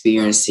was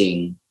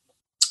experiencing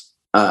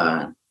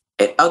at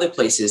other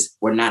places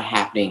were not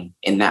happening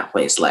in that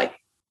place. Like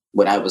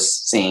what I was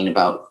saying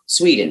about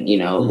Sweden,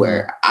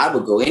 where I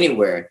would go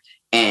anywhere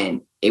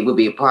and it would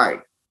be a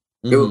party.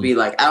 It would be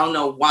like, I don't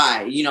know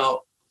why,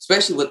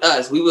 especially with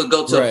us, we would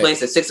go to a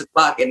place at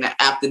 6:00 in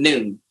the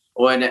afternoon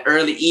or in the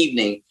early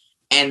evening.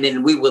 And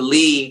then we would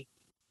leave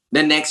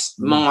the next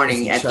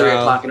morning at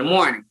 3:00 in the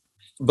morning.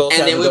 Both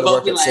and then we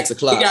both be like,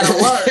 6:00. We gotta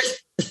work.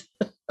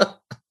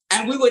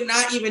 And we would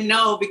not even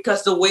know,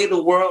 because the way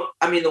the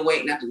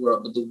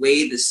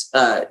way this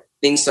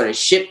things started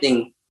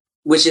shifting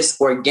was just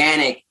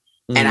organic.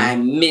 And I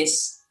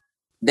miss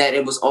that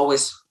it was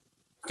always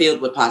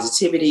filled with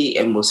positivity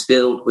and was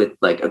filled with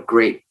like a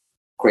great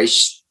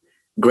grace.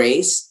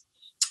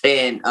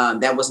 And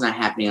that was not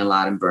happening a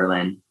lot in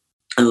Berlin,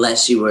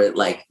 unless you were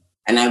like,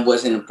 and I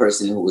wasn't a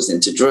person who was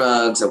into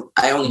drugs.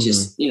 I only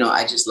just,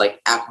 I just like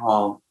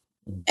alcohol,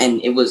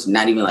 and it was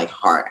not even like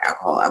hard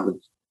alcohol. I would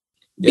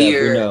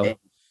beer, and,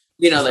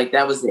 like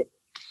that was it.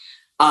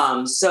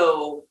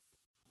 So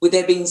with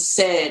that being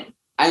said,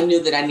 I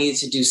knew that I needed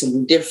to do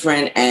something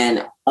different.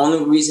 And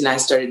only reason I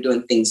started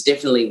doing things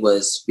differently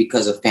was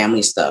because of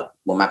family stuff.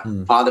 When my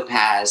father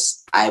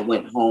passed, I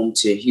went home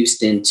to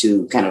Houston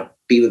to kind of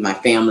be with my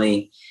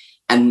family.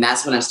 And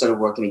that's when I started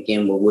working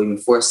again with William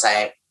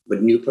Forsythe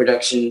with new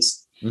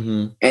productions.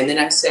 And then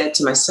I said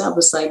to myself,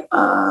 it's like,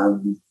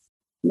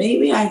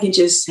 maybe I can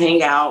just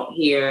hang out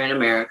here in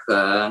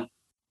America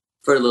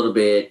for a little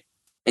bit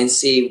and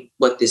see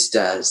what this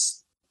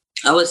does.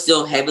 I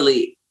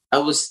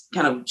was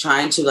kind of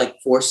trying to like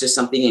foster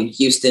something in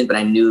Houston, but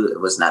I knew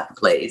it was not the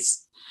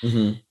place.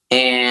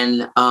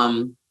 And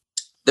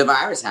the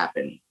virus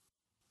happened.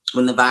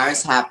 When the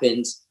virus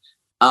happened,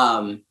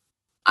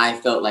 I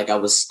felt like I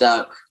was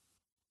stuck.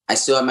 I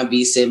still had my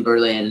visa in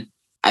Berlin.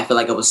 I felt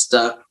like I was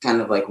stuck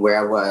kind of like where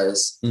I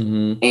was.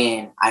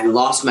 And I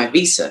lost my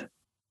visa.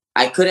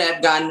 I could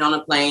have gotten on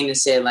a plane and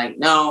said like,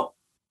 no,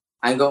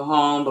 I go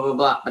home, blah, blah,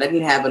 blah. But I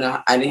didn't have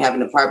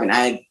an apartment. I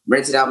had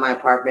rented out my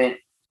apartment.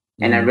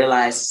 And I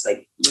realized it's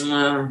like,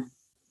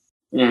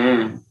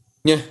 yeah.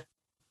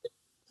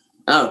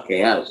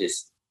 Okay, I'll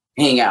just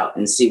hang out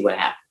and see what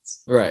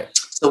happens. Right.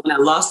 So when I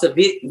lost the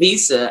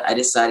visa, I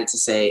decided to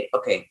say,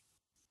 okay,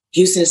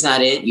 Houston's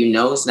not it.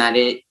 It's not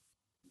it.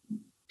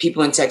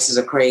 People in Texas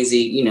are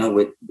crazy,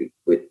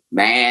 with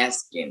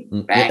masks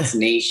and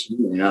vaccination,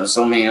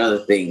 so many other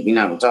things. We're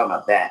not going to talk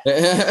about that.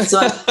 So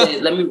I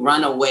said, let me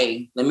run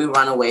away. Let me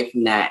run away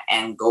from that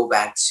and go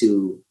back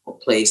to a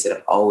place that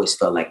I've always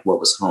felt like what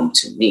was home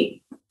to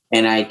me.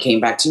 And I came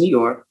back to New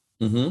York.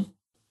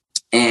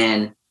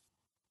 And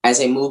as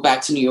I moved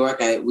back to New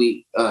York,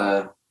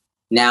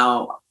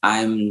 now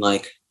I'm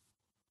like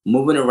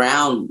moving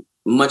around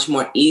much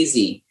more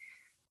easy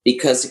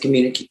because the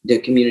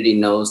community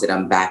knows that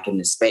I'm back in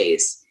the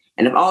space.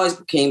 And I've always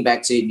came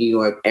back to New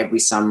York every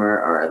summer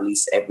or at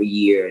least every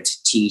year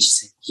to teach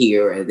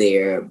here or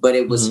there. But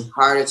it was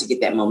harder to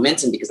get that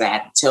momentum because I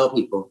had to tell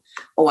people,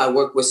 oh, I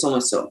work with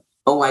so-and-so.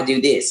 Oh, I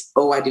do this.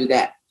 Oh, I do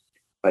that.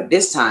 But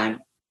this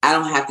time, I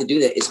don't have to do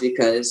that. It's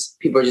because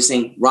people are just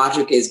saying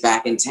Roderick is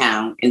back in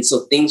town. And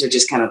so things are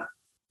just kind of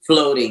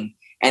floating.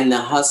 And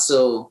the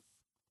hustle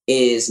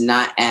is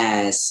not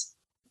as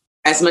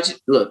much.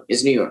 Look,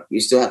 it's New York.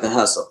 You still have to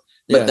hustle.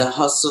 But the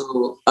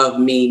hustle of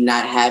me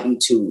not having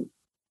to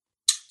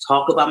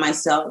talk about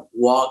myself,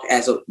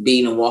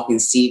 being a walking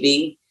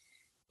CV,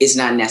 is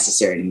not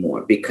necessary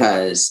anymore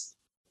because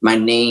my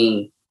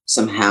name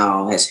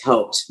somehow has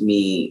helped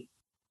me,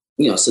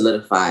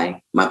 solidify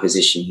my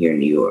position here in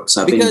New York.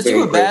 So because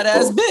you're a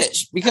badass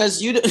bitch.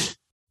 Because you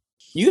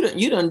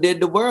done did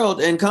the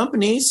world and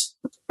companies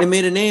and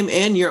made a name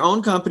and your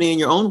own company and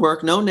your own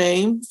work. No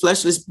name,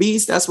 fleshless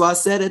beast. That's why I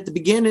said at the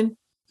beginning.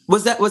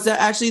 Was that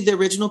actually the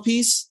original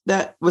piece?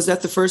 Was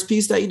that the first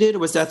piece that you did, or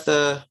was that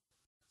the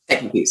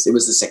second piece? It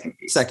was the second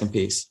piece. Second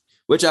piece,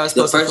 which I was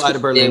supposed to fly to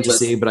Berlin to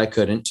see, but I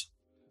couldn't.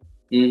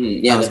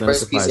 Yeah, the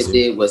first piece I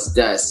did was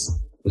Dust.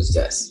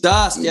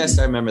 Dust. Yes,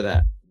 I remember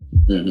that.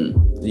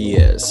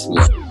 Yes.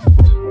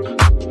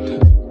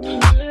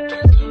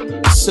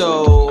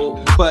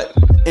 So, but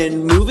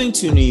in moving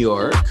to New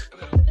York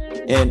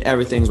and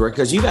everything's work,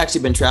 because you've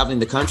actually been traveling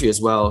the country as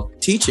well,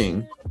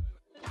 teaching.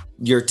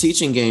 Your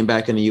teaching game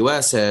back in the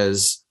US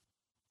has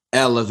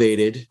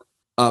elevated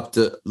up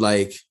to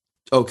like,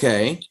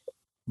 okay.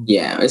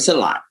 Yeah, it's a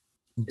lot.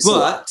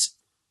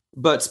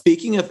 But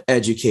speaking of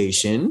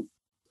education.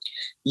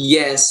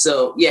 Yes.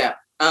 So, yeah.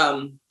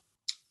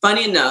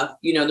 Funny enough,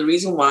 the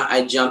reason why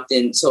I jumped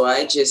in, so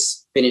I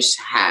just finished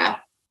half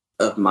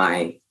of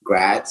my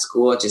grad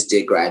school. I just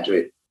did a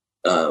graduate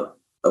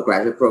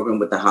program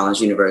with the Hollins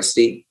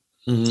University.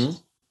 And,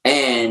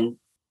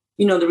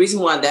 the reason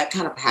why that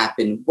kind of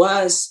happened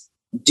was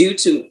due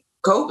to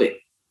COVID.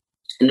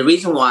 And the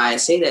reason why I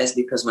say that is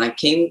because when I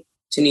came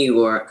to New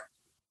York,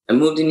 I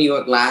moved to New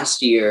York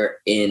last year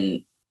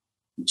in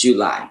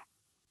July.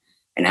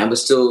 And I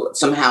was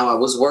I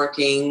was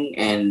working,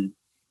 and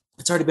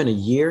it's already been a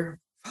year.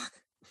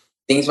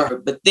 Things were,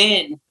 but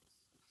then,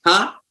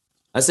 I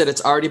said,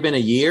 it's already been a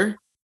year.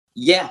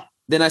 Yeah.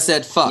 Then I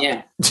said, fuck.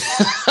 Yeah.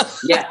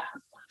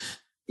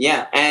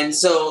 Yeah. And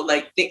so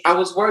like I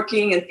was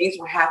working and things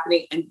were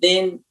happening, and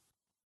then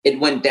it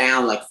went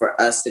down like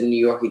for us in New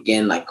York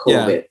again, like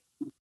COVID.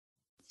 Yeah.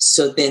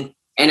 So then,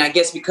 and I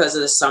guess because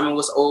of the summer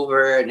was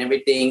over and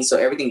everything, so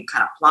everything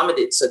kind of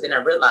plummeted. So then I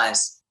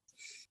realized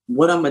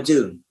what I'm gonna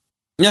do.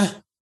 Yeah.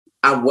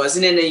 I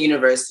wasn't in a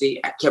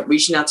university. I kept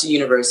reaching out to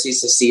universities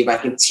to see if I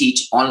can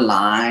teach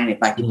online, if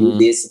I could do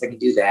this, if I could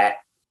do that.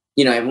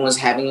 You know, everyone's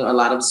having a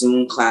lot of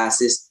Zoom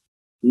classes.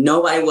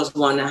 Nobody was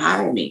wanting to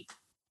hire me.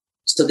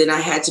 So then I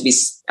had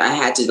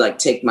to like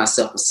take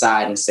myself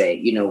aside and say,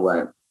 you know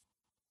what?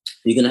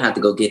 You're going to have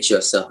to go get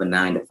yourself a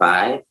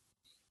 9-to-5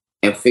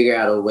 and figure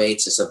out a way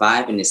to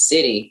survive in the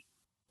city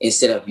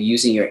instead of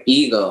using your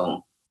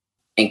ego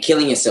and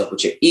killing yourself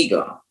with your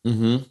ego.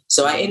 Mm-hmm.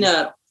 So I ended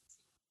up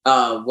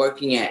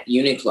working at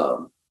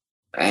Uniqlo.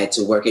 I had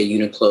to work at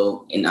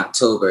Uniqlo in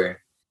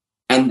October.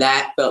 And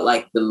that felt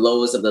like the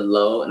lowest of the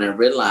low. And I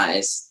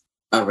realized,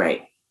 all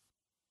right,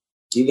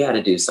 you got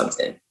to do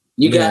something.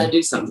 You got to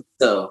do something.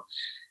 So,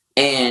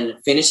 and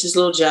finish this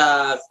little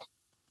job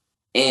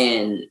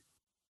and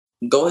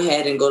go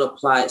ahead and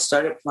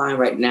start applying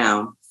right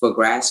now for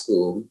grad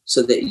school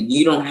so that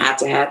you don't have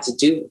to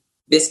do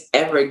this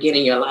ever again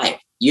in your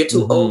life. You're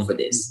too old for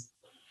this.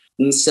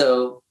 And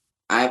so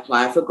I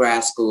applied for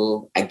grad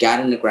school. I got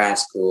into grad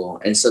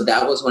school. And so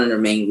that was one of the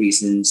main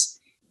reasons,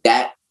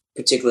 that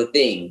particular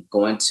thing,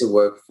 going to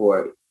work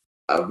for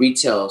a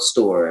retail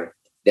store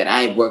that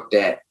I worked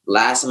at.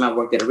 Last time I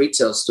worked at a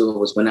retail store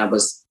was when I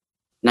was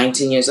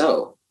 19 years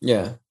old.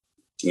 Yeah.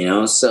 You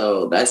know,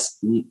 so that's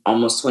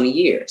almost 20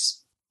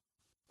 years.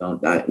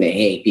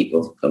 Hey,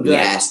 people, don't be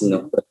asking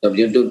them.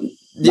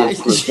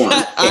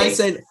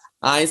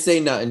 I ain't say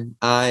nothing.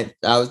 I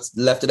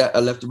left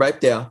it right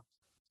there.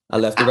 I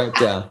left it right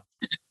there.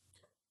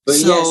 But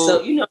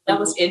so you know, that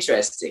was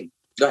interesting.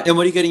 Go ahead. And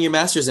what are you getting your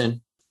master's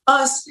in?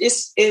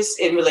 It's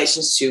in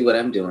relation to what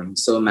I'm doing.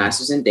 So a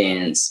master's in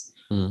dance.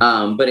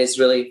 But it's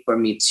really for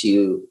me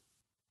to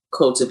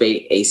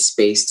cultivate a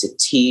space to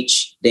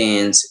teach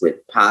dance with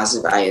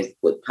positive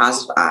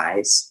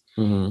eyes,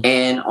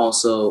 and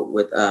also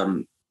with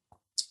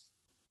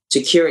to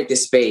curate the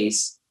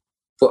space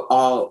for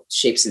all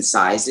shapes and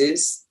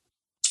sizes.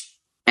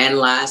 And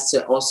last,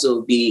 to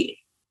also be,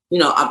 you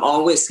know, I'm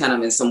always kind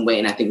of in some way,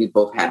 and I think we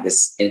both have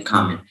this in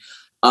common.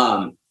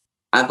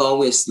 I've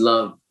always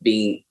loved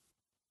being,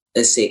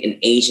 let's say, an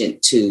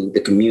agent to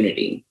the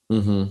community.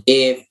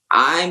 If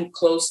I'm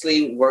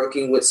closely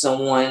working with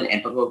someone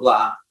and blah, blah,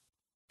 blah,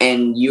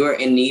 and you're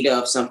in need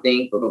of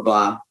something, blah, blah,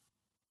 blah,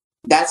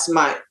 that's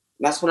what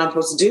I'm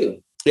supposed to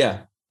do.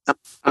 Yeah.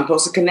 I'm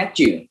supposed to connect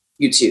you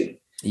two.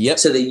 Yep.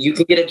 So that you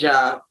can get a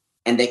job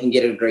and they can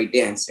get a great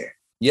dancer.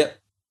 Yep.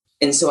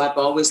 And so I've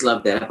always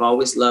loved that. I've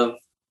always loved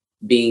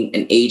being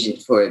an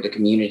agent for the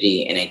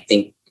community. And I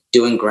think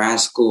doing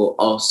grad school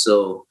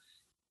also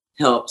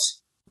helped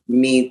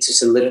me to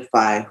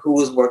solidify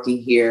who is working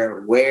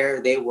here,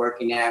 where they're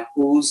working at,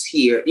 who's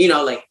here. You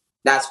know, like,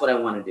 that's what I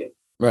want to do.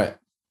 Right.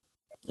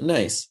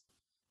 Nice.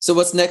 So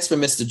what's next for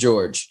Mr.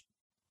 George?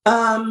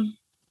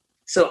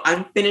 So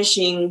I'm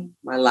finishing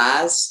my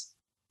last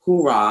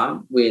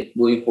Hoorah with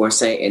William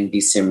Forsythe in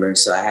December.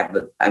 So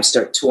I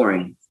start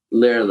touring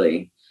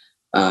literally.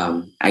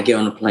 I get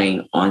on a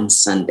plane on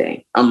next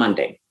Monday.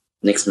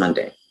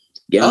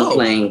 Get on a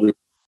plane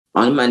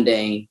on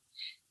Monday,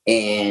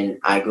 and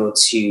I go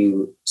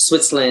to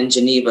Switzerland,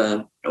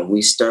 Geneva, and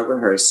we start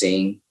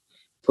rehearsing,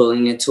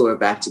 pulling the tour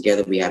back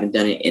together. We haven't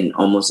done it in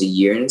almost a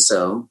year and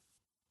so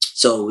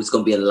it's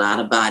going to be a lot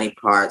of body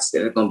parts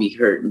that are going to be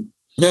hurting.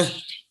 Yeah.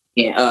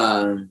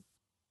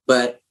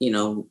 But, you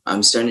know,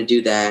 I'm starting to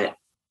do that.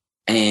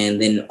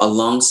 And then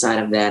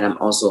alongside of that, I'm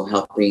also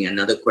helping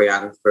another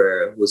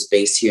choreographer who's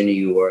based here in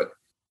New York,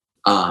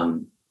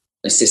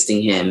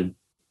 assisting him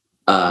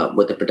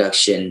with the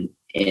production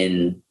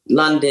in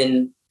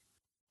London.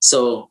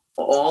 So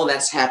all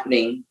that's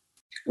happening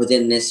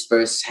within this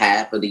first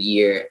half of the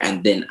year.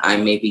 And then I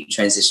may be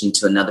transitioning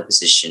to another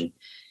position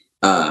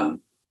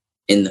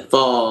in the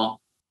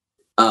fall.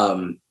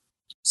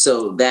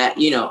 So that,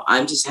 you know,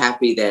 I'm just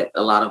happy that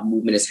a lot of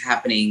movement is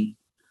happening.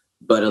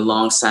 But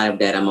alongside of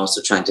that, I'm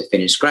also trying to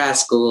finish grad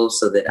school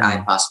so that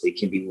I possibly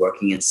can be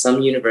working in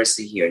some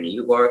university here in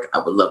New York. I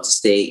would love to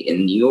stay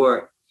in New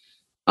York.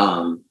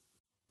 And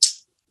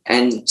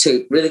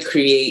to really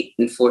create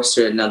and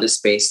foster another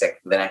space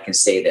that I can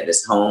say that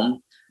is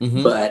home.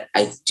 But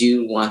I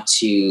do want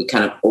to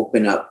kind of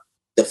open up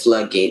the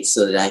floodgates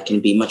so that I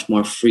can be much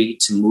more free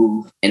to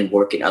move and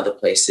work in other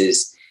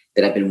places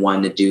that I've been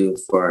wanting to do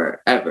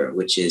forever,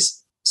 which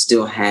is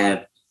still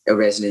have a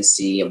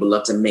residency. I would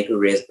love to make a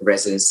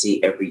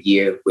residency every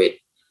year with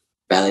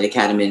Ballet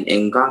Academy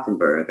in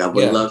Gothenburg. I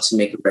would love to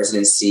make a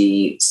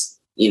residency,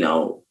 you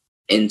know,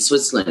 in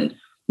Switzerland,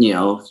 you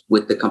know,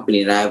 with the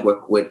company that I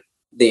worked with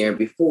there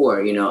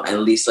before, you know, and at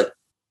least like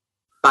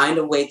find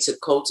a way to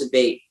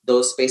cultivate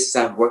those spaces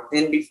I've worked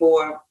in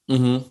before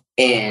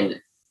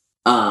and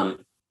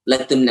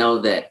let them know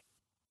that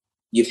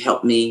you've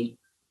helped me.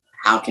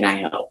 How can I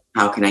help?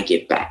 How can I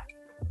give back?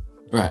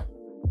 Right.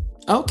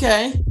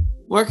 Okay.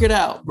 Work it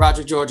out.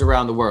 Roderick George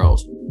around the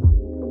world.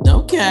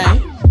 Okay.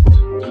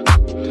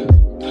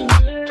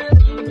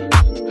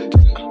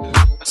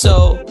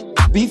 So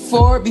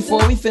before we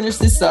finish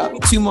this up,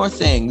 two more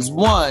things.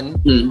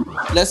 One,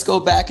 let's go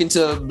back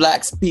into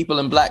Black people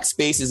in Black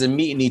spaces and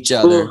meeting each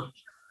other. Ooh.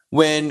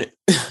 When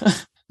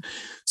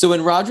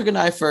Roderick and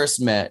I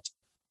first met,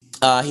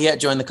 he had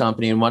joined the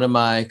company, and one of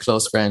my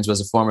close friends was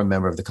a former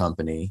member of the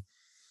company.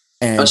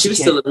 And she was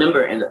still a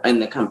member in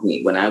the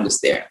company when I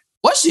was there.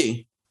 Was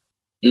she?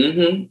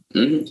 Mm-hmm.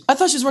 Mm-hmm. I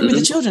thought she was working with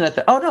the children at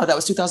the. Oh no, that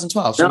was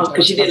 2012. No,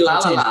 because she did La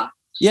La La.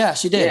 Yeah,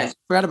 she did. Yeah.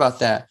 Forgot about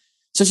that.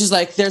 So she's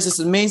like, there's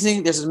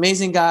amazing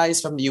guys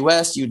from the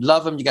US. You'd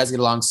love them. You guys get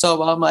along so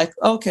well. I'm like,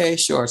 okay,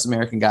 sure. It's an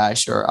American guy.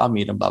 Sure. I'll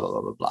meet him, blah, blah,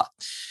 blah, blah, blah.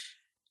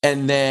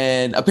 And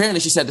then apparently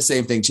she said the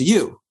same thing to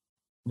you,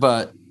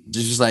 but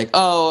she's like,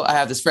 oh, I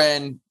have this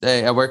friend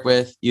that I work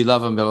with. You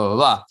love him, blah, blah, blah,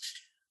 blah.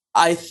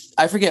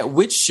 I forget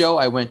which show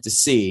I went to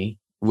see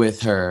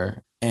with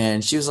her.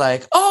 And she was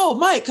like, oh,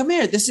 Mike, come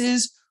here. This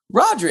is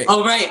Roderick.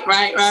 Oh, right.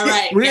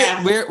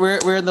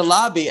 We're in the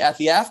lobby at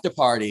the after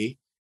party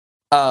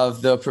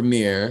of the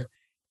premiere.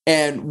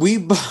 And we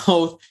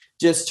both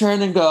just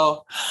turn and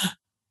go,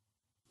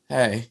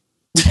 hey.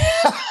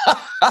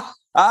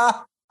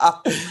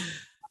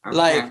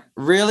 Like,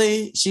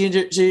 really? She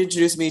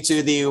introduced me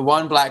to the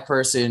one Black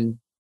person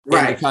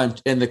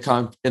in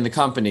the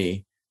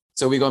company.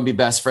 So we're going to be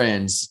best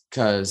friends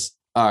because,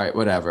 all right,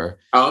 whatever.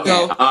 Okay,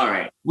 so all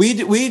right. We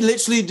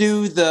literally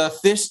do the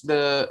fish,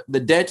 the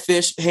dead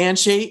fish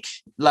handshake.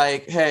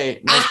 Like,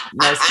 hey,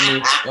 nice to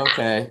meet you.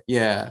 Okay,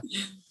 yeah.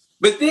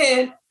 But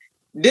then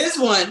this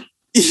one,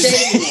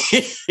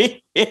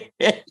 Shady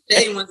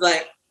was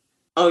like,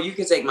 oh, you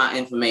can take my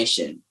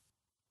information.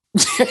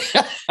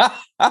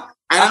 And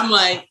I'm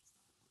like,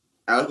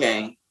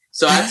 okay.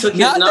 So I took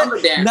his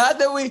number down. Not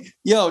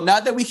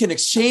that we can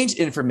exchange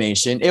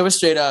information. It was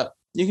straight up,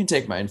 you can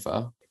take my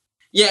info.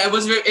 Yeah, it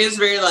was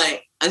very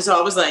like, and so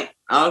I was like,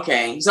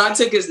 okay. So I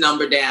took his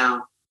number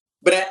down.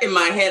 But in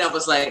my head, I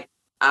was like,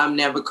 I'm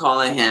never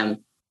calling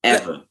him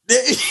ever.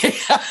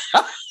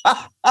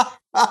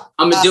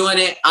 I'm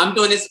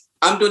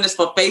doing this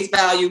for face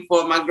value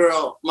for my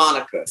girl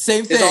Monica.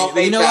 Same thing.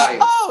 You know what?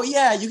 Oh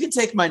yeah, you can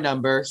take my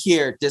number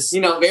here. Just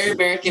very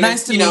American.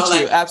 Nice to meet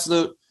you.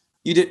 Absolute.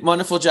 You did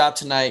wonderful job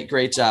tonight.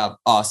 Great job.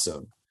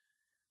 Awesome.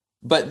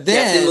 But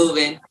then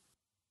moving.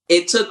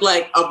 It took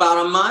like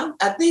about a month,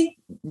 I think.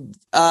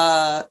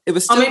 It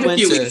was still maybe winter. a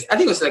few weeks. I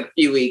think it was like a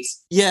few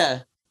weeks.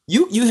 Yeah.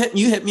 You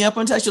hit me up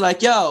on text. You're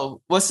like,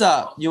 yo, what's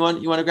up? You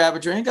want to grab a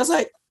drink? I was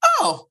like,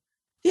 oh,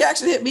 he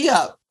actually hit me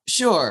up.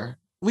 Sure.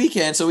 We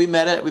can. So we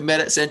met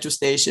at Central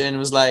Station. It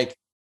was like,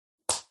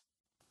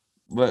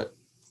 what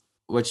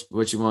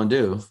you want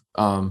to do?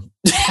 I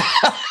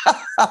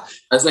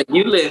was like,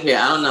 you live here.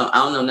 I don't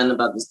know nothing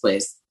about this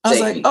place. I was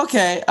like,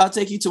 okay, I'll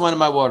take you to one of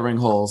my watering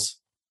holes.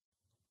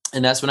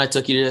 And that's when I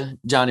took you to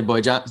Johnny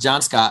Boy,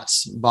 John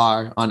Scott's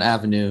bar on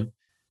Avenue.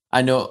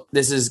 I know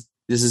this is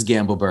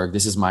Gambleburg.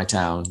 This is my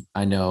town.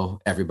 I know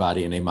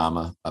everybody and their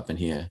mama up in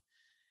here.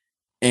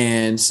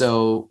 And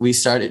so we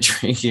started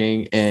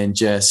drinking and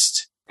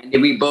just. And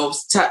we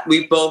both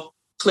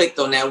clicked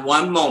on that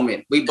one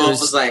moment. We both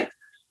was like,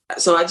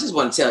 so I just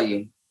want to tell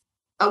you,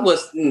 I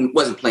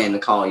wasn't planning to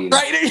call you.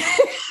 Right.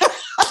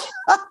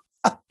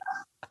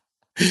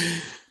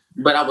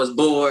 But I was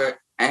bored.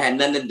 I had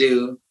nothing to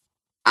do.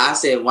 I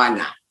said, why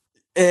not?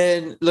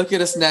 And look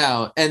at us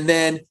now. And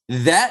then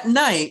that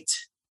night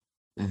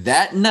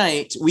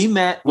we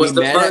met. Was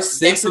the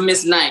first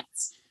infamous night.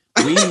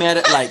 We met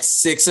at like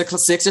 6 or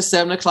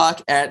 7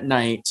 o'clock at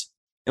night.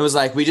 It was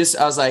like,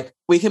 I was like,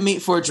 we can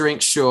meet for a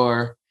drink,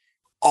 sure.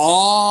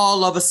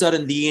 All of a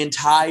sudden, the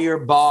entire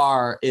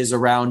bar is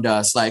around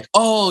us. Like,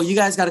 oh, you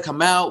guys got to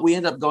come out. We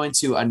ended up going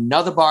to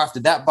another bar after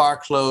that bar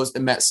closed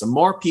and met some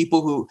more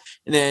people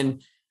and then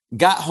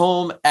got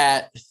home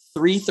at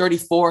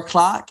 3:30, 4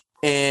 o'clock.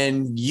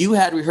 And you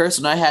had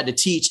rehearsal and I had to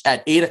teach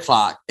at 8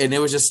 o'clock. And it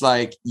was just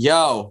like,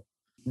 yo,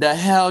 the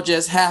hell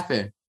just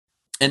happened?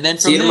 And then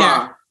from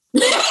there.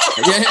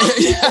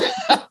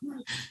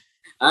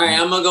 All right,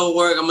 I'm going to go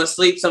work. I'm going to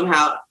sleep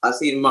somehow. I'll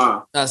see you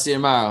tomorrow.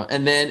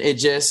 And then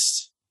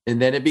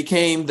it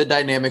became the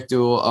dynamic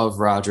duo of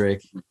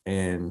Roderick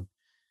and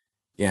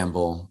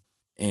Gamble.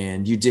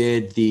 And you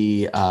did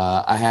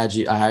I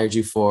hired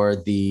you for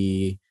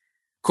the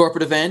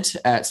corporate event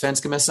at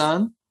Svenska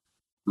Mässan.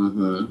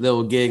 Mm-hmm.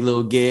 Little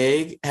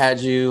gig.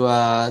 Had you,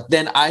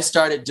 then I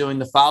started doing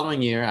the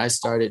following year.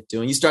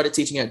 You started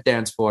teaching at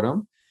Dance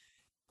Fordham.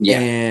 Yeah.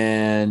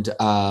 And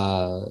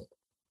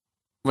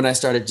when I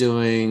started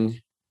doing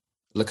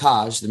La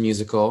Cage, the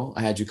musical,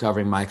 I had you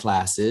covering my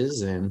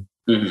classes, and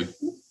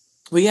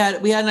we had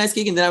a nice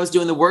gig. And then I was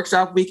doing the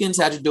workshop weekends.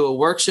 Had you do a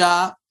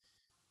workshop.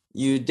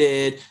 You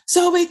did.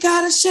 So we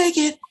gotta shake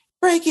it,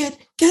 break it,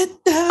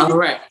 get down. All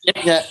right.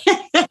 Yeah.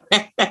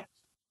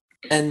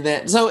 And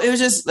then, so it was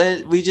just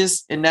we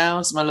just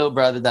announced my little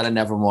brother that I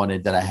never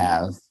wanted that I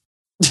have.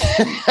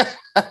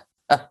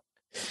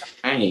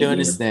 Doing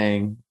his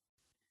thing.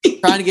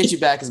 Trying to get you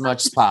back as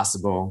much as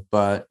possible,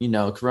 but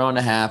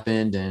Corona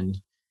happened, and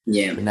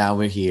Yeah. But now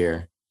we're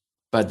here.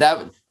 But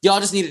y'all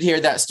just needed to hear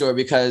that story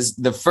because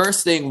the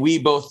first thing we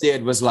both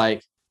did was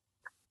like,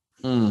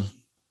 Oh,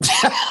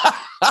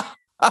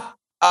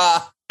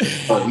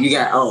 you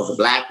got the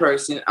black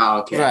person. Oh,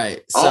 okay.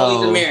 Right.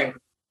 Always So American.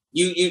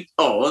 You.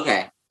 Oh,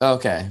 okay.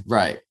 Okay.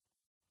 Right.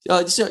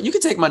 So you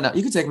can take my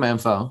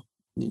info.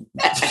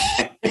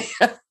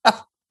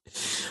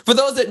 For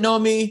those that know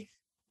me,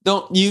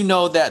 don't you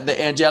know that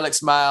the angelic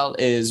smile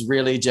is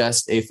really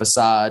just a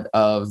facade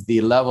of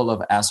the level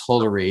of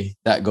assholery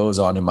that goes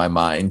on in my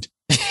mind.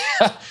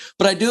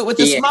 But I do it with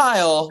a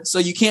smile, so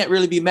you can't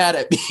really be mad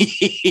at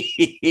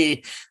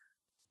me.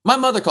 My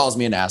mother calls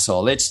me an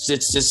asshole. It's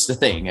just the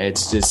thing.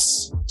 It's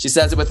just, she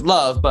says it with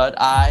love, but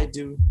I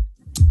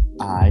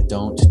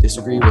don't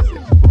disagree with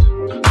it.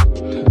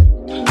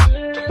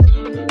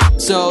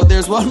 So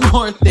there's one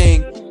more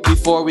thing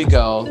before we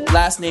go.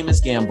 Last name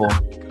is Gamble.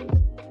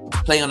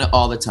 Play on it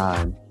all the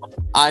time.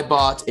 I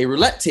bought a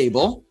roulette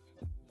table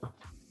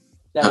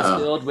that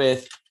is filled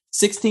with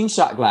 16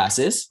 shot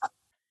glasses.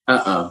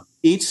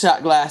 Each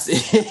shot glass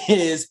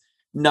is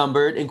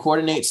numbered and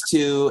coordinates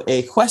to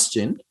a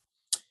question.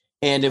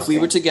 And if we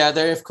were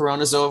together, if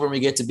Corona's over and we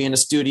get to be in the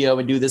studio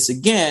and do this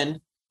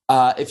again,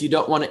 if you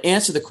don't want to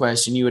answer the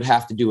question, you would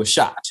have to do a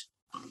shot.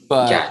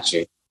 But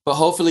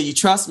hopefully you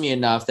trust me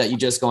enough that you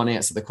just go and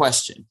answer the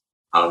question.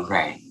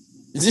 Okay.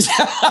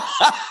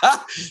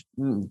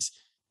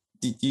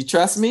 Do you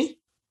trust me?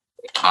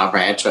 All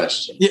right, I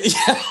trust you.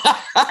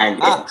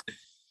 I do.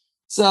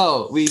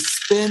 So we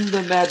spin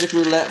the magic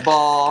roulette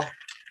ball.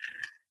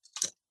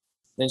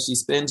 Then she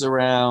spins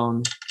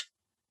around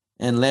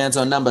and lands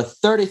on number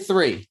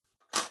 33.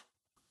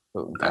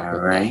 All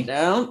right.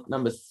 Down.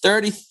 Number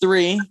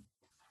 33.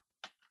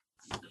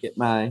 Get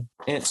my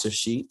answer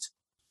sheet.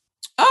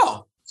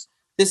 Oh,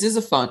 this is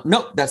a fun.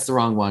 Nope, that's the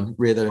wrong one.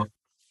 Rather.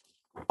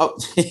 Oh,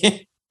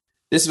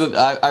 this would.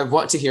 I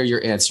want to hear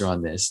your answer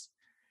on this.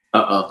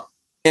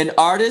 An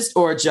artist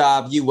or a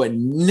job you would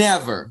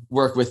never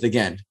work with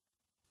again.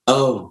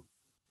 Oh,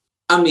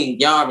 I mean,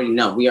 y'all already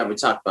know. We already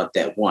talked about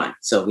that one,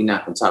 so we're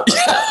not going to talk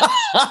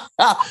about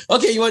that.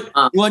 Okay, you want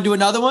to do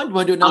another one? You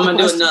want to do another? I'm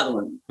going to do another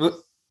one.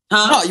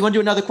 Huh? No, you want to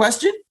do another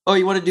question, or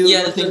you want to do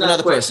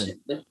another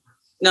question?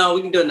 No,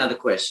 we can do another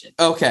question.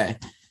 Okay,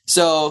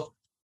 so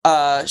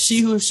she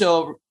who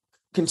shall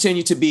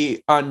continue to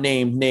be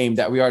unnamed name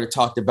that we already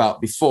talked about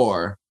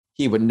before,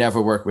 he would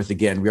never work with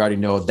again. We already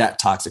know that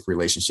toxic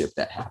relationship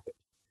that happened.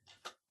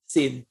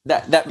 See,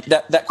 that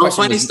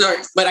question. Funny story,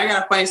 but I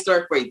got a funny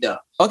story for you though.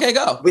 Okay,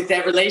 go. With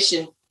that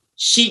relation,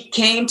 she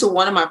came to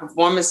one of my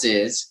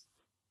performances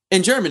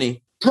in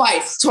Germany.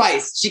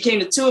 Twice. She came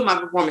to two of my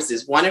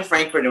performances, one in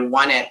Frankfurt and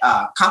one at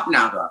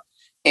Kopenhagen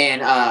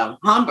and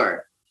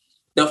Hamburg.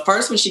 The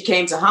first one she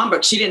came to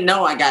Hamburg, she didn't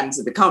know I got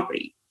into the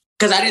company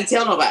because I didn't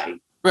tell nobody.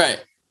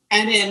 Right.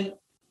 And then,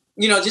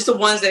 just the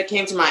ones that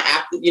came to my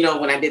after,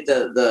 when I did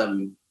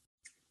the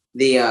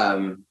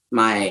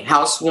my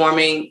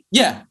housewarming,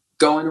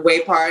 going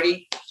away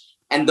party,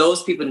 and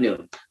those people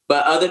knew.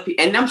 But other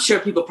people, and I'm sure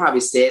people probably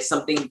said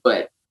something,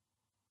 but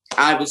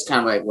I was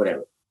kind of like,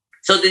 whatever.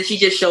 So then she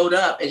just showed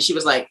up and she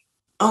was like,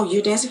 "Oh,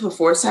 you're dancing for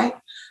Foresight?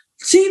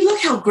 See, look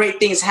how great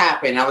things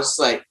happen." I was just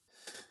like,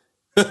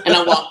 and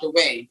I walked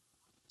away.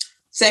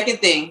 Second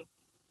thing,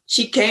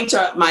 she came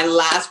to my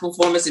last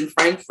performance in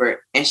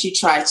Frankfurt and she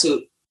tried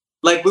to,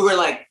 we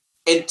were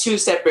in two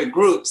separate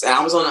groups and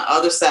I was on the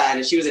other side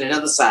and she was in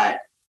another side.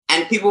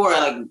 And people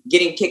were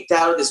getting kicked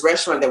out of this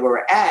restaurant that we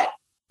were at.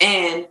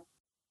 And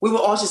we were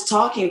all just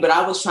talking, but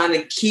I was trying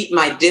to keep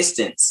my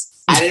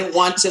distance. I didn't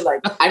want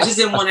to I just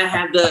didn't want to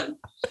have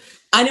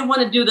I didn't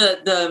want to do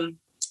the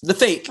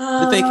fake,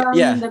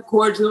 the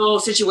cordial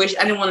situation.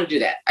 I didn't want to do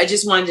that. I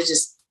just wanted to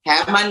just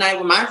have my night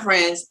with my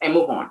friends and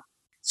move on.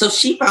 So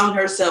she found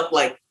herself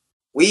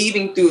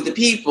weaving through the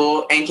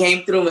people and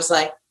came through and was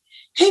like,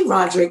 "Hey,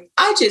 Roderick,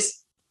 I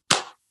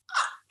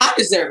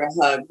deserve a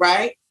hug,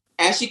 right?"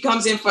 As she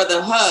comes in for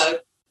the hug,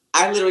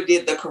 I literally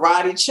did the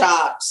karate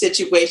chop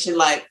situation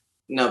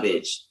no,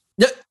 bitch.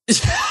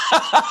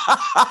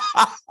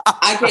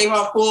 I gave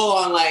her full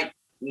on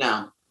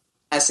no.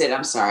 I said,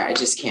 "I'm sorry. I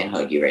just can't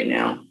hug you right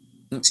now.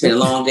 It's been a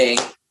long day.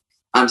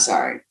 I'm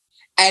sorry."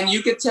 And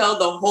you could tell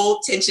the whole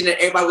tension that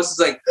everybody was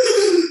just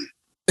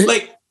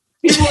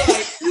people were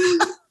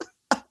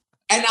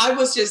and I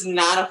was just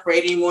not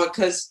afraid anymore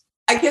because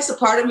I guess a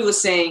part of me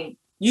was saying,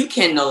 you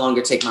can no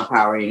longer take my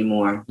power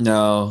anymore.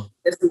 No.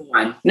 That's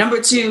one.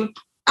 Number two,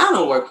 I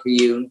don't work for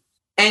you.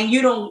 And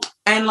you don't,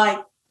 and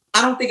I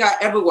don't think I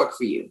ever work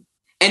for you.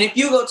 And if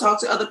you go talk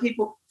to other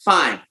people,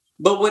 fine.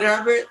 But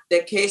whatever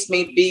the case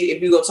may be,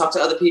 if you go talk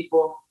to other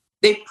people,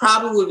 they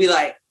probably would be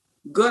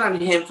good on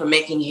him for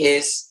making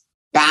his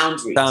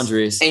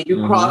boundaries. And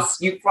you cross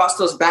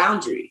those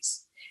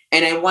boundaries.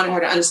 And I wanted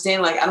her to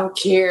understand, I don't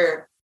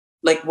care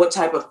what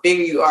type of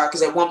figure you are,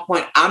 because at one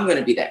point I'm going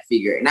to be that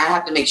figure. And I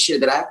have to make sure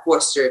that I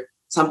foster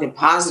something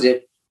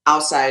positive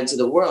outside into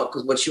the world,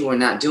 because what you were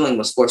not doing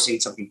was forcing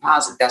something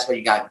positive. That's why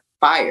you got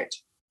fired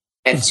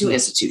at two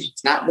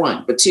institutions, not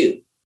one, but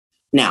two.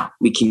 Now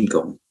we keep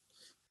going.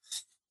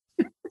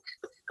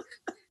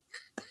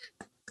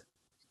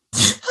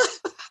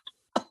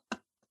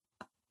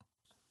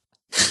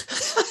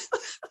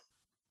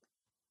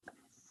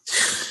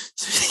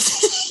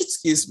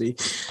 Excuse me.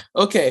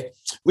 Okay,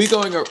 wait,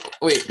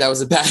 that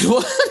was a bad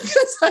one.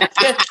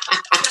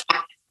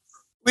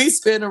 We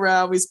spin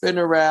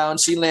around.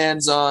 She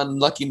lands on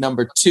lucky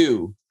number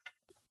 2.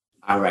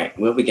 All right,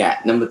 what we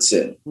got? Number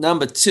 2.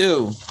 Number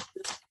 2.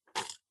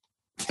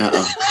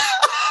 Uh-oh.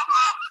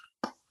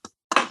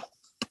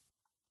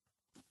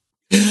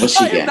 What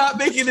she I am got? not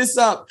making this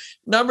up.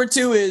 Number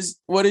 2 is,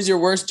 what is your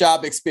worst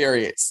job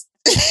experience?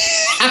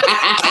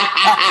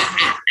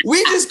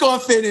 We just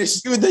gonna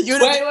finish with the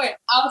unit. Wait.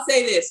 I'll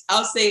say this.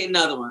 I'll say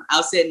another one.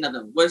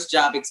 Worst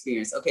job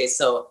experience. Okay,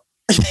 so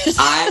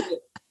I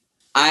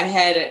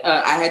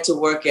had to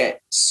work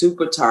at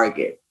Super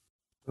Target.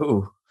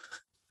 Ooh.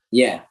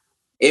 Yeah,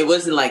 it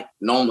wasn't like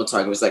normal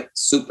Target. It was like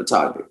Super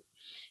Target.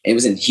 It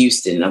was in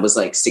Houston. I was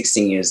like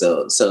 16 years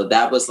old. So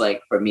that was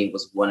like, for me,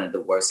 was one of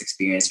the worst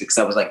experiences because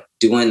I was like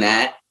doing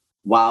that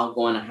while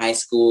going to high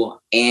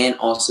school and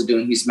also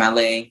doing Houston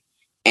Ballet.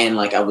 And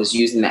like, I was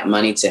using that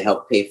money to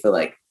help pay for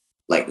like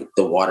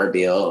the water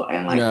bill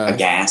and like a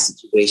gas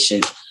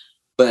situation.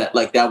 But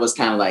like, that was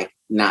kind of like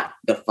not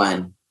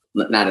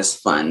as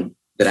fun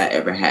that I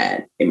ever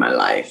had in my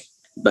life.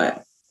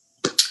 But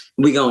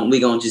we're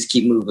gonna just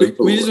keep moving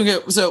forward.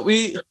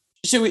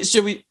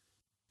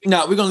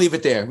 No, we're gonna leave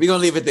it there.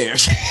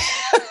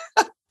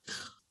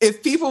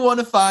 If people want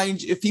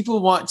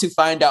to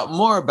find out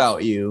more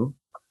about you,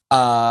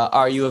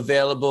 are you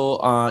available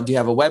on? Do you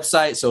have a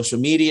website, social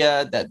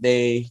media that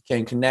they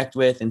can connect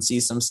with and see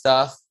some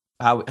stuff?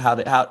 How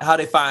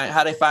they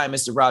find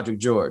Mr. Roderick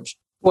George?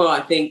 Well, I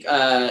think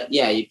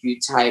if you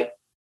type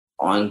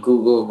on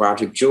Google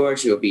Roderick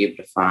George, you'll be able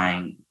to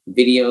find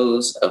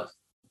videos of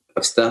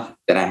stuff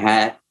that I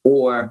had,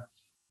 or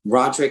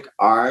Roderick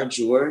R.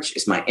 George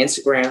is my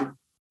Instagram,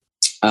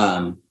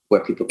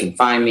 where people can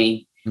find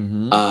me.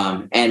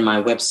 Mm-hmm. And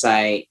my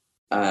website,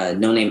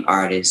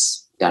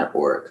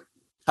 nonameartist.org.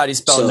 How do you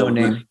spell no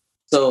name?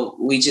 So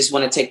we just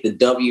want to take the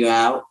W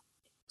out.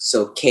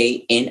 So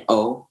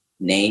KNO,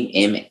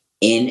 name,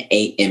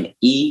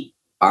 MNAME,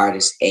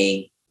 artist,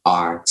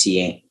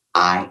 ARTAIST.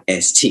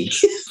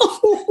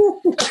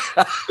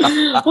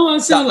 Oh, I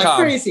sound like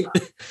crazy.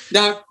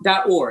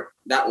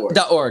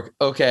 .org.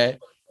 Okay.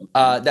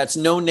 That's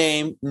no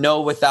name,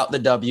 no without the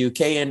W,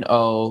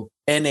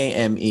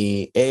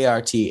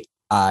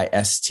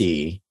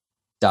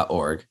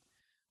 KNONAMEARTIST.org.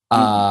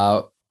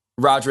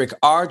 Roderick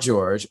R.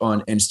 George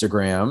on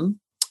Instagram.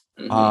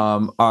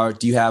 Mm-hmm.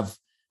 Do you have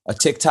a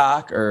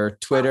TikTok or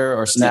Twitter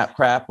or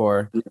Snapcrap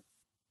or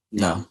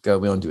no? Good,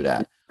 we don't do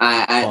that.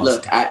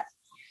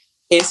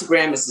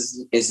 Instagram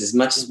is as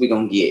much as we're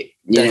gonna get,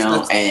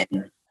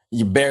 and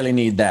you barely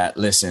need that.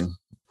 Listen,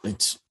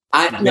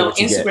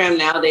 Instagram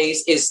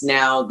nowadays is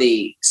now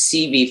the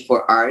CV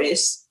for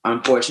artists,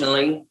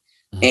 unfortunately.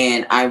 Mm-hmm.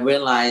 And I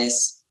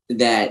realized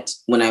that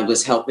when I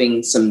was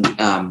helping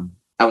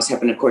I was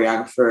helping a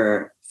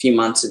choreographer a few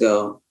months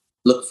ago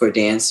look for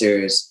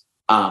dancers.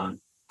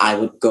 I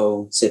would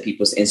go to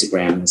people's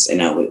Instagrams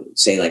and I would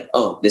say like,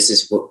 "Oh, this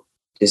is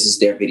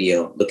their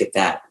video. Look at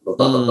that." Blah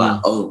blah blah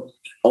blah.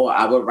 Or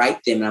I would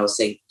write them and I would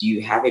say, "Do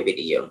you have a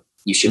video?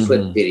 You should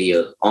put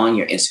video on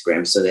your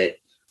Instagram so that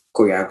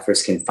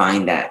choreographers can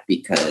find that,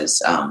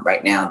 because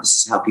right now this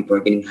is how people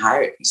are getting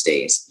hired these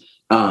days."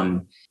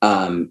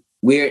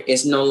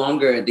 It's no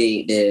longer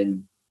the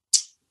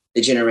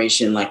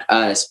generation like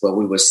us where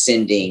we were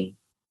sending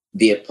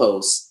via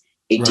post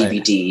a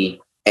DVD,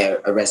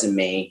 a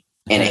resume,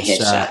 and a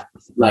headshot.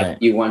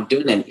 You weren't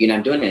doing that. You're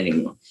not doing it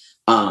anymore.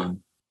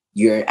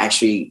 You're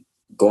actually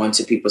going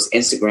to people's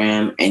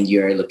Instagram and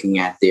you're looking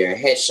at their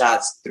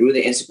headshots through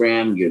the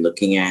Instagram. You're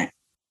looking at,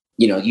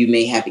 you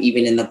may have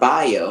even in the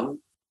bio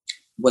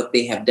what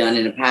they have done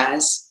in the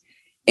past,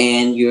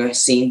 and you're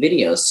seeing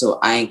videos. So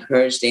I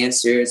encourage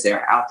dancers that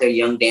are out there,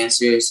 young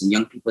dancers and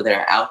young people that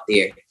are out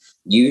there,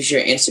 use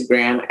your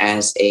Instagram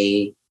as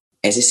a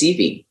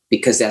CV,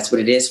 because that's what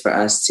it is for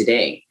us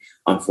today.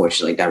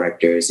 Unfortunately,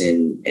 directors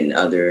and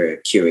other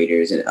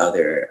curators and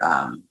other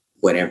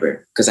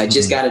whatever. Because I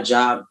just got a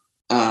job.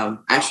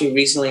 Actually,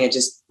 recently,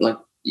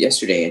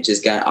 yesterday, I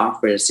just got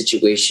offered a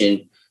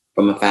situation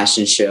from a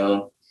fashion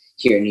show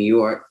here in New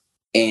York.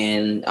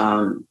 And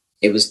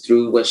it was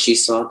through what she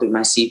saw through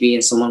my CV,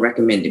 and someone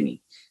recommended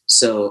me.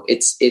 So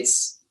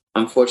it's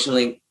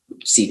unfortunately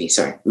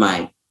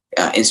my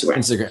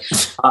Instagram.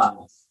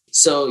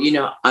 So,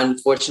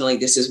 unfortunately,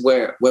 this is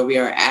where we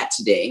are at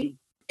today,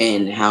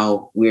 and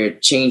how we're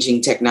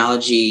changing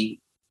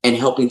technology and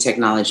helping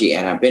technology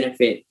at our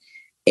benefit.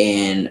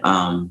 And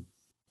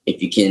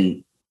if you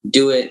can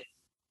do it,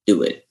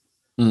 do it.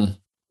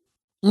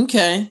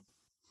 Okay.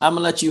 I'm going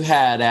to let you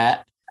have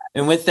that.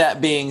 And with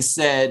that being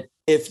said,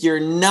 if you're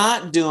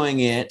not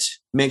doing it,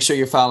 make sure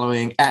you're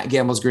following at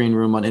Gamble's Green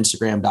Room on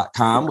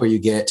Instagram.com, where you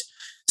get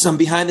some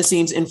behind the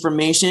scenes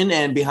information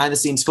and behind the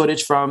scenes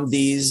footage from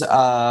these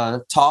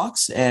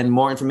talks, and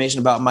more information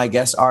about my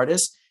guest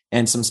artists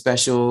and some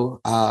special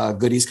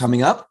goodies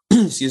coming up.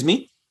 Excuse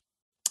me.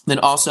 Then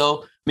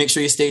also make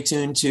sure you stay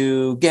tuned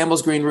to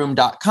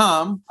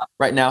gamblesgreenroom.com.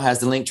 Right now has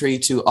the link tree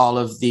to all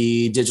of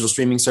the digital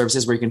streaming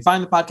services where you can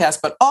find the podcast,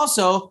 but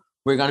also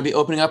we're going to be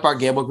opening up our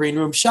Gamble Green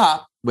Room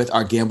shop with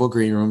our Gamble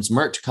Green Room's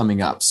merch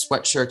coming up,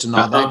 sweatshirts and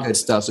all that good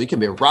stuff. So you can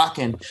be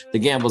rocking the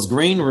Gamble's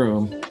Green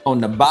Room on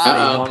the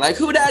body. Going like,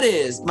 who that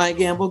is? Mike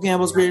Gamble,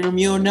 Gamble's Green Room.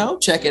 You don't know?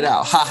 Check it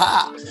out.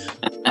 Ha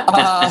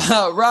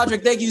ha.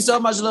 Roderick, thank you so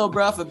much, little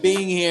bro, for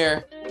being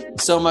here.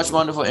 So much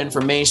wonderful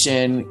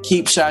information.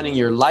 Keep shining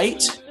your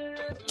light.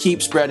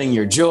 Keep spreading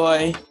your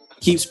joy.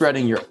 Keep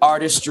spreading your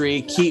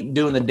artistry. Keep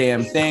doing the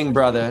damn thing,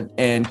 brother.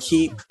 And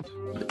keep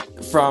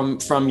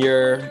from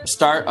your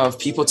start of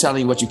people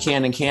telling you what you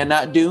can and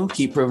cannot do,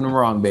 keep proving them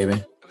wrong,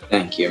 baby.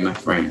 Thank you, my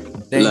friend.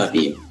 Love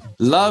you.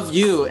 Love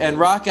you. And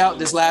rock out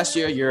this last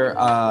year, your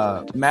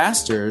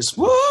masters.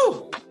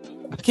 Woo!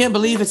 I can't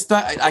believe it's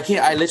done.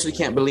 I literally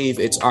can't believe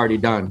it's already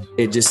done.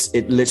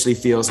 It literally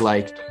feels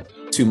like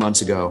 2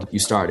 months ago you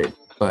started,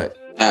 but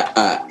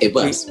it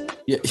was.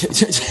 Yeah.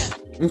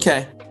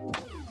 Okay.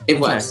 It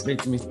was.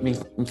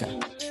 Okay.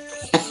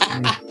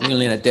 We're gonna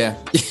leave that there.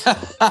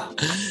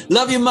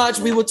 Love you much.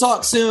 We will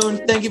talk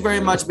soon. Thank you very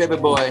much, baby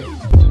boy.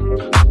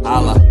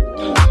 Holla.